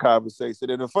 because of the conversation.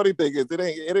 And the funny thing is, it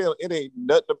ain't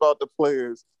nothing about the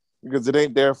players because it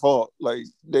ain't their fault. Like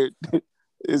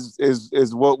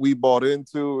is what we bought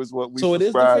into, is what we so it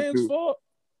is the fans' to. fault.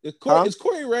 Is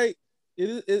Corey right?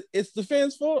 It's the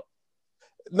fans' fault.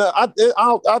 No, I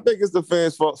think it's the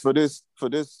fans' fault for this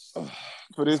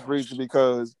reason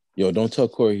because don't tell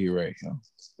Corey he's right. Yo.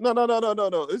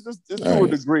 No. It's to a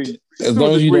degree. As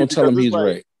long as you don't tell him he's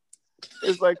right.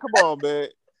 It's like, come on, man.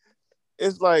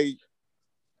 It's like,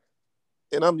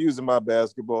 and I'm using my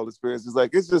basketball experience. It's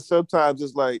like, it's just sometimes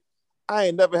it's like, I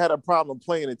ain't never had a problem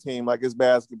playing a team like it's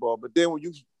basketball. But then when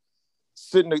you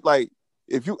sitting there, like,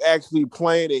 if you actually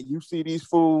playing it, you see these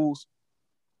fools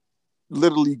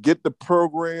literally get the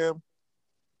program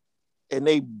and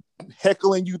they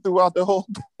heckling you throughout the whole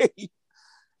day,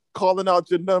 calling out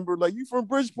your number, like, you from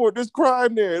Bridgeport, there's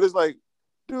crime there. And it's like,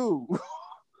 dude,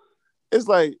 it's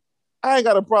like, I ain't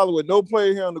got a problem with no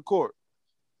player here on the court.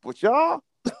 But y'all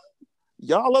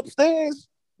upstairs,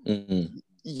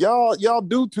 y'all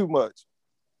do too much.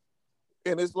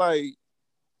 And it's like,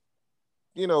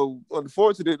 you know,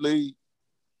 unfortunately,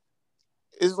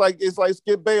 it's like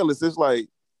Skip Bayless. It's like,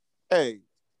 hey,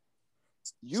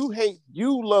 you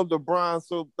love LeBron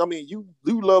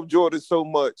you love Jordan so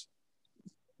much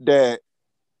that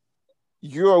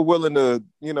you're willing to,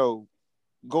 you know,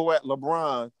 go at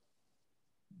LeBron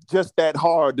just that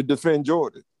hard to defend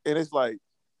Jordan. And it's like,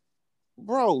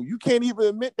 bro, you can't even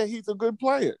admit that he's a good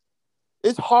player.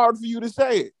 It's hard for you to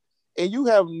say it. And you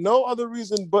have no other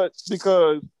reason but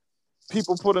because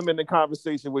people put him in the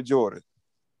conversation with Jordan.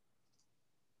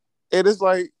 And it's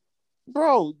like,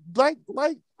 bro, like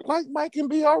Mike can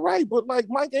be all right, but like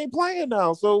Mike ain't playing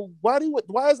now. So why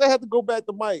does that have to go back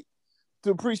to Mike to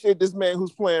appreciate this man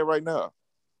who's playing right now?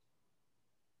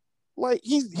 Like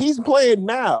he's playing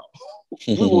now.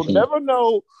 We will never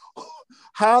know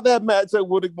how that matchup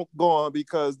would have gone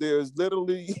because there's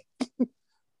literally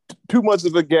too much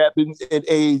of a gap in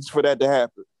age for that to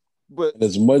happen. But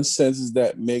as much sense as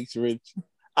that makes, Rich,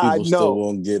 people still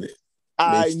won't get it.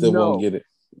 They still won't get it.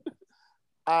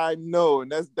 I know,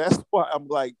 and that's why I'm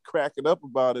like cracking up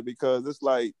about it because it's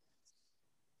like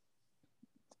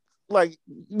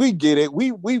we get it.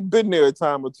 We've been there a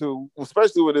time or two,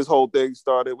 especially when this whole thing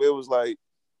started. It was like,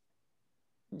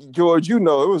 George, you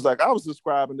know, it was like I was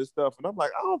describing this stuff, and I'm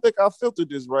like, I don't think I filtered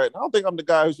this right. I don't think I'm the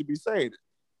guy who should be saying it.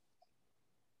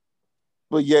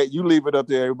 But yet you leave it up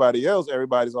to everybody else.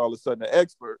 Everybody's all of a sudden an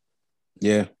expert.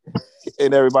 Yeah.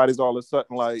 And everybody's all of a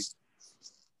sudden like,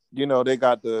 you know, they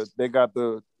got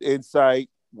the insight.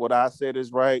 What I said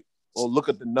is right. Or look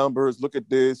at the numbers. Look at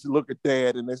this. Look at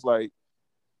that. And it's like,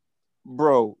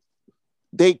 bro,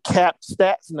 they cap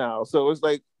stats now. So it's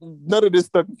like none of this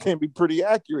stuff can be pretty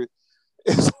accurate.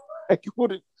 It's like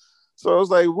so it's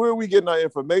like, where are we getting our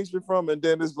information from? And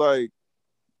then it's like,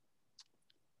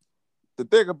 the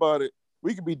thing about it,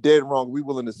 we could be dead wrong. We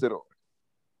willing to sit on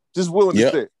it. Just willing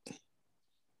to sit.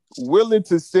 Willing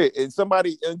to sit. And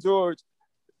somebody, and George,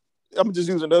 I'm just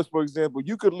using us for example.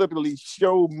 You could literally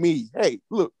show me, hey,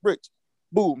 look, Rich,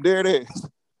 boom, there it is.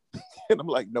 And I'm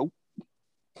like, nope.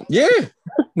 Yeah.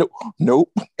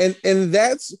 Nope. And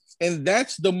that's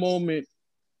the moment.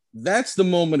 That's the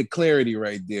moment of clarity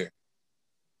right there.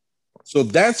 So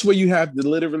that's where you have to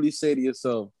literally say to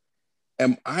yourself,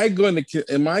 am I going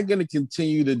to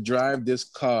continue to drive this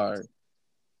car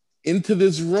into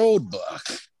this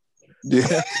roadblock?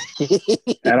 Yeah.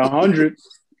 At 100.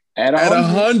 At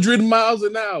 100 miles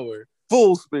an hour.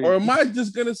 Full speed. Or am I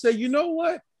just going to say, you know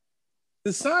what?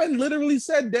 The sign literally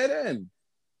said dead end.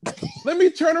 Let me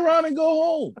turn around and go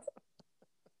home.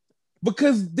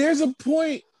 Because there's a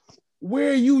point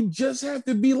where you just have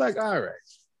to be like, all right.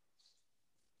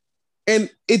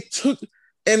 And it's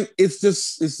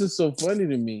just so funny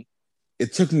to me.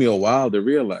 It took me a while to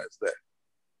realize that.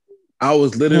 I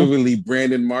was literally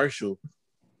Brandon Marshall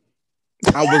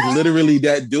I was literally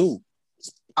that dude.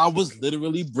 I was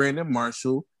literally Brandon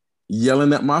Marshall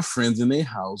yelling at my friends in their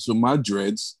house with my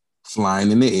dreads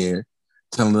flying in the air,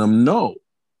 telling them, no,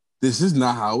 this is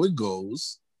not how it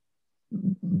goes.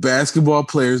 Basketball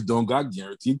players don't got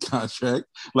guaranteed contract.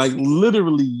 Like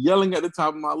literally yelling at the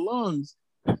top of my lungs.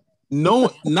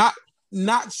 No, not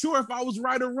sure if I was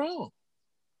right or wrong.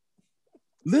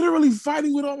 Literally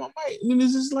fighting with all my might. And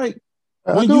it's just like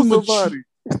when you mature,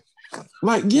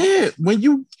 like yeah, when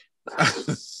you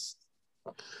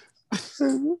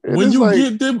when you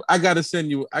get them, I gotta send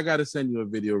you a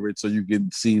video, Rich, so you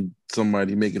can see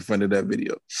somebody making fun of that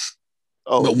video.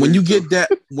 Oh, but when you get that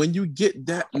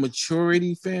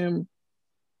maturity, fam,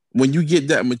 when you get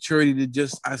that maturity to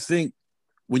just, I think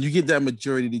when you get that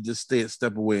maturity to just stay a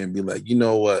step away and be like, you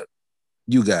know what,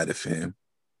 you got it, fam.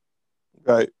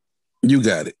 Right. You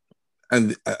got it.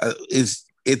 And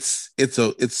it's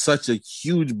such a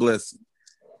huge blessing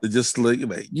to just like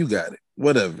you got it,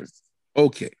 whatever.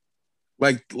 Okay.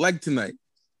 Like tonight,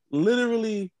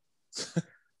 literally,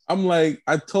 I'm like,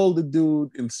 I told the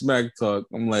dude in Smack Talk,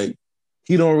 I'm like,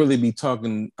 he don't really be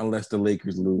talking unless the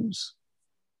Lakers lose.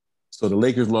 So the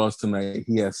Lakers lost tonight.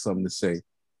 He has something to say.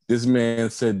 This man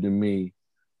said to me,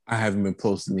 I haven't been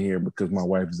posting here because my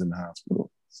wife is in the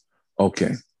hospital.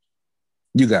 Okay.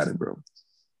 You got it, bro.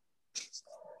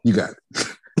 You got it.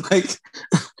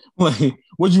 like,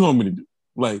 what you want me to do?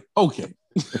 Like, okay.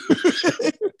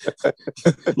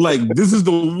 Like, this is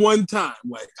the one time.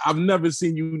 Like, I've never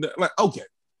seen you. Like, okay.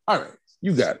 All right.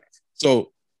 You got it.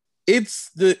 So it's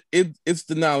the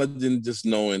knowledge and just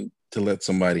knowing to let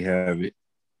somebody have it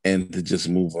and to just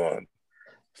move on.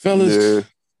 Fellas,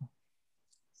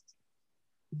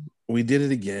 we did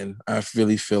it again. I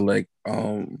really feel like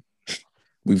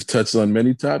we've touched on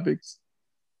many topics.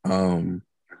 I'm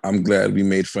glad we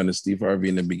made fun of Steve Harvey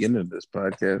in the beginning of this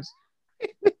podcast.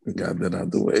 Got that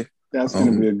out the way. That's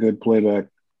going to be a good playback.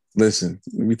 Listen,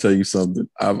 let me tell you something.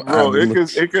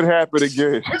 It could happen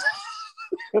again.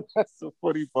 That's the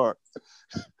funny part.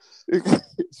 It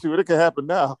could happen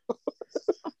now.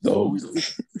 No.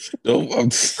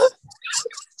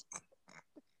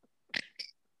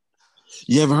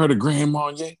 You ever heard of Grand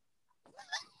Marnier?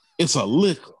 It's a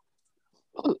liquor.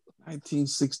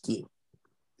 1916.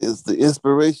 It's the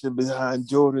inspiration behind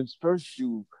Jordan's first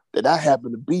shoe that I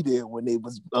happened to be there when they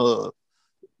was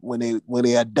when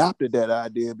they adopted that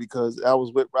idea, because I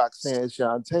was with Roxanne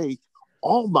Shante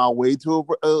on my way to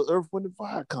a Earth, Wind and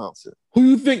Fire concert. Who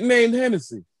you think named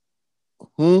Hennessy?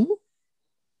 All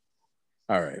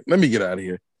right, let me get out of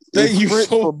here. Thank you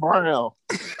for Brown.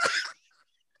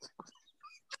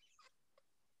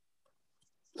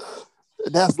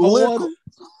 That's liquor.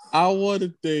 I want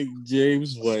to thank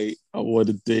James White. I want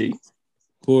to thank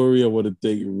Corey. I want to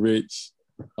thank Rich.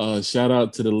 Shout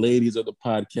out to the ladies of the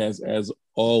podcast as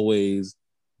always.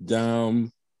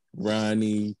 Dom,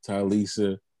 Ronnie,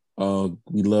 Talisa.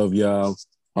 We love y'all.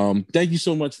 Thank you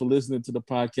so much for listening to the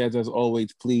podcast. As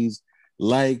always, please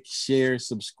like, share,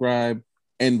 subscribe,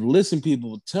 and listen,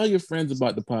 people. Tell your friends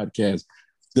about the podcast.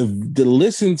 The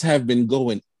listens have been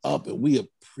going up, and we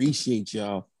appreciate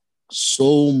y'all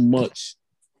so much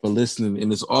for listening.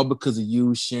 And it's all because of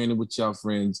you sharing it with y'all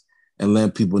friends and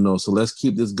letting people know. So let's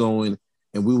keep this going,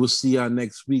 and we will see y'all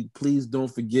next week. Please don't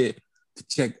forget to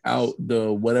check out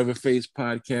the Whatever Face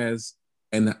podcast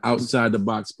and the Outside the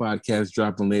Box podcast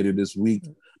dropping later this week.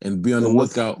 And be on the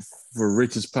lookout for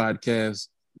Rich's podcast.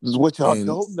 What y'all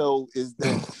don't know is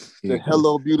that the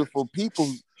Hello Beautiful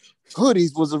People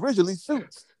hoodies was originally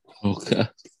suits. Okay.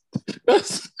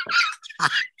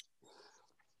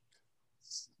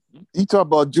 You talk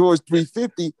about George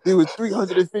 350, there was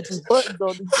 350 buttons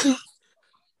on the suit.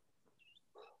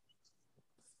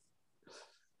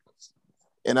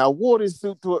 And I wore this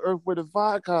suit to an Earth, Wind and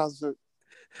Fire concert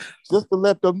just to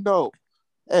let them know,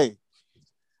 hey,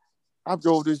 I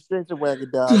drove this station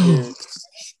wagon down here.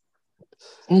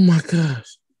 Oh my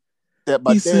gosh. That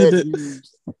my dad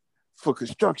used for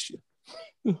construction.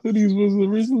 The hoodies was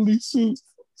originally suits.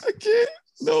 I can't.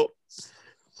 No.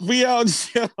 We out,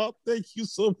 y'all. Thank you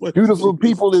so much. Beautiful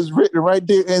People is written right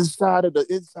there inside of the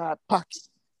inside pocket.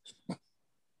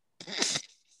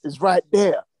 It's right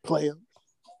there, player.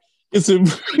 It's in,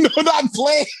 no, not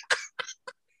player.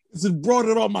 It's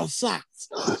embroidered on my socks.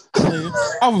 Player.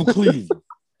 I'm from Cleveland.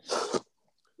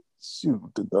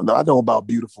 Shoot, I know about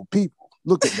beautiful people.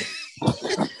 Look at me.